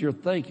get this to your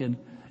thinking.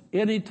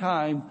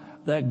 Anytime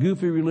that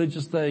goofy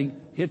religious thing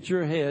hits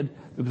your head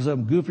because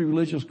some goofy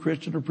religious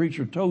Christian or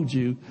preacher told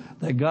you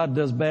that God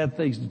does bad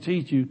things to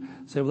teach you,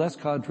 say, well, that's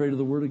contrary to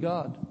the Word of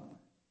God.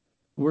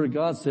 The Word of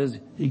God says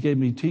He gave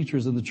me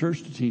teachers in the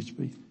church to teach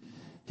me.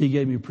 He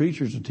gave me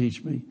preachers to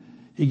teach me.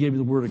 He gave me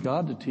the Word of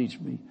God to teach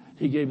me.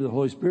 He gave me the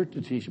Holy Spirit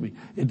to teach me.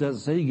 It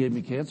doesn't say He gave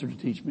me cancer to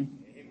teach me.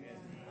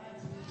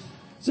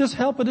 Is this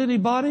helping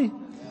anybody?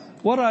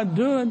 What I'm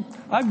doing,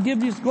 I've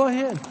given you, go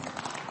ahead.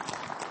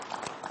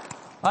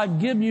 I've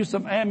given you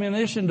some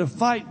ammunition to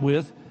fight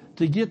with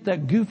to get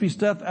that goofy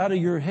stuff out of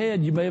your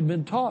head you may have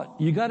been taught.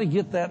 You got to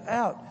get that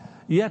out.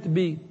 You have to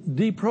be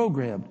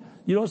deprogrammed.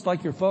 You know, it's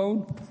like your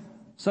phone.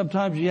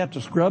 Sometimes you have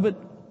to scrub it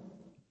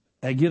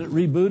and get it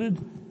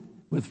rebooted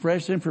with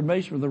fresh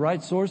information from the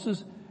right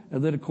sources.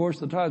 And then, of course,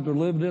 the times we're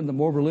living in, the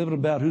more we're living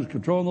about who's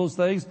controlling those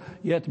things,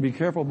 you have to be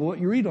careful about what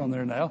you read on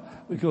there now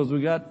because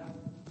we got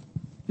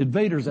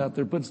invaders out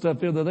there putting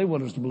stuff in that they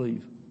want us to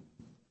believe.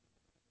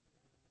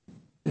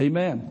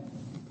 Amen.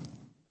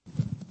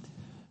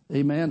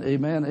 Amen,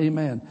 amen,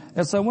 amen.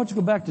 And so I want you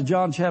to go back to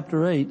John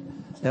chapter 8,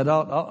 and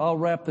I'll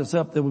wrap this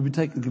up, then we'll be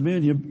taking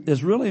communion.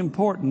 It's really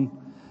important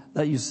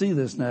that you see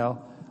this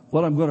now,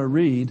 what I'm going to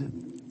read.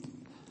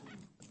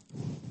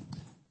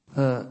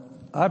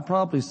 I'd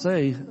probably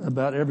say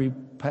about every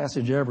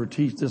passage I ever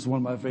teach, this is one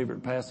of my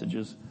favorite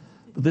passages,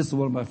 but this is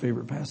one of my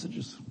favorite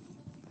passages.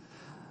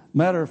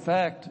 Matter of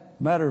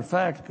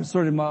fact,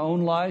 concerning my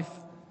own life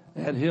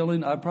and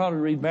healing, I probably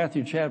read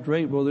Matthew chapter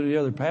 8 more than any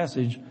other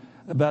passage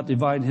about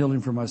divine healing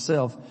for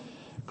myself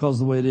because of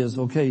the way it is.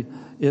 Okay,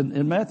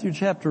 in Matthew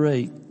chapter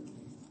 8,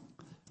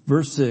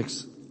 verse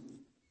 6,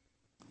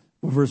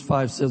 well, verse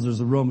 5 says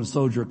there's a Roman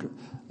soldier,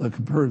 a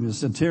Capernaum, a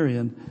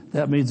centurion.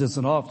 That means it's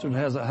an officer and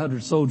has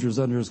 100 soldiers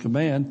under his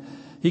command.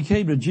 He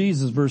came to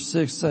Jesus, verse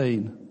 6,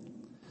 saying,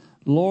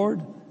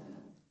 Lord,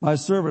 my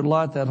servant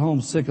lieth at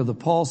home sick of the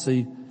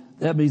palsy.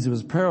 That means he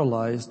was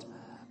paralyzed,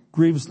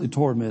 grievously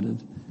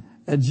tormented.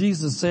 And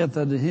Jesus saith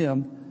unto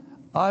him,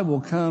 I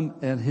will come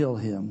and heal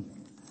him.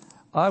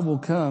 I will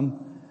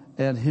come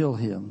and heal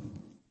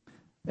him.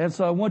 And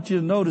so I want you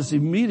to notice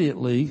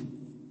immediately,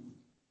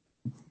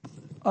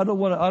 I don't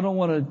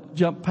want to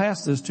jump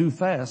past this too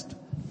fast.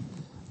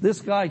 This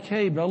guy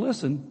came, now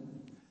listen,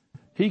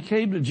 he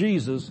came to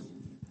Jesus.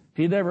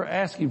 He never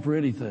asked him for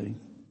anything.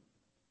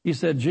 He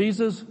said,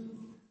 Jesus,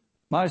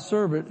 my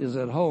servant is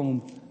at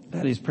home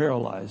and he's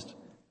paralyzed.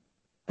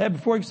 And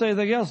before he could say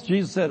anything else,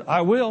 Jesus said,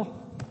 I will.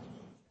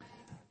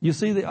 You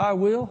see the I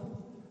will?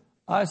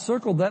 I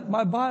circled that in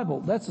my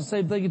Bible. That's the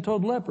same thing he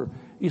told the leper.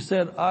 He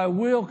said, I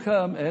will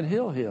come and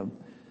heal him.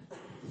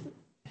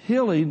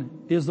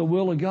 Healing is the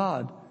will of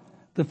God.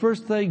 The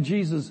first thing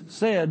Jesus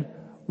said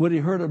when he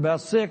heard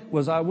about sick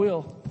was, I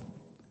will.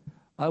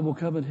 I will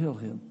come and heal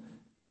him.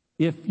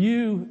 If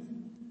you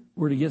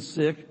were to get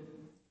sick,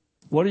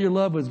 one of your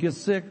loved ones gets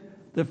sick,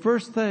 the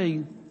first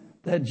thing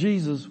that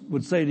Jesus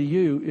would say to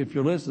you, if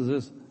you're listening to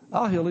this,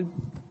 I'll heal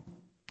him.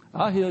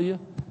 I'll heal you.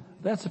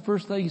 That's the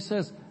first thing he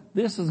says.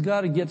 This has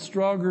got to get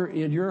stronger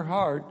in your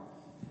heart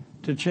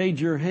to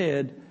change your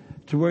head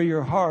to where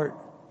your heart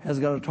has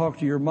got to talk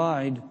to your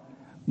mind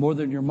more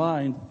than your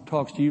mind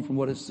talks to you from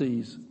what it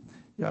sees.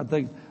 I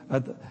think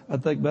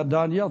about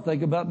Danielle,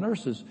 think about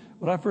nurses.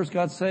 When I first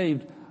got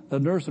saved, a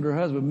nurse and her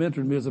husband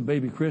mentored me as a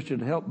baby Christian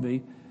to help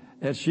me,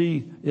 and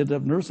she ended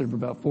up nursing for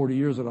about 40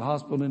 years at a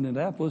hospital in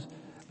Indianapolis.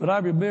 But I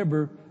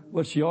remember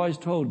what she always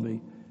told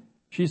me.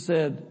 She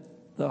said,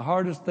 the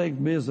hardest thing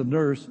for me as a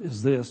nurse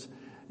is this.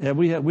 And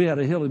we had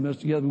a healing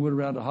ministry together. We went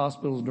around to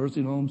hospitals,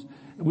 nursing homes,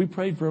 and we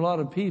prayed for a lot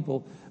of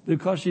people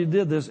because she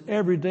did this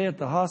every day at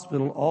the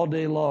hospital all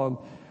day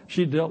long.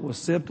 She dealt with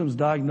symptoms,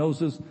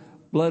 diagnosis,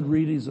 blood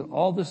readings, and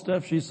all this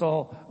stuff she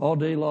saw all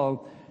day long.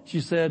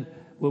 She said,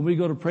 when we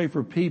go to pray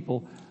for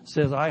people,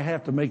 says, I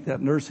have to make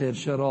that nurse head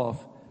shut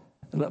off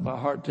and let my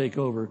heart take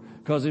over.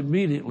 Because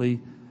immediately,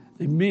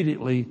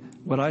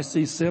 when I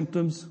see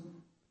symptoms,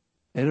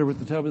 and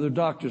everything tell me the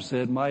doctor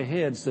said, my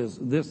head says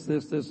this,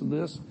 and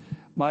this.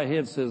 My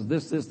head says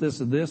this,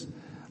 and this.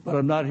 But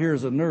I'm not here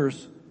as a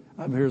nurse.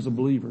 I'm here as a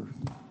believer.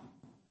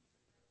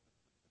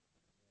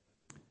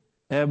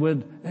 And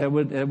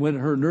when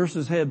her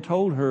nurse's head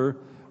told her,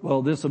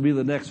 well, this will be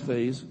the next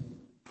phase.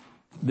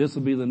 This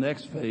will be the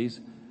next phase.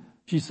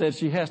 She said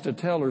she has to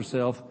tell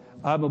herself,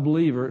 I'm a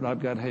believer and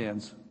I've got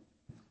hands.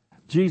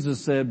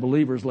 Jesus said,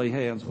 believers lay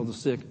hands on the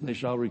sick and they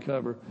shall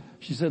recover.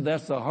 She said,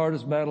 that's the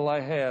hardest battle I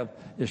have,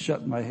 is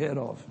shutting my head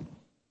off.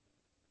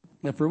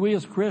 And for we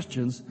as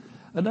Christians,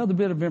 another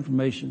bit of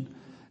information.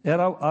 And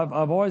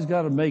I've always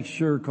got to make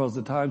sure, because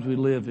the times we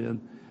live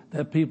in,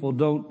 that people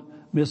don't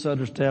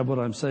misunderstand what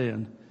I'm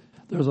saying.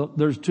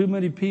 There's too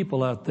many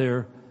people out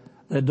there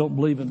that don't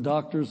believe in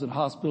doctors and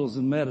hospitals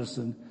and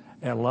medicine,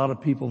 and a lot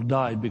of people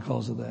died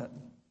because of that.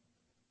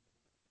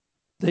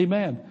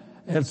 Amen.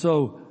 And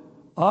so,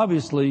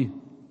 obviously,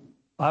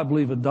 I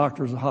believe in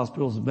doctors and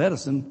hospitals and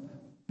medicine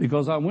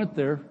because I went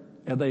there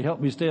and they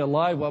helped me stay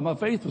alive while my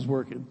faith was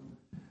working.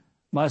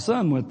 My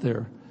son went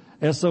there.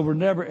 And so we're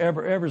never,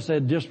 ever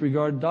said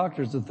disregard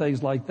doctors and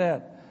things like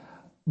that.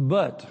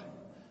 But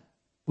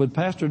when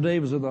Pastor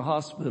Dave was in the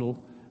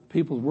hospital,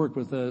 people worked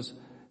with us.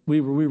 We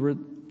were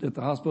at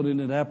the hospital in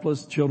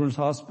Indianapolis, Children's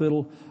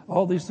Hospital,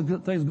 all these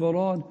things going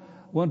on.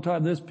 One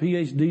time this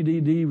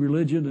PhDDD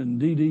religion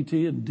and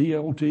DDT and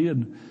DOT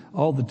and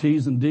all the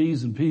T's and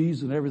D's and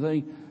P's and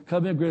everything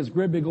come in, this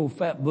great big old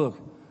fat book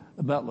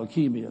about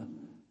leukemia.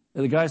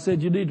 And the guy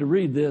said, you need to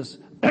read this.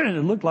 And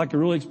it looked like a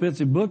really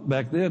expensive book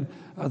back then.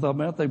 I thought,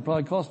 man, that thing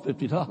probably cost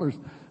 $50. That would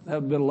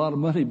have been a lot of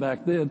money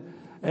back then.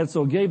 And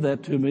so gave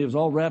that to me. It was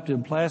all wrapped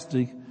in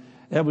plastic.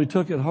 And we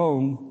took it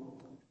home.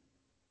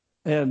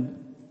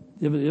 And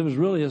it was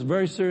really a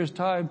very serious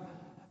time.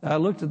 I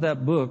looked at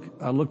that book.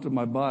 I looked at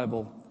my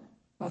Bible.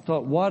 I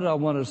thought, why do I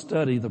want to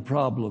study the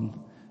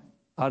problem?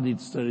 I need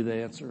to study the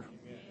answer.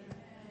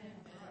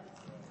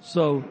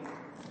 So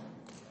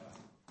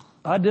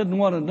I didn't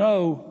want to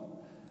know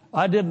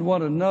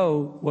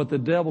what the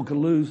devil could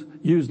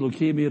use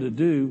leukemia to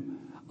do.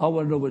 I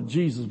want to know what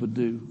Jesus would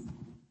do.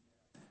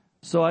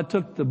 So I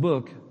took the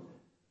book.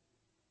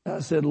 I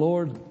said,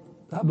 Lord,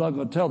 I'm not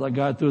going to tell that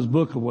guy threw his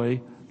book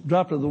away.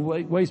 Dropped it in the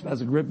waste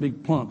as a great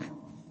big plunk.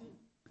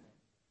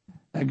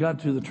 I got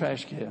to the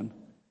trash can.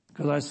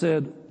 Because I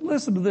said,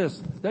 listen to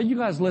this. Now you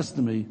guys listen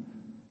to me.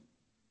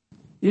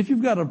 If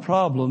you've got a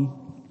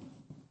problem,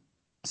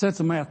 say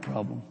it's a math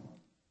problem.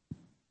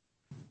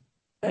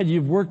 And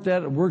you've worked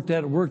at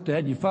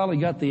it, you finally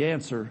got the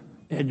answer.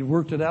 And you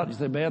worked it out. You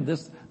say, man,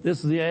 this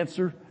is the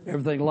answer.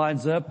 Everything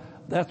lines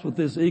up. That's what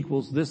this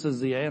equals. This is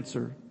the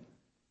answer.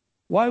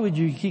 Why would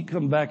you keep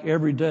coming back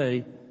every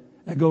day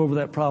and go over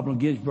that problem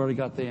again if you've already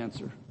got the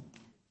answer?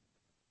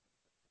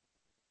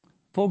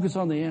 Focus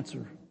on the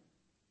answer.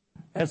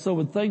 And so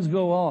when things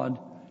go on,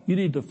 you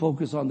need to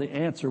focus on the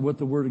answer, what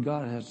the Word of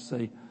God has to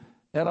say.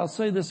 And I'll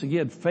say this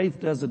again, faith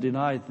doesn't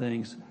deny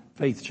things,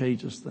 faith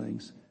changes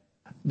things.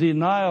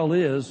 Denial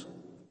is,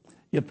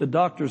 if the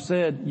doctor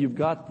said, you've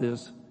got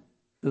this,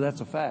 then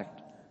that's a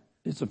fact.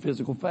 It's a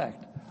physical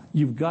fact.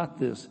 You've got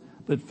this.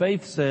 But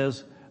faith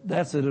says,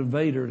 that's an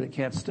invader that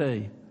can't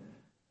stay.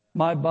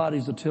 My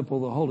body's a temple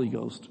of the Holy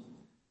Ghost,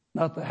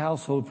 not the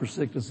household for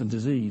sickness and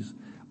disease.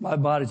 My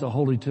body's a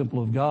holy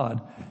temple of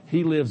God.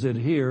 He lives in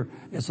here.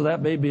 And so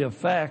that may be a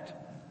fact,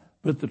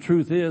 but the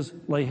truth is,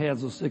 lay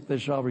hands on the sick, they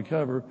shall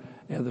recover,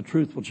 and the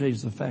truth will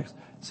change the facts.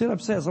 See what I'm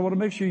saying? So I want to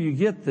make sure you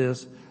get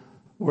this.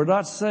 We're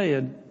not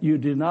saying you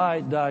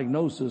deny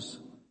diagnosis.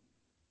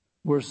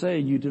 We're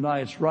saying you deny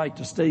its right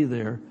to stay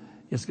there.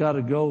 It's got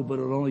to go, but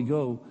it'll only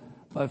go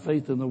by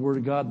faith in the Word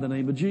of God in the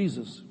name of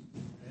Jesus.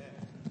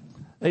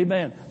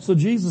 Amen. So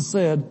Jesus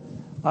said,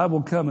 I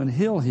will come and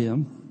heal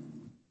him.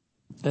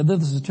 And then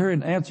the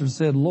centurion answered and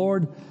said,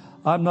 Lord,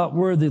 I'm not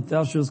worthy that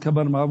thou shouldest come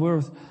under my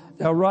roof.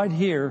 Now right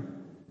here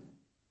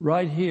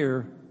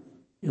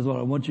is what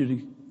I want you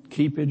to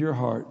keep in your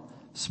heart.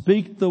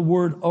 Speak the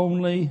word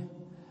only,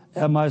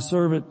 and my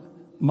servant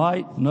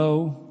might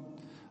know,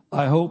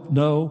 I hope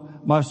know,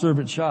 my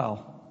servant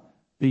shall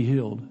be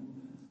healed.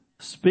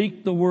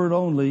 Speak the word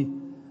only,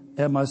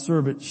 and my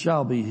servant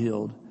shall be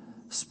healed.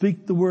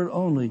 Speak the word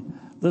only.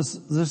 The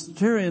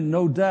centurion,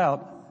 no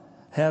doubt,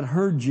 had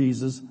heard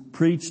Jesus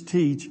preach,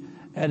 teach,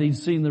 and he'd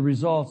seen the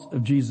results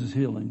of Jesus'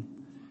 healing.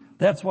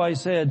 That's why he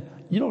said,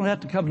 you don't have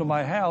to come to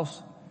my house.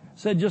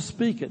 He said, just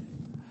speak it.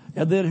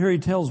 And then here he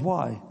tells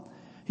why.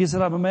 He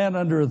said, I'm a man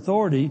under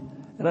authority,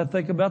 and I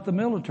think about the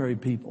military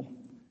people.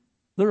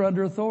 They're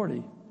under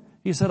authority.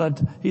 He said,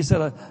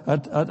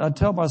 I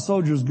tell my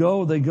soldiers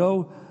go, they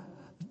go,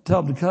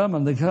 tell them to come,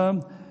 and they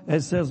come. And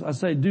it says, I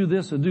say do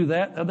this and do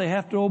that, and they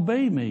have to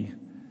obey me.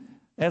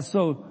 And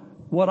so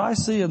what I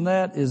see in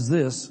that is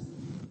this.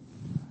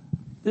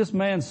 This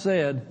man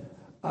said,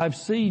 I've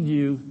seen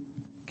you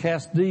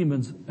cast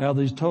demons out of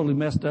these totally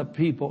messed up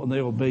people, and they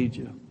obeyed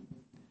you.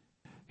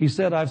 He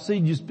said, I've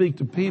seen you speak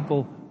to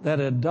people that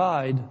had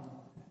died,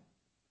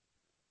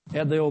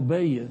 and they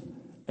obey you,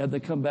 and they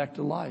come back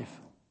to life.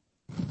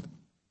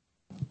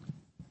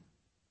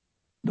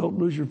 Don't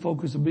lose your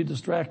focus and be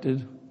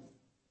distracted.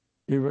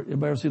 You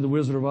ever see The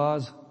Wizard of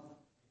Oz?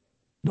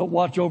 Don't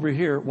watch over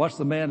here. Watch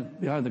the man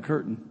behind the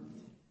curtain.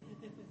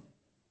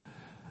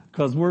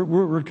 Because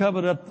we're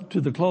coming up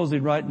to the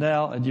closing right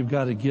now, and you've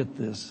got to get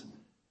this.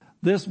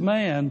 This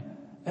man,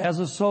 as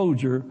a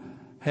soldier,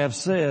 have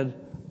said,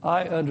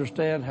 I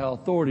understand how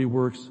authority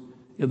works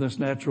in this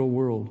natural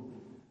world.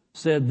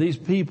 Said, these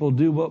people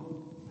do what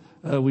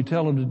we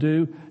tell them to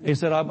do. He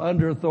said, I'm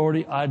under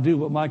authority. I do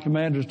what my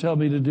commanders tell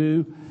me to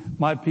do.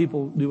 My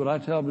people do what I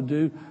tell them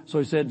to do. So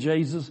he said,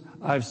 Jesus,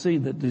 I've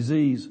seen that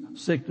disease,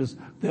 sickness,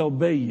 they'll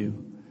obey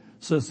you.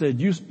 So he said,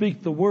 you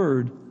speak the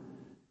word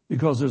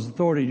because there's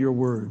authority in your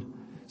word.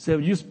 He said,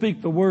 when you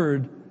speak the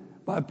word,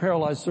 my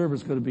paralyzed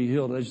servant's going to be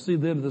healed. As you see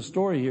the end of the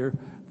story here,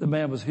 the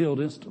man was healed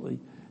instantly.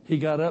 He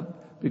got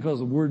up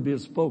because of the word being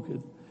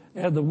spoken.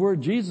 And the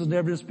word, Jesus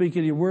never did speak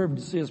any word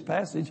to see his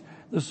passage.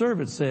 The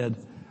servant said,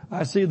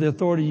 I see the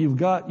authority you've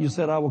got. You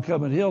said I will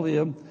come and heal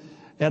him.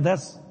 And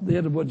that's the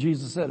end of what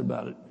Jesus said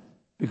about it.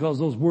 Because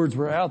those words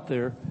were out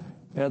there.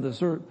 And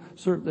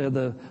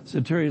the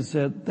centurion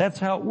said, that's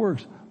how it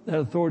works. That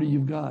authority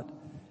you've got.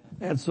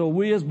 And so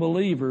we as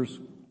believers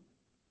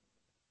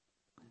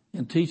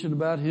in teaching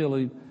about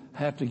healing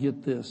have to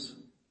get this.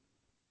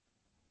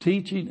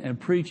 Teaching and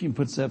preaching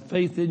puts that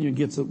faith in you and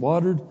gets it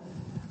watered.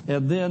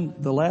 And then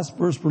the last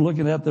verse we're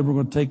looking at that we're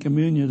going to take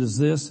communion is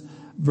this.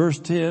 Verse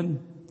 10,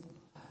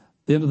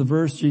 the end of the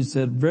verse, Jesus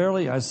said,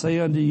 verily I say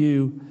unto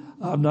you,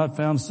 I have not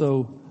found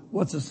so,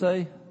 what's it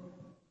say?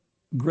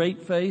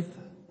 Great faith,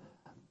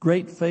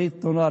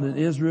 though not in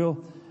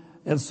Israel.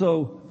 And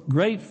so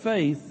great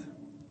faith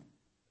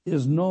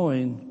is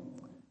knowing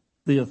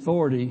the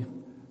authority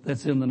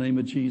that's in the name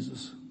of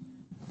Jesus.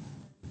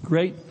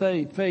 Great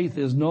faith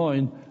is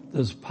knowing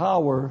there's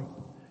power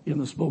in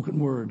the spoken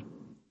word.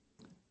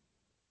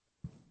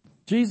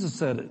 Jesus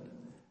said it.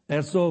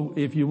 And so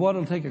if you want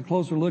to take a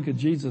closer look at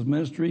Jesus'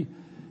 ministry,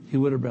 he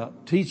went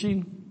about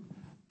teaching,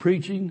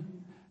 preaching,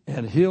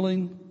 and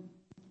healing.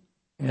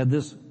 And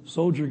this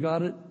soldier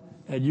got it,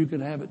 and you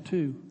can have it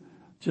too.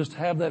 Just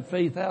have that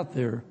faith out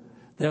there.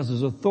 There's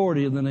his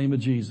authority in the name of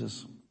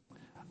Jesus.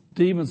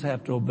 Demons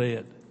have to obey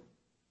it.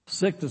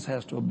 Sickness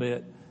has to obey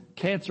it.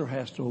 Cancer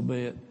has to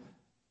obey it.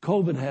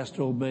 COVID has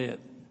to obey it.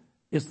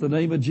 It's the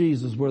name of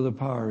Jesus where the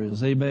power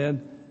is.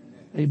 Amen?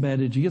 Amen.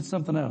 Did you get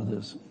something out of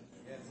this?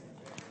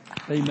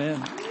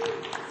 Amen.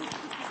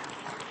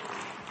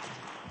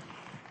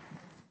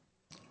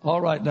 All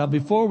right. Now,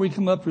 before we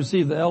come up to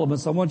receive the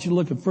elements, I want you to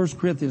look at 1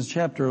 Corinthians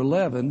chapter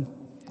 11,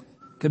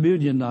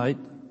 communion night.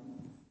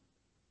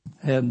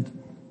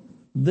 And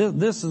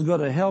this is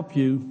going to help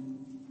you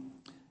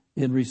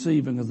in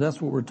receiving, because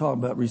that's what we're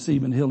talking about,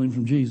 receiving healing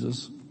from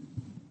Jesus.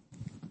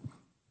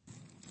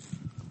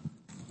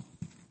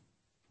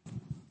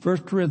 1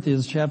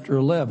 Corinthians chapter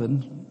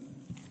 11.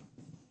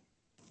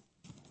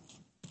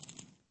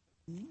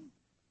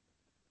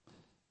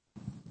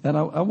 And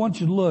I want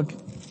you to look,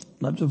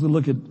 I'm just going to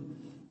look at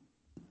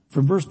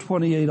from verse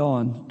 28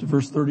 on to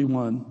verse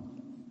 31.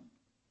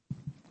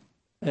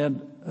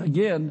 And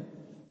again,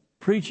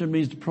 preaching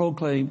means to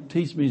proclaim,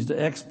 teach means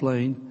to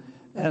explain.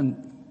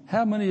 And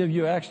how many of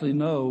you actually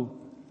know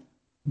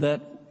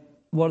that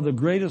one of the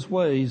greatest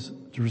ways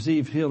to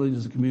receive healing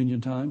is a communion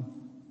time?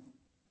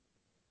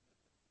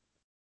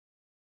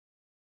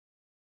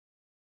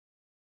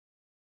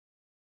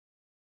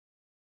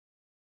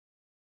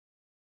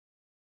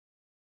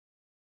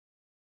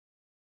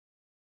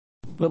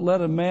 But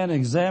let a man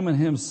examine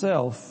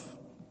himself,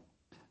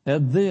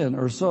 and then,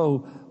 or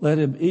so, let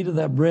him eat of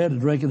that bread and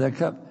drink of that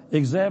cup.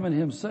 Examine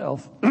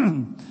himself.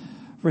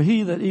 For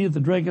he that eateth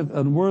and drinketh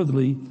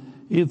unworthily,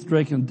 eateth and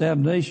drinketh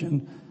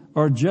damnation,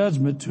 or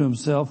judgment to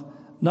himself,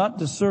 not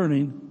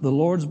discerning the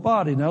Lord's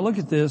body. Now look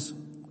at this.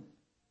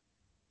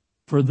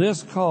 For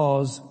this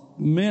cause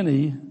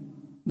many,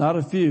 not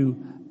a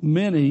few,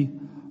 many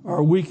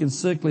are weak and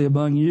sickly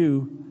among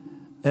you,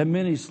 and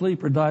many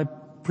sleep or die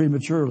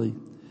prematurely.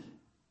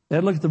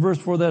 And look at the verse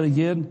before that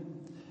again.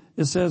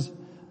 It says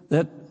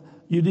that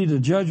you need to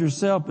judge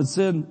yourself, but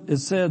it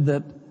said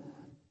that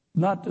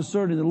not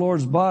discerning the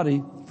Lord's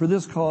body, for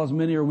this cause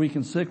many are weak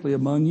and sickly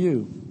among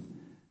you.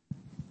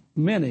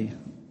 Many.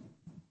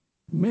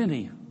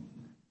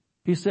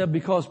 He said,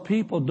 because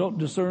people don't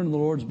discern the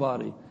Lord's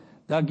body.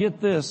 Now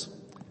get this.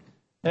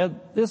 And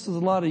this is a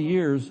lot of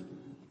years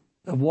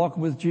of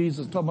walking with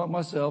Jesus, talking about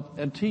myself,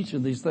 and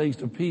teaching these things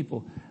to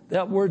people.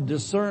 That word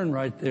discern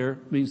right there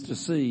means to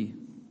see.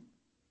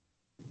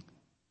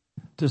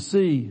 To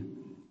see.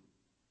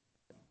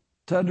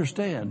 To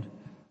understand.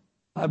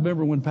 I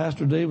remember when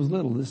Pastor Dave was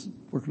little, this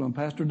working on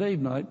Pastor Dave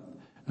night.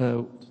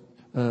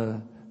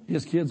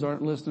 His kids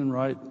aren't listening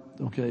right.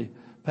 Okay.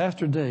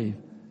 Pastor Dave,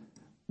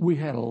 we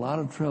had a lot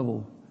of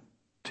trouble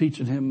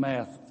teaching him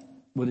math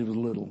when he was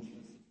little.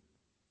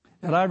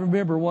 And I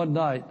remember one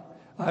night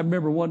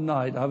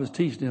I was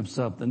teaching him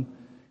something,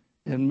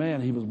 and man,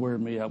 he was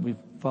wearing me out. We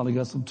finally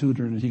got some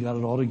tutoring and he got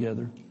it all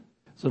together.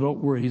 So don't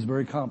worry, he's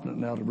very competent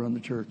now to run the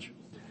church.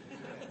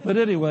 But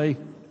anyway,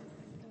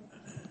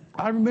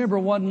 I remember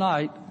one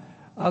night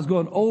I was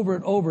going over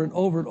and over and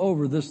over and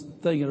over this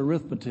thing in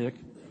arithmetic.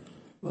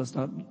 Well, it's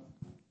not,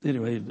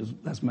 anyway,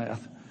 that's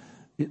math.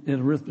 In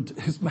arithmetic,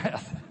 it's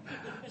math.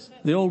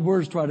 The old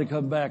words try to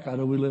come back. I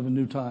know we live in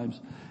new times.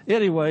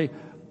 Anyway,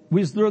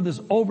 we threw this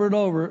over and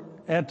over,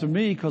 and to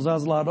me, because I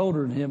was a lot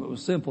older than him, it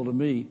was simple to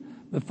me.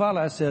 But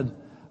finally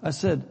I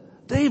said,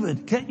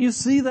 David, can't you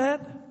see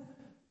that?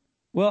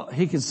 Well,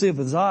 he could see it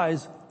with his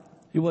eyes.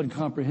 He wasn't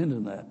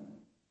comprehending that.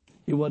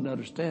 He wasn't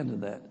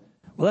understanding that.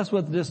 Well, that's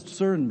what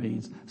discern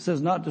means. It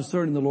says not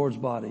discerning the Lord's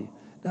body.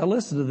 Now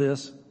listen to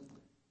this.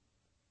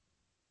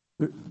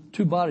 There are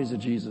two bodies of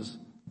Jesus.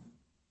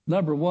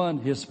 Number one,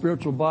 his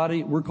spiritual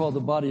body. We're called the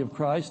body of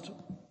Christ.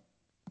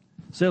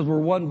 It says we're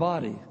one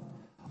body.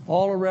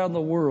 All around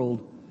the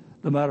world,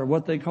 no matter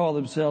what they call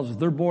themselves, if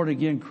they're born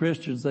again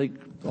Christians, they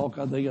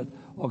got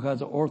all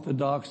kinds of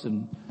orthodox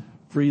and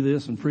free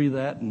this and free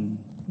that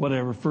and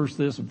whatever, first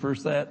this and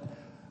first that.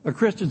 A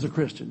Christian's a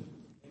Christian.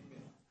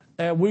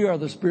 And we are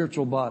the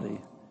spiritual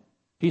body.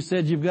 He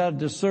said you've got to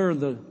discern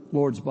the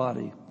Lord's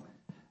body.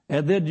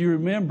 And then do you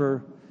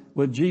remember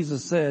when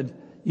Jesus said,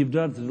 you've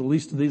done it to the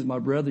least of these, my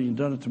brethren, you've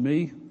done it to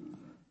me?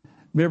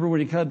 Remember when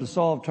he came to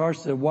Saul of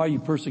Tarsus and said, why are you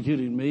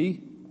persecuting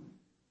me?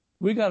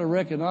 We got to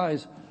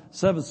recognize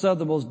some of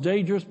the most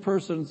dangerous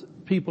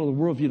people in the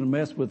world for you to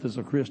mess with is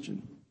a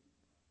Christian.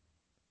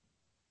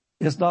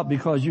 It's not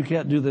because you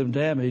can't do them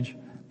damage,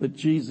 but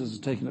Jesus is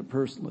taking it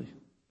personally.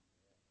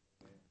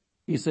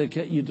 He said,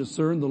 can't you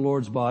discern the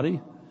Lord's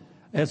body?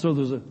 And so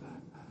there's a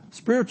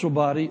spiritual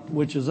body,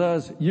 which is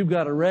us. You've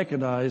got to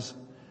recognize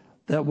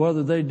that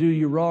whether they do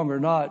you wrong or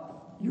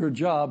not, your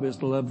job is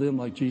to love them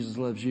like Jesus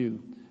loves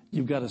you.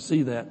 You've got to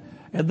see that.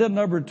 And then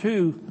number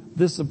two,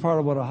 this is a part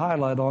I want to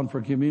highlight on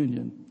for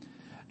communion.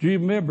 Do you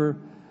remember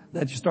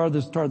that you started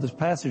this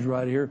passage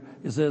right here?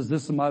 It says,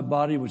 this is my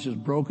body which is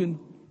broken.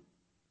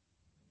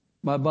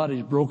 My body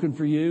is broken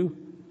for you.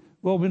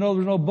 Well, we know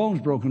there's no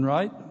bones broken,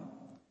 right?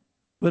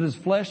 But his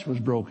flesh was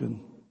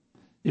broken.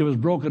 It was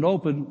broken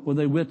open when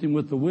they whipped him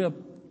with the whip,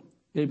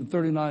 gave him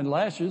 39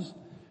 lashes.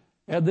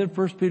 And then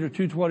 1 Peter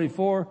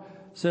 2:24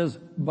 says,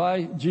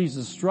 by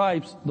Jesus'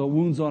 stripes, the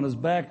wounds on his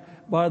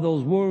back, by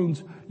those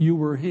wounds you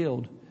were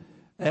healed.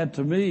 And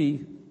to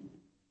me,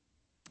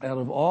 out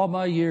of all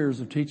my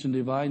years of teaching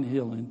divine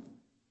healing,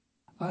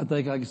 I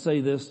think I can say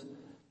this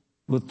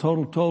with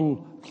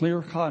total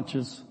clear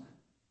conscience,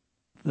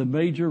 the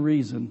major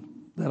reason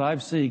that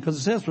I've seen, because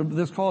it says,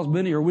 this cause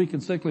many are weak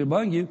and sickly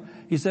among you.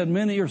 He said,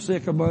 many are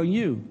sick among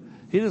you.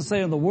 He didn't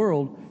say in the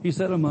world, he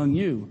said among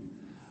you.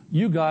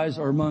 You guys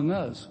are among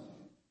us.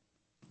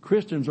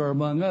 Christians are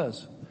among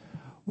us.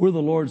 We're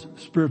the Lord's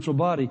spiritual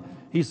body.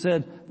 He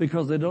said,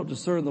 because they don't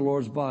discern the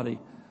Lord's body.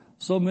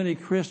 So many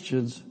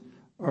Christians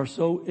are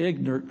so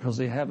ignorant because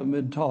they haven't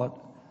been taught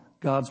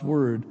God's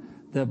word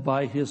that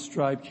by his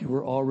stripes you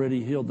were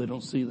already healed. They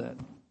don't see that.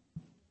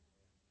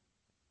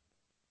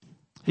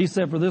 He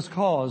said, for this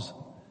cause,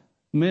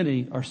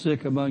 many are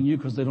sick among you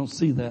because they don't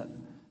see that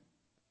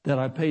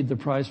I paid the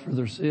price for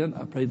their sin.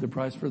 I paid the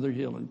price for their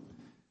healing.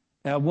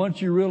 And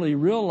once you really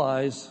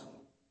realize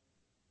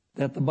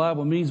that the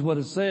Bible means what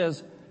it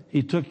says,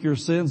 he took your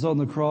sins on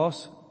the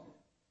cross.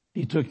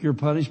 He took your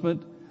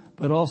punishment,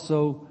 but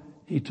also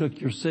he took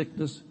your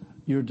sickness,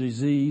 your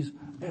disease,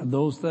 and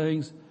those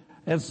things.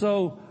 And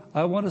so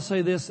I want to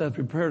say this as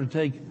prepare to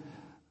take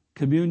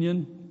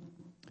communion.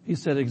 He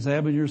said,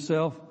 examine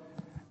yourself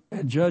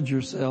and judge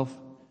yourself.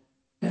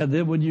 And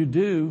then when you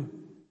do,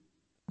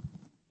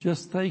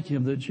 just thank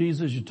him that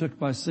Jesus, you took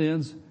my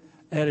sins.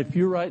 And if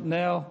you right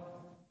now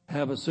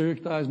have a serious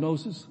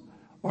diagnosis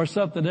or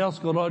something else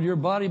going on in your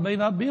body, may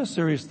not be a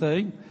serious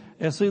thing.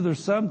 And see,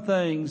 there's some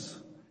things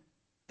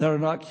that are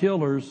not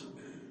killers,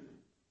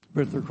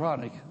 but they're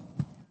chronic.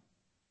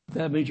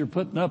 That means you're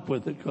putting up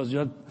with it because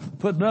you're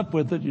putting up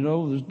with it. You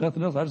know, there's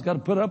nothing else. I just got to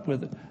put up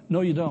with it.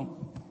 No, you don't.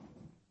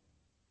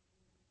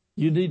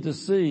 You need to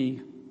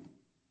see,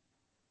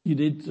 you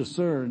need to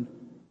discern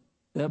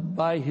that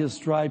by his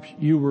stripes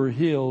you were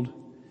healed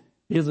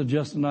isn't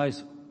just a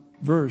nice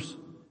verse.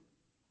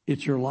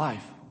 It's your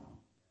life.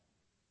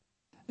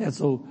 And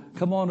so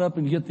come on up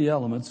and get the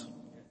elements.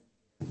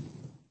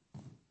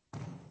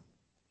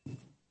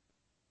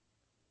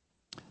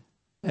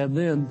 And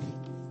then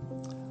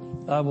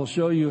I will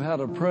show you how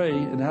to pray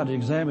and how to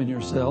examine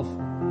yourself,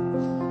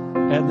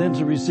 and then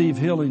to receive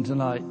healing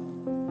tonight.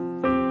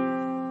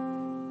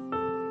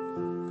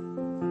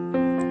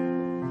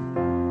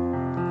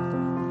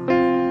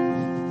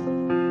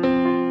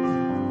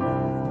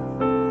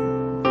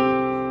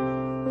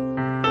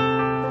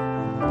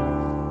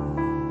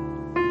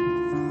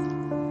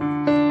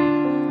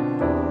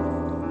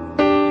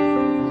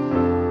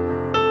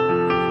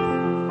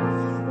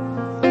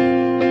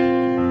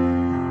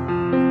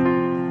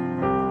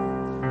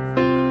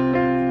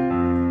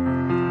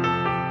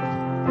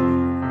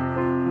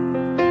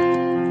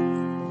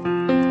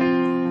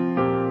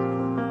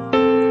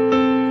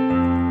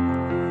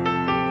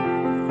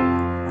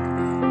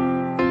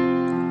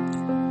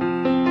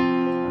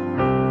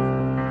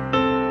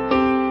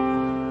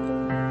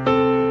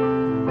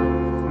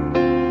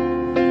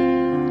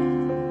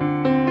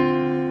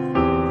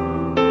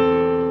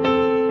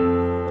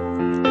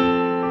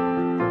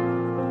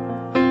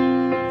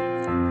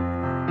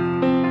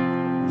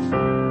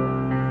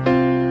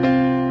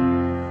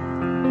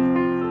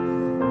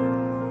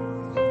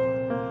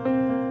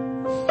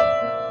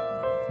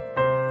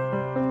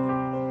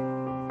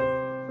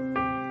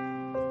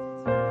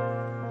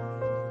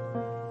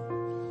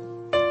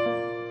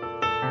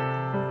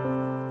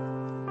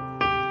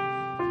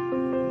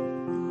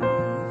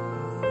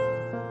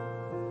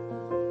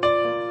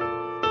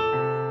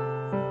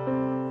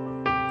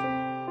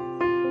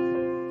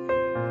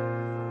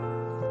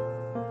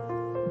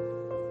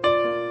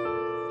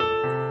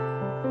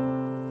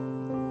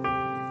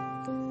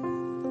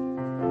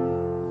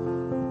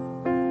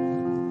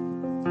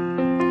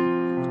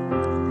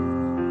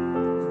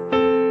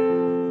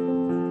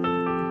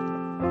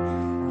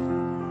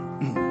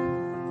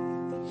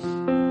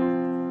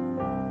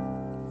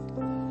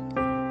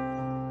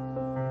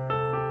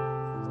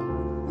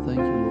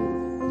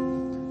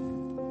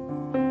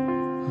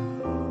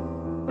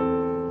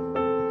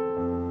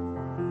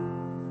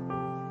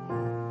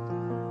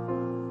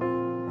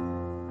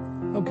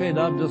 Okay,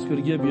 now I'm just going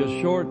to give you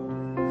a short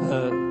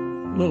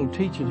little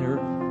teaching here.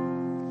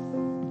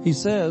 He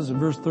says in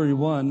verse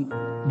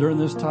 31, during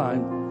this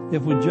time,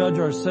 if we judge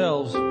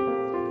ourselves,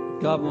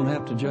 God won't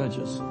have to judge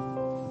us.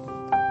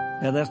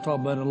 And that's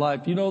talking about in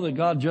life. You know that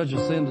God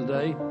judges sin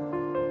today?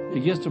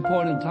 It gets to a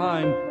point in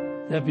time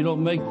that if you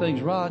don't make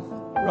things right,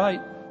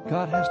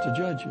 God has to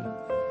judge you.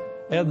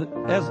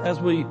 And as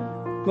we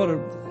go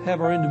to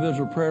have our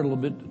individual prayer a little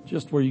bit,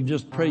 just where you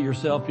just pray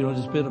yourself,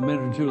 just spend a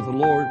minute or two with the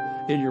Lord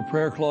in your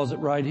prayer closet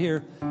right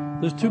here.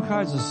 There's two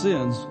kinds of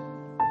sins.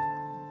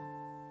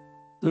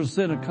 There's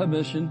sin of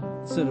commission,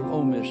 sin of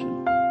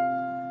omission.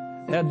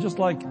 And just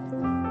like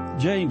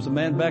James, a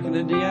man back in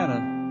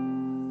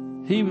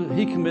Indiana, he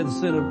committed the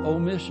sin of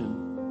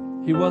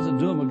omission. He wasn't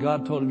doing what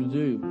God told him to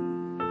do.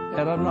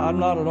 And I'm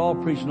not at all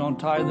preaching on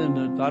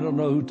tithing. I don't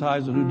know who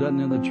tithes and who doesn't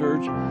in the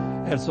church.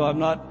 And so I'm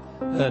not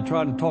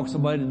trying to talk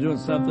somebody into doing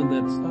something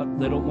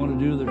they don't want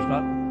to do, that's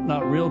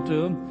not real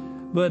to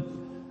them. But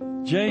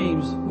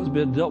James was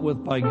being dealt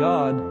with by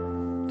God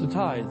to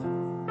tithe.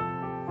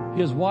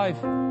 His wife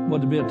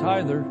wanted to be a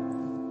tither,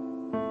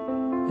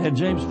 and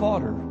James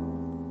fought her.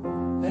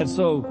 And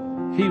so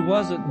he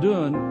wasn't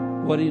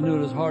doing what he knew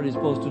in his heart he's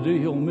supposed to do.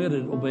 He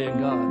omitted obeying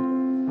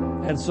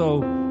God. And so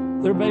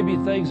there may be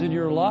things in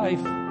your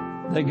life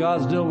that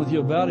God's dealing with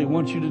you about. He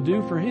wants you to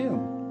do for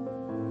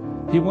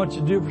him. He wants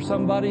you to do for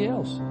somebody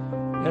else.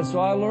 And so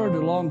I learned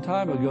a long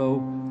time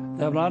ago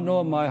that when I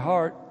know in my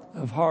heart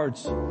of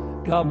hearts,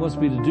 God wants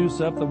me to do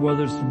something,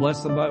 whether it's to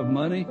bless somebody with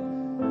money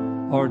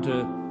or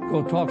to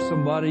go talk to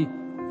somebody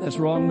that's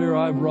wronged me or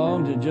I've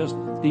wronged, and just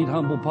eat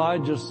humble pie.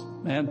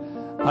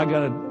 I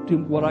got to do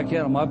what I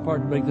can on my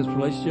part to make this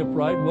relationship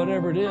right,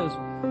 whatever it is.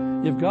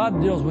 If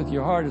God deals with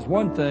your heart, it's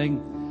one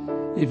thing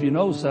if you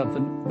know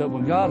something, but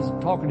when God is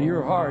talking to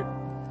your heart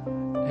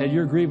and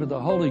you're grieving the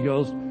Holy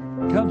Ghost,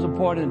 comes a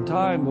point in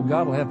time where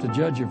God will have to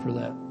judge you for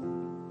that.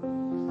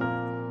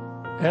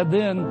 And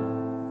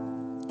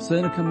then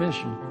sin of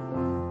commission.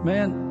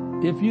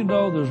 Man, if you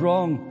know there's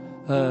wrong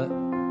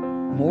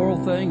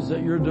moral things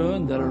that you're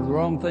doing that are the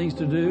wrong things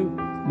to do,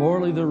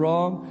 morally they're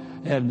wrong,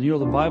 and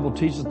the Bible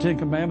teaches the 10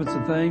 Commandments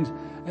and things,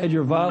 and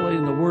you're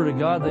violating the Word of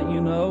God that you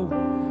know,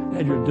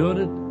 and you're doing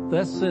it,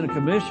 that's sin of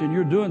commission.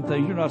 You're doing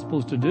things you're not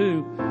supposed to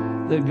do.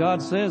 Then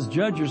God says,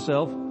 judge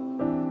yourself.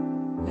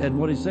 And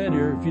what he said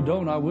here, if you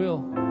don't, I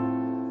will.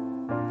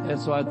 And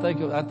so I think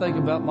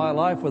about my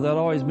life, what that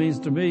always means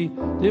to me.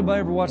 Did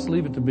anybody ever watch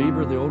Leave It to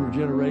Beaver, the older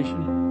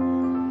generation?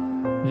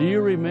 Do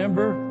you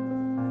remember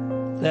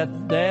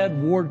that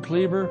Dad, Ward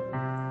Cleaver,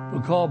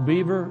 would call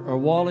Beaver or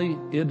Wally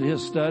into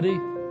his study,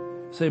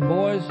 say,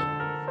 boys,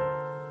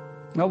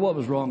 now what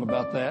was wrong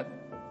about that?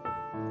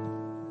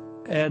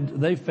 And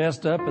they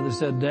fessed up and they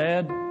said,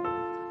 Dad,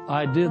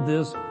 I did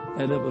this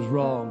and it was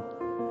wrong.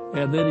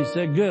 And then he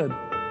said, good,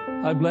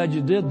 I'm glad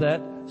you did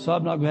that, so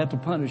I'm not going to have to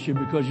punish you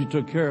because you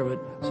took care of it.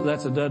 So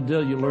that's a done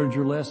deal. You learned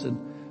your lesson.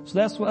 So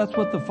that's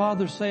what the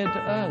Father's saying to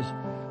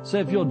us. Say,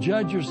 if you'll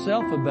judge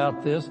yourself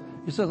about this,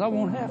 he says, I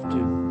won't have to.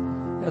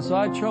 And so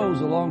I chose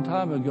a long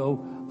time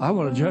ago, I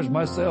want to judge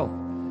myself.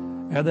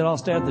 and then I'll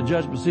stand at the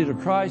judgment seat of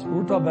Christ. But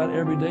we're talking about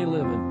everyday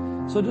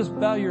living. So just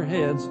bow your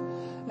heads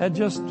and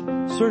just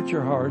search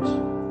your hearts.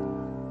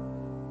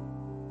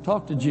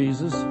 Talk to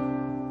Jesus.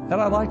 And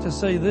I'd like to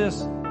say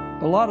this.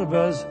 A lot of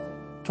us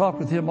talk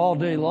with Him all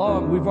day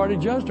long. We've already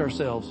judged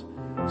ourselves.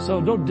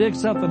 So don't dig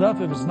something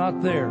up if it's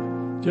not there.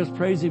 Just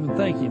praise Him and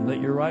thank Him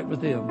that you're right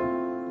with Him.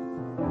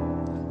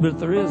 But if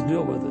there is,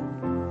 deal with it.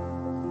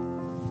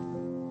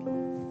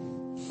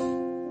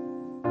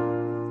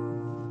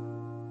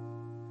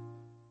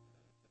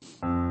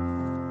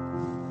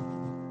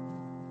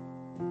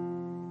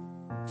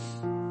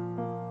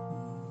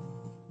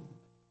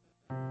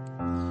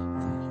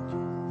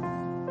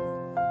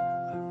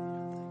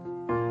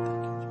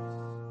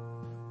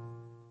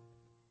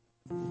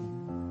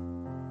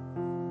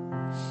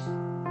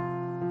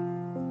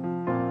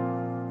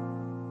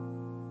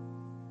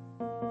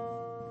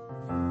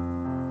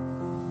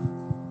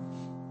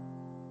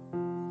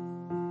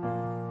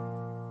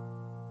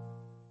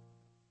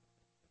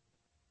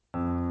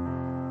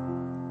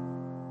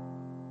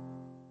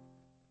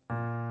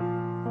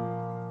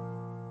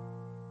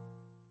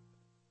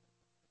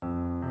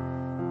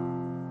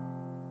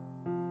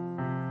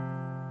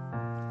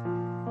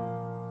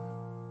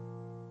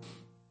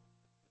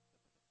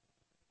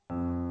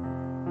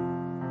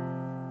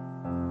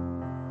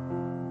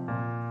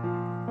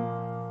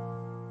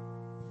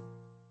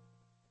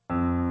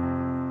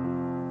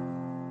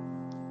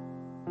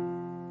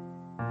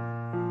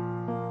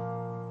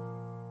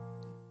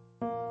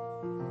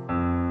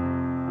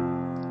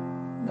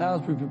 Now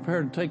as we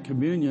prepare to take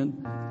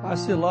communion, I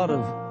see a lot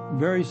of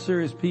very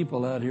serious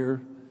people out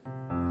here.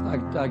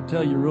 I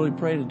tell you, really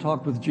pray to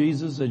talk with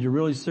Jesus, and you're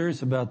really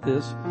serious about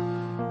this.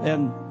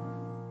 And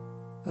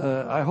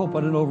I hope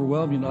I didn't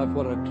overwhelm you enough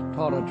what I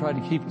taught. I tried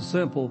to keep it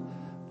simple.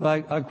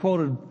 But I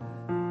quoted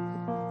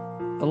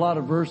a lot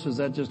of verses.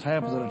 That just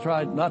happens. And I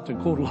tried not to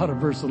quote a lot of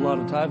verses a lot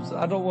of times.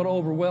 I don't want to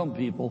overwhelm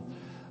people.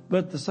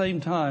 But at the same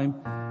time,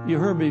 you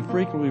heard me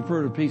frequently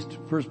refer to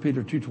 1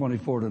 Peter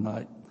 2:24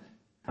 tonight,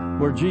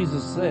 where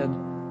Jesus said,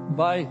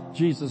 by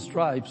Jesus'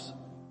 stripes,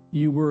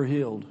 you were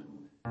healed.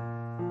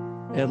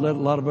 And let a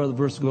lot of other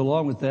verses go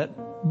along with that.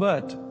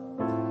 But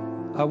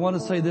I want to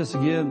say this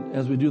again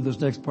as we do this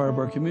next part of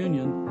our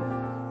communion.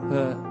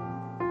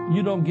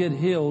 You don't get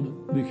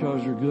healed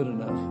because you're good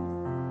enough.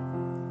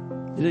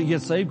 You didn't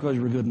get saved because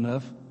you were good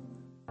enough.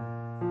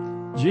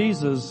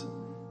 Jesus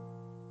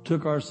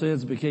took our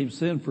sins and became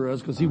sin for us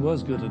because He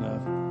was good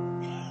enough.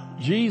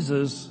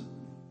 Jesus,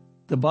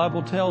 the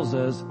Bible tells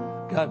us,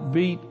 got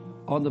beat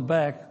on the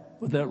back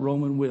with that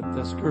Roman whip,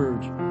 that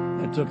scourge,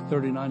 and took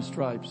 39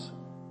 stripes.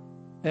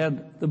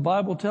 And the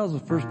Bible tells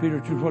us, 1 Peter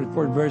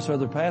 2:24 and various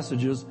other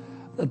passages,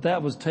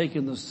 that was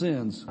taking the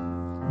sins,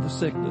 the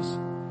sickness.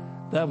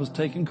 That was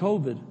taking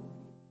COVID.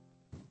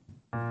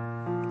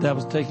 That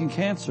was taking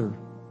cancer.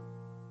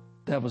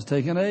 That was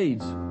taking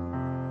AIDS.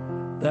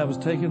 That was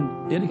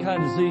taking any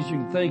kind of disease you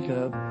can think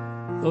of.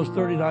 Those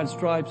 39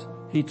 stripes,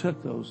 He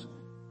took those.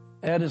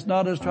 And it's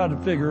not us trying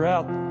to figure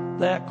out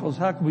that, because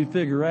how can we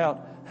figure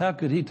out how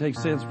could He take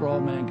sins for all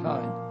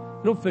mankind?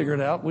 We don't figure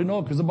it out. We know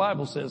it because the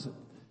Bible says it.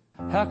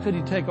 How could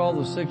He take all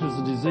the sickness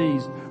and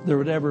disease there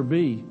would ever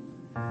be?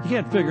 You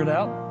can't figure it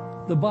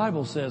out. The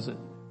Bible says it.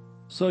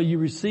 So you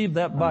receive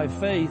that by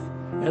faith,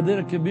 and then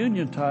at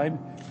communion time,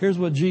 here's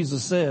what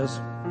Jesus says.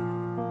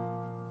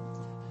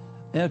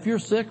 And if you're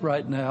sick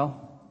right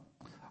now,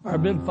 or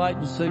have been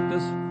fighting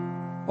sickness,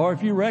 or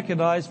if you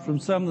recognize from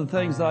some of the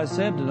things that I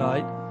said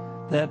tonight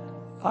that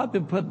I've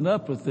been putting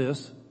up with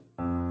this,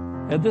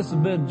 and this has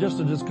been just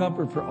a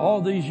discomfort for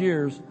all these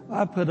years,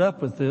 I put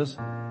up with this,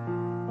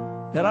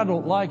 and I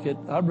don't like it,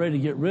 I'm ready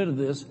to get rid of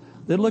this,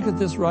 then look at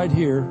this right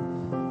here.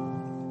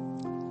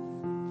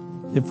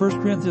 In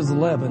 1 Corinthians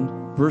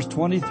 11, verse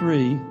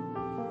 23,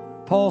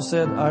 Paul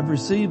said, I've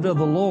received of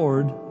the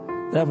Lord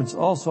that which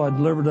also I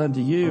delivered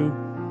unto you.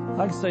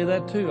 I can say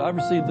that too. I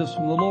received this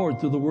from the Lord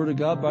through the Word of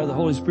God by the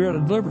Holy Spirit.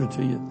 I delivered it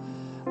to you.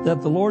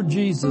 That the Lord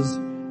Jesus,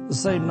 the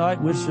same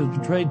night which he was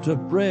betrayed, took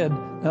bread.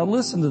 Now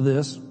listen to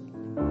this.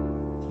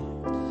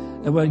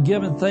 And when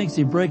given thanks,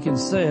 he brake and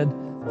said,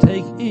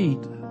 take, eat.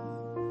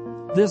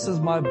 This is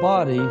my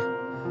body,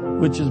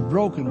 which is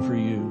broken for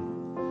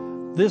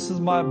you. This is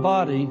my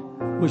body,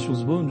 which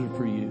was wounded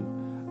for you.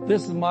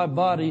 This is my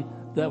body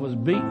that was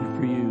beaten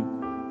for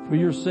you, for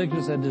your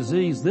sickness and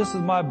disease. This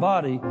is my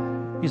body.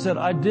 He said,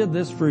 I did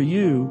this for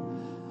you.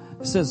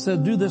 He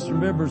said, do this in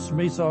remembrance of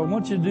me. So I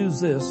want you to do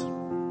this.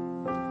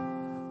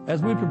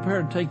 As we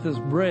prepare to take this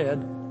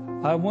bread,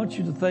 I want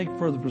you to think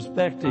for the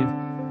perspective,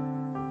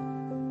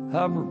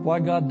 why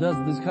God does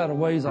it these kind of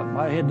ways.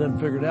 My head doesn't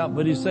figure it out,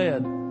 but He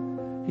said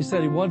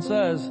He wants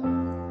us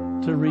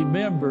to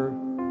remember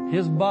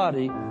His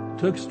body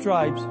took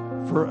stripes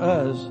for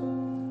us.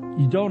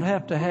 You don't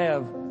have to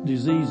have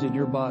disease in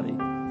your body.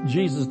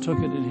 Jesus took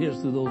it in His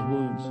through those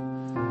wounds.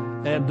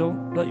 And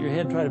don't let your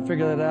head try to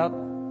figure that out.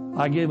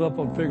 I gave up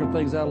on figuring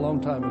things out a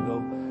long time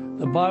ago.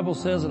 The Bible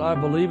says that I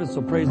believe it,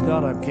 so praise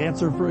God, I'm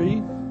cancer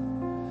free.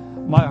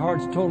 My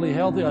heart's totally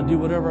healthy. I do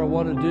whatever I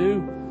want to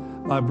do.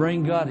 My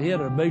brain got hit,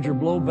 a major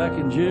blow back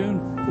in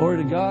June. Glory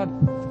to God.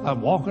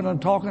 I'm walking, I'm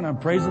talking, I'm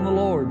praising the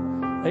Lord.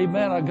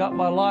 Amen. I got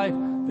my life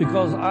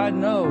because I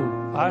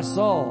know, I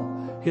saw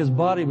His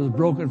body was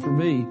broken for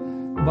me.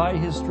 By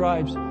His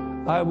stripes,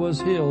 I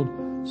was healed.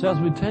 So as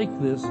we take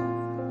this,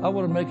 I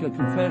want to make a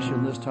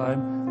confession this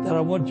time that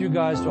I want you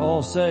guys to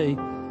all say,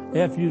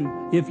 if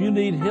you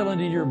need healing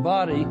in your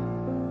body,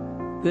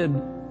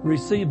 then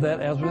receive that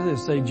as with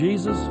this. Say,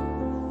 Jesus,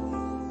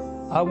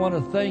 I want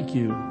to thank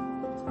you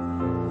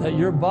that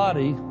your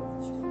body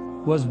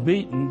was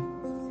beaten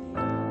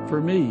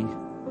for me.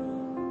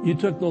 You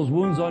took those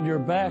wounds on your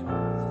back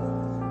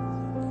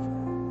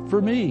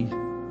for me.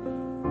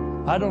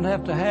 I don't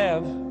have to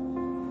have.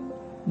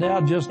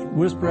 Now just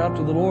whisper out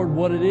to the Lord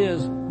what it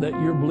is that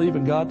you're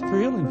believing God for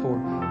healing for.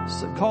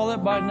 So call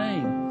that by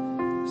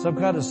name. Some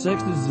kind of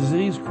sickness,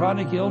 disease,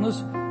 chronic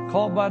illness,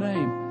 call it by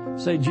name.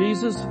 Say,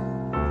 Jesus,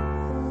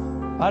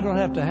 I don't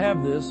have to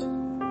have this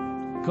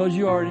because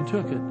you already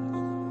took it.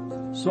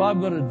 So I'm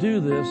going to do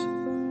this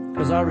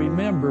because I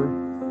remember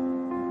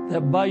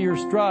that by your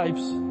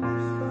stripes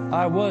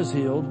I was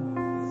healed.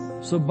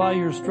 So by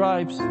your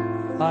stripes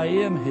I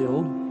am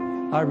healed.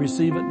 I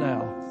receive it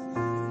now.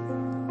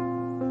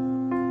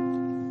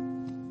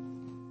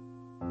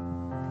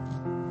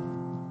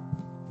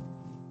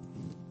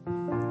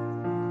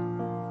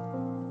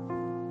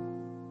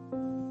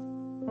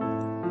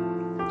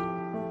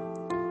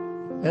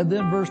 And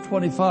then verse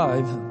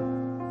 25,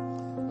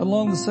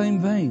 along the same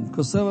vein,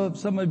 because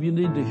some of you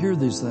need to hear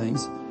these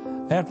things.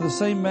 After the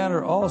same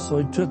manner also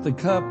he took the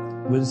cup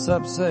with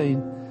sup,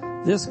 saying,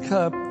 this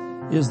cup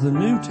is the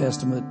New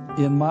Testament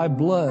in my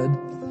blood.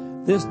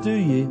 This do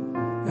ye,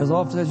 as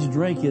often as you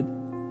drink it,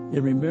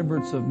 in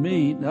remembrance of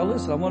me. Now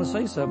listen, I want to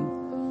say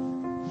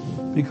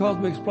something. Because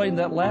we explained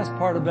that last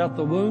part about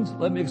the wounds,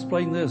 let me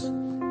explain this.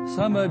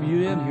 Some of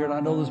you in here, and I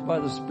know this by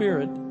the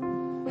Spirit,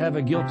 have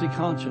a guilty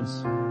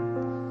conscience.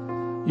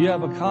 You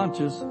have a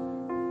conscience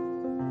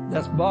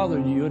that's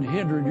bothering you and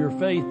hindering your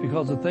faith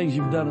because of things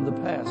you've done in the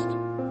past.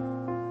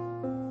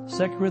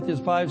 2 Corinthians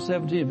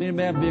 5:17, if any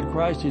man be in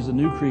Christ, he's a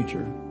new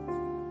creature.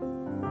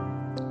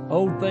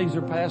 Old things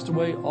are passed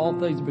away, all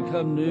things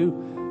become new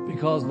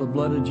because of the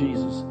blood of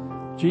Jesus.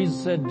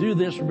 Jesus said, do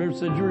this, remember,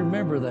 said you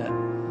remember that.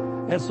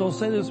 And so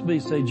say this to me,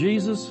 say,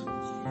 Jesus,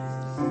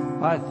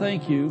 I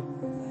thank you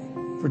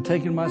for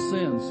taking my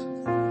sins.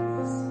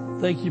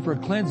 Thank you for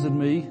cleansing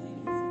me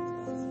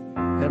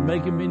and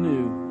making me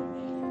new.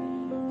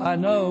 I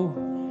know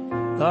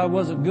that I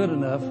wasn't good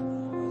enough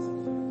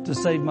to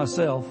save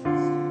myself,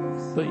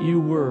 but you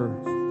were.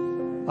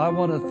 I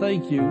want to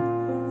thank you.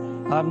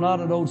 I'm not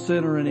an old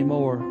sinner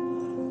anymore.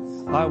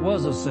 I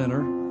was a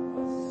sinner,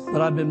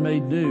 but I've been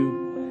made new,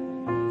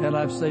 and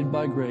I've saved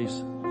by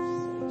grace.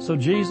 So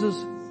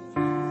Jesus,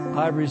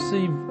 I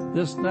receive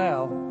this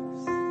now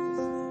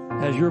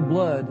as your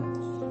blood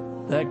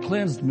that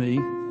cleansed me,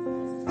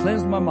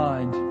 cleansed my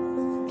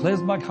mind,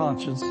 cleansed my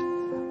conscience.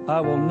 I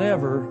will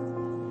never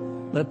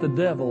let the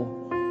devil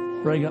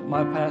bring up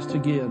my past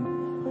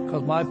again,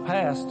 because my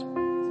past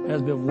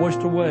has been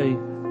washed away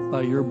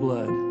by your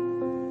blood.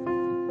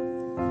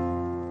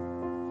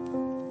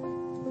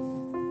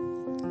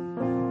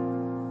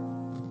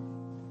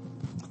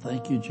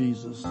 Thank you,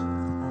 Jesus.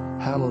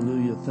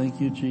 Hallelujah. Thank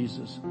you,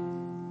 Jesus.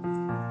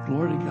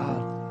 Glory to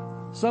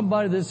God.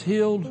 Somebody that's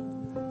healed,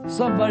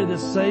 somebody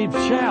that's saved,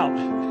 shout.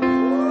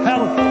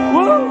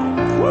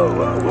 Hallelujah. Woo,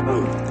 woo, woo,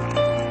 woo.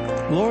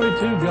 Glory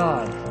to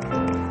God.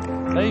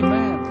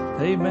 Amen.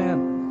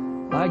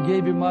 Amen. I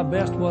gave you my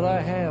best what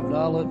I have. Now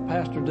I'll let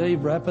Pastor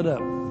Dave wrap it up.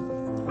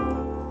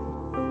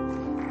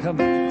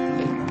 Come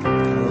on.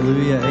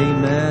 Hallelujah.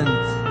 Amen.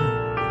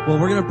 Well,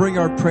 we're going to bring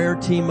our prayer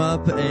team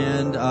up,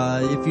 and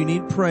if you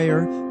need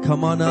prayer,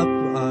 come on up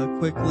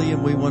quickly,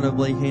 and we want to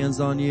lay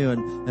hands on you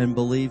and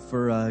believe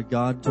for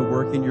God to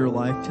work in your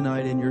life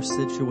tonight in your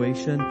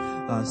situation.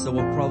 So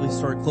we'll probably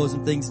start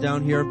closing things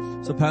down here.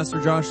 So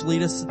Pastor Josh,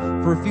 lead us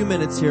for a few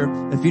minutes here.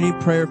 If you need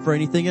prayer for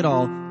anything at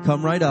all,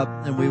 come right up,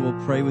 and we will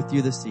pray with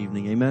you this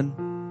evening. Amen.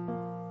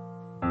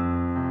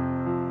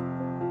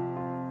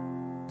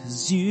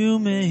 'Cause you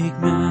make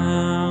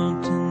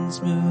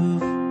mountains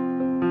move,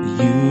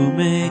 you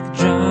make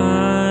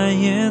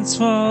giants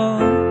fall,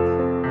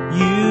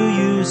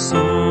 you use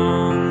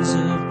songs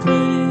of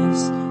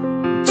praise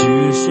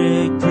to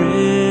shake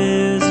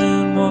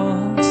prison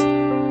walls.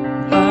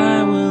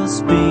 I will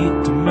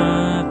speak to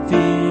my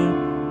fear,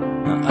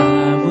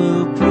 I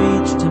will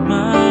preach to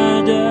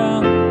my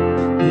doubt,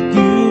 that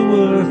you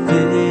were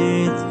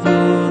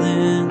faithful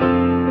then,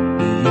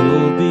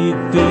 you'll be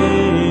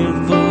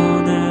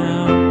faithful now.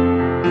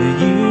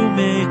 You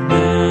make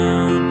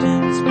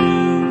mountains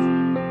move,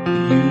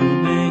 you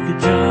make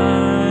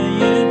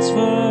giants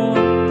fall,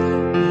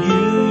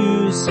 you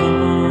use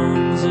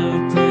songs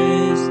of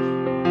praise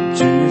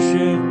to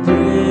shake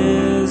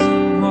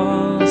prison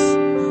walls.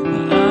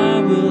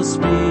 I will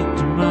speak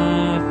to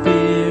my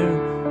fear,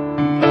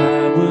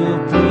 I will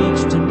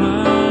preach to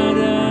my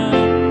doubt.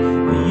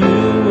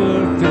 You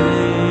were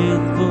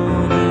faithful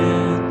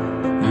then,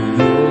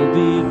 you'll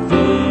be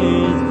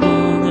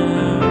faithful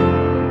now.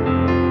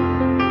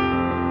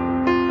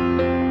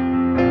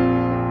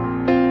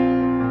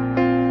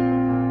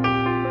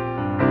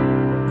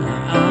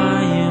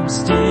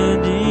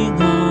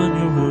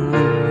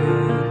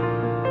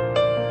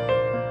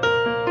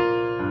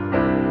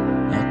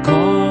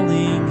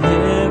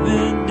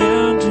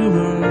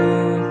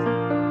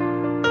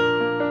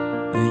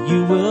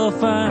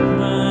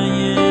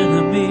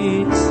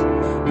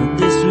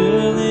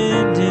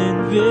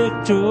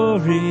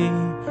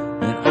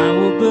 I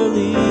will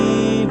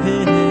believe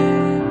it.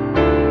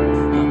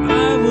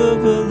 I will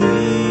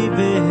believe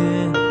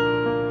it.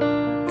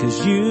 'Cause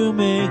you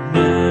make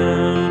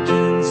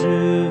mountains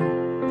move.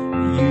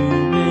 You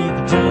make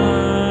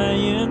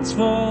giants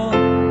fall.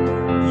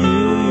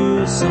 You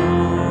use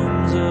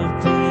songs of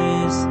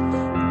praise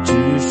to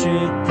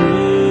shake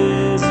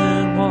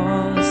prison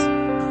walls.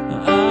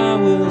 I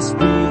will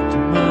speak to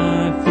my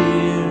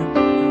fear.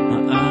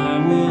 I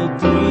will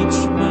preach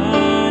to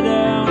my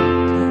doubt.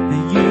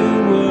 You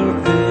were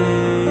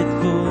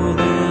faithful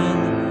then,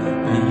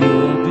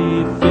 you'll be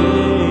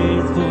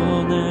faithful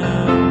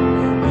now.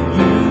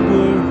 You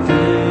were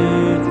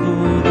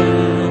faithful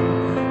then,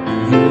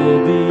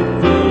 you'll be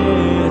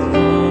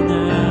faithful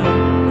now.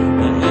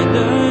 And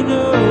I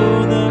know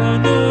that I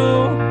know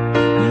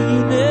you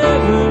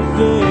never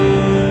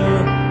fail.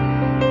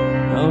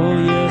 Oh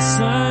yes,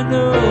 I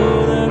know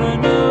that I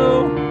know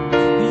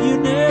you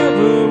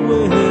never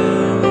will.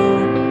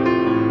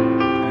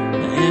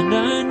 And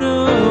I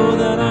know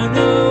that I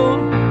know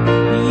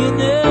you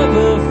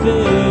never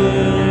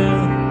fail.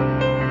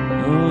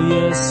 Oh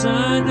yes,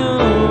 I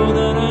know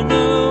that I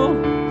know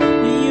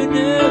you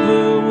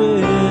never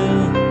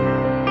will.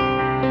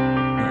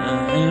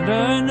 And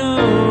I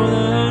know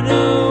that I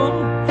know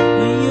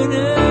you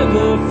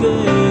never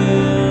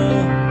fail.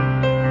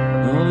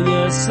 Oh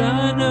yes,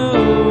 I know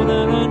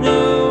that I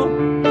know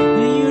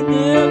you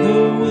never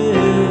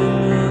will.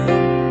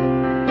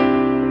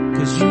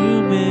 'Cause you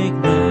make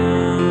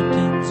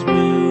mountains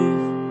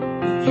move.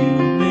 You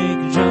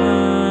make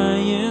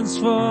giants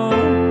fall.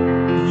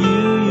 You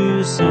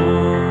use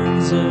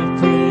songs of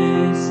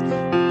praise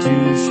to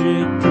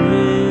shake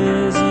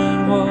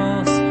prison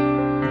walls.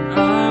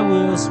 I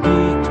will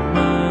speak to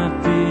my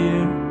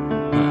fear.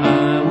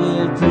 I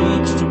will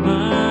preach to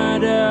my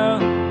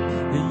doubt.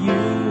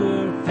 You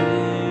were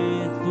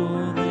faithful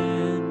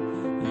then,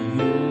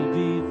 you'll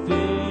be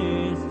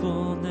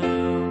faithful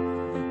now.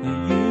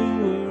 You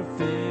were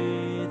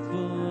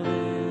faithful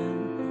then,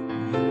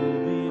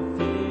 you'll be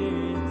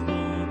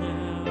faithful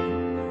now.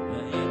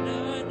 And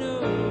I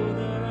know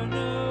that I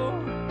know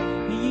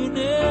you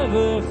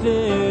never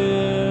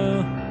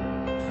fail.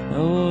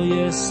 Oh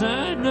yes,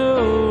 I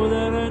know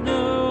that I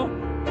know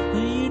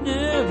you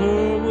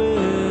never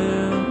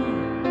will.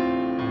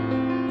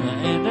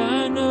 And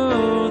I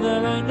know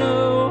that I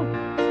know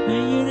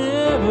you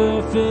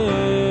never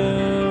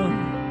fail.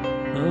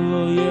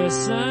 Oh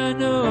yes, I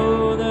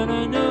know that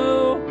I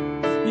know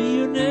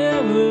you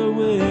never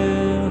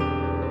will.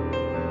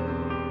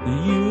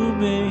 You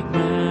make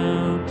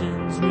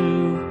mountains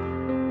move.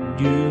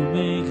 You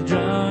make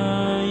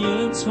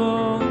giants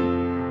fall.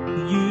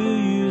 You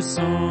use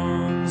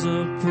songs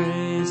of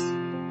praise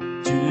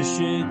to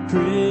shake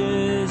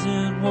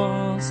prison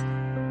walls.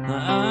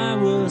 I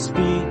will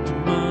speak to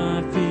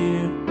my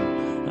fear.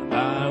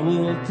 I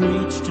will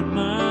preach to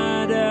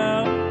my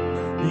doubt.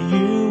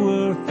 You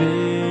were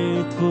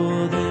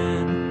faithful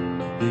then,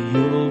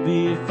 you'll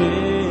be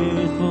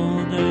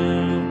faithful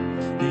now.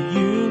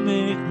 You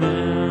make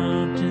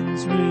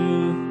mountains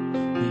move.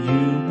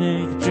 You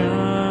make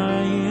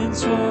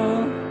giants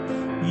fall.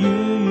 You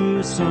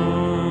use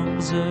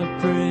songs of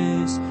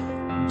praise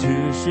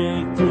to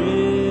shake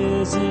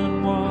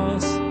prison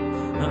walls.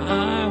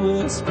 I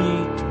will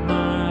speak to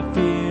my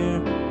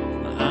fear.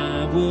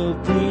 I will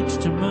preach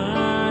to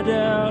my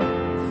doubt.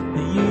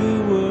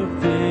 You were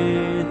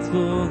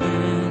faithful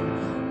then,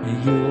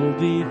 you'll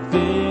be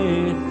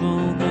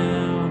faithful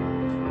now.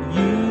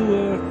 You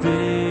were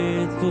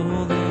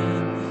faithful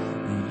then,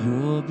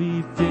 you'll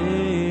be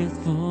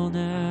faithful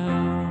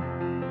now.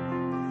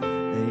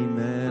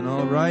 Amen.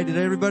 All right. Did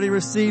everybody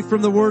receive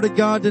from the Word of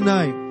God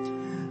tonight?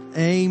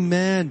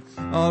 Amen.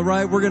 All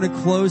right. We're going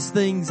to close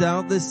things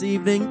out this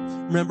evening.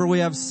 Remember, we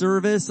have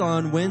service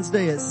on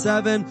Wednesday at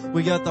 7.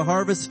 We got the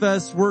Harvest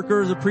Fest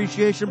Workers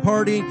Appreciation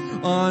Party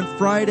on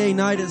Friday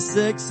night at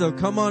 6. So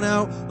come on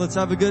out. Let's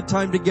have a good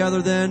time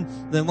together then.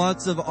 Then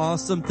lots of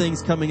awesome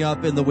things coming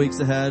up in the weeks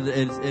ahead.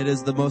 It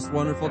is the most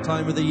wonderful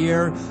time of the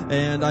year.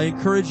 And I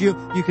encourage you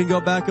can go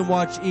back and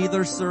watch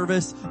either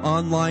service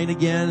online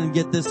again and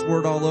get this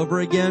word all over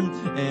again.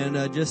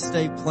 And just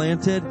stay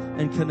planted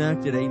and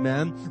connected.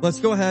 Amen. Let's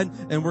go ahead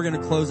and we're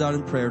going to close out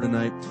in prayer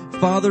tonight.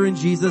 Father, in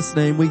Jesus'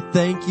 name, we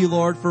thank you,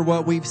 Lord, for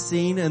what we've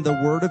seen in the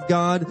Word of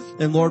God.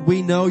 And Lord,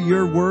 we know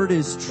your Word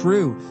is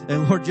true.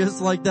 And Lord,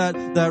 just like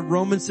that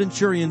Roman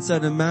centurion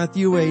said in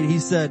Matthew 8, he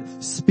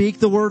said, speak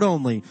the word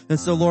only. And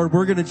so Lord,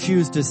 we're going to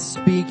choose to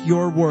speak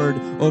your word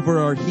over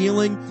our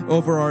healing,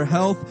 over our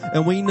health.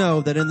 And we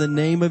know that in the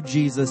name of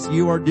Jesus,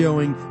 you are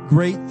doing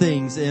great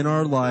things in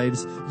our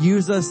lives.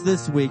 Use us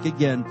this week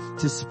again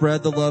to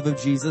spread the love of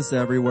Jesus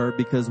everywhere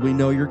because we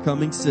know you're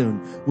coming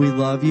soon. We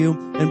love you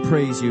and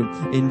praise you.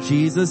 In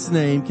Jesus'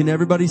 name, can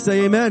everybody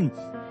say amen?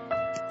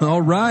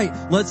 All right,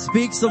 let's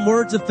speak some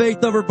words of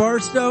faith over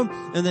Barstow,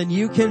 and then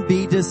you can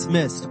be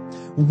dismissed.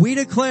 We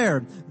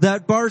declare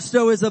that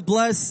Barstow is a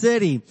blessed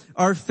city.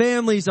 Our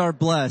families are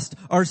blessed.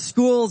 Our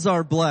schools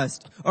are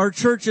blessed. Our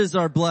churches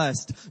are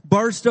blessed.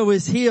 Barstow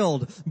is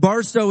healed.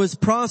 Barstow is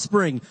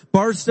prospering.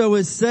 Barstow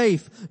is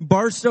safe.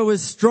 Barstow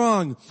is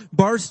strong.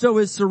 Barstow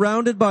is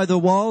surrounded by the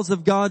walls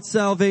of God's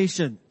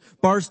salvation.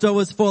 Barstow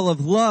is full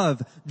of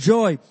love,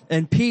 joy,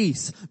 and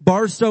peace.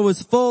 Barstow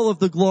is full of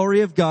the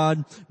glory of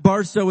God.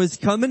 Barstow is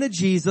coming to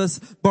Jesus.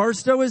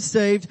 Barstow is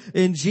saved.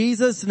 In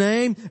Jesus'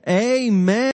 name, amen.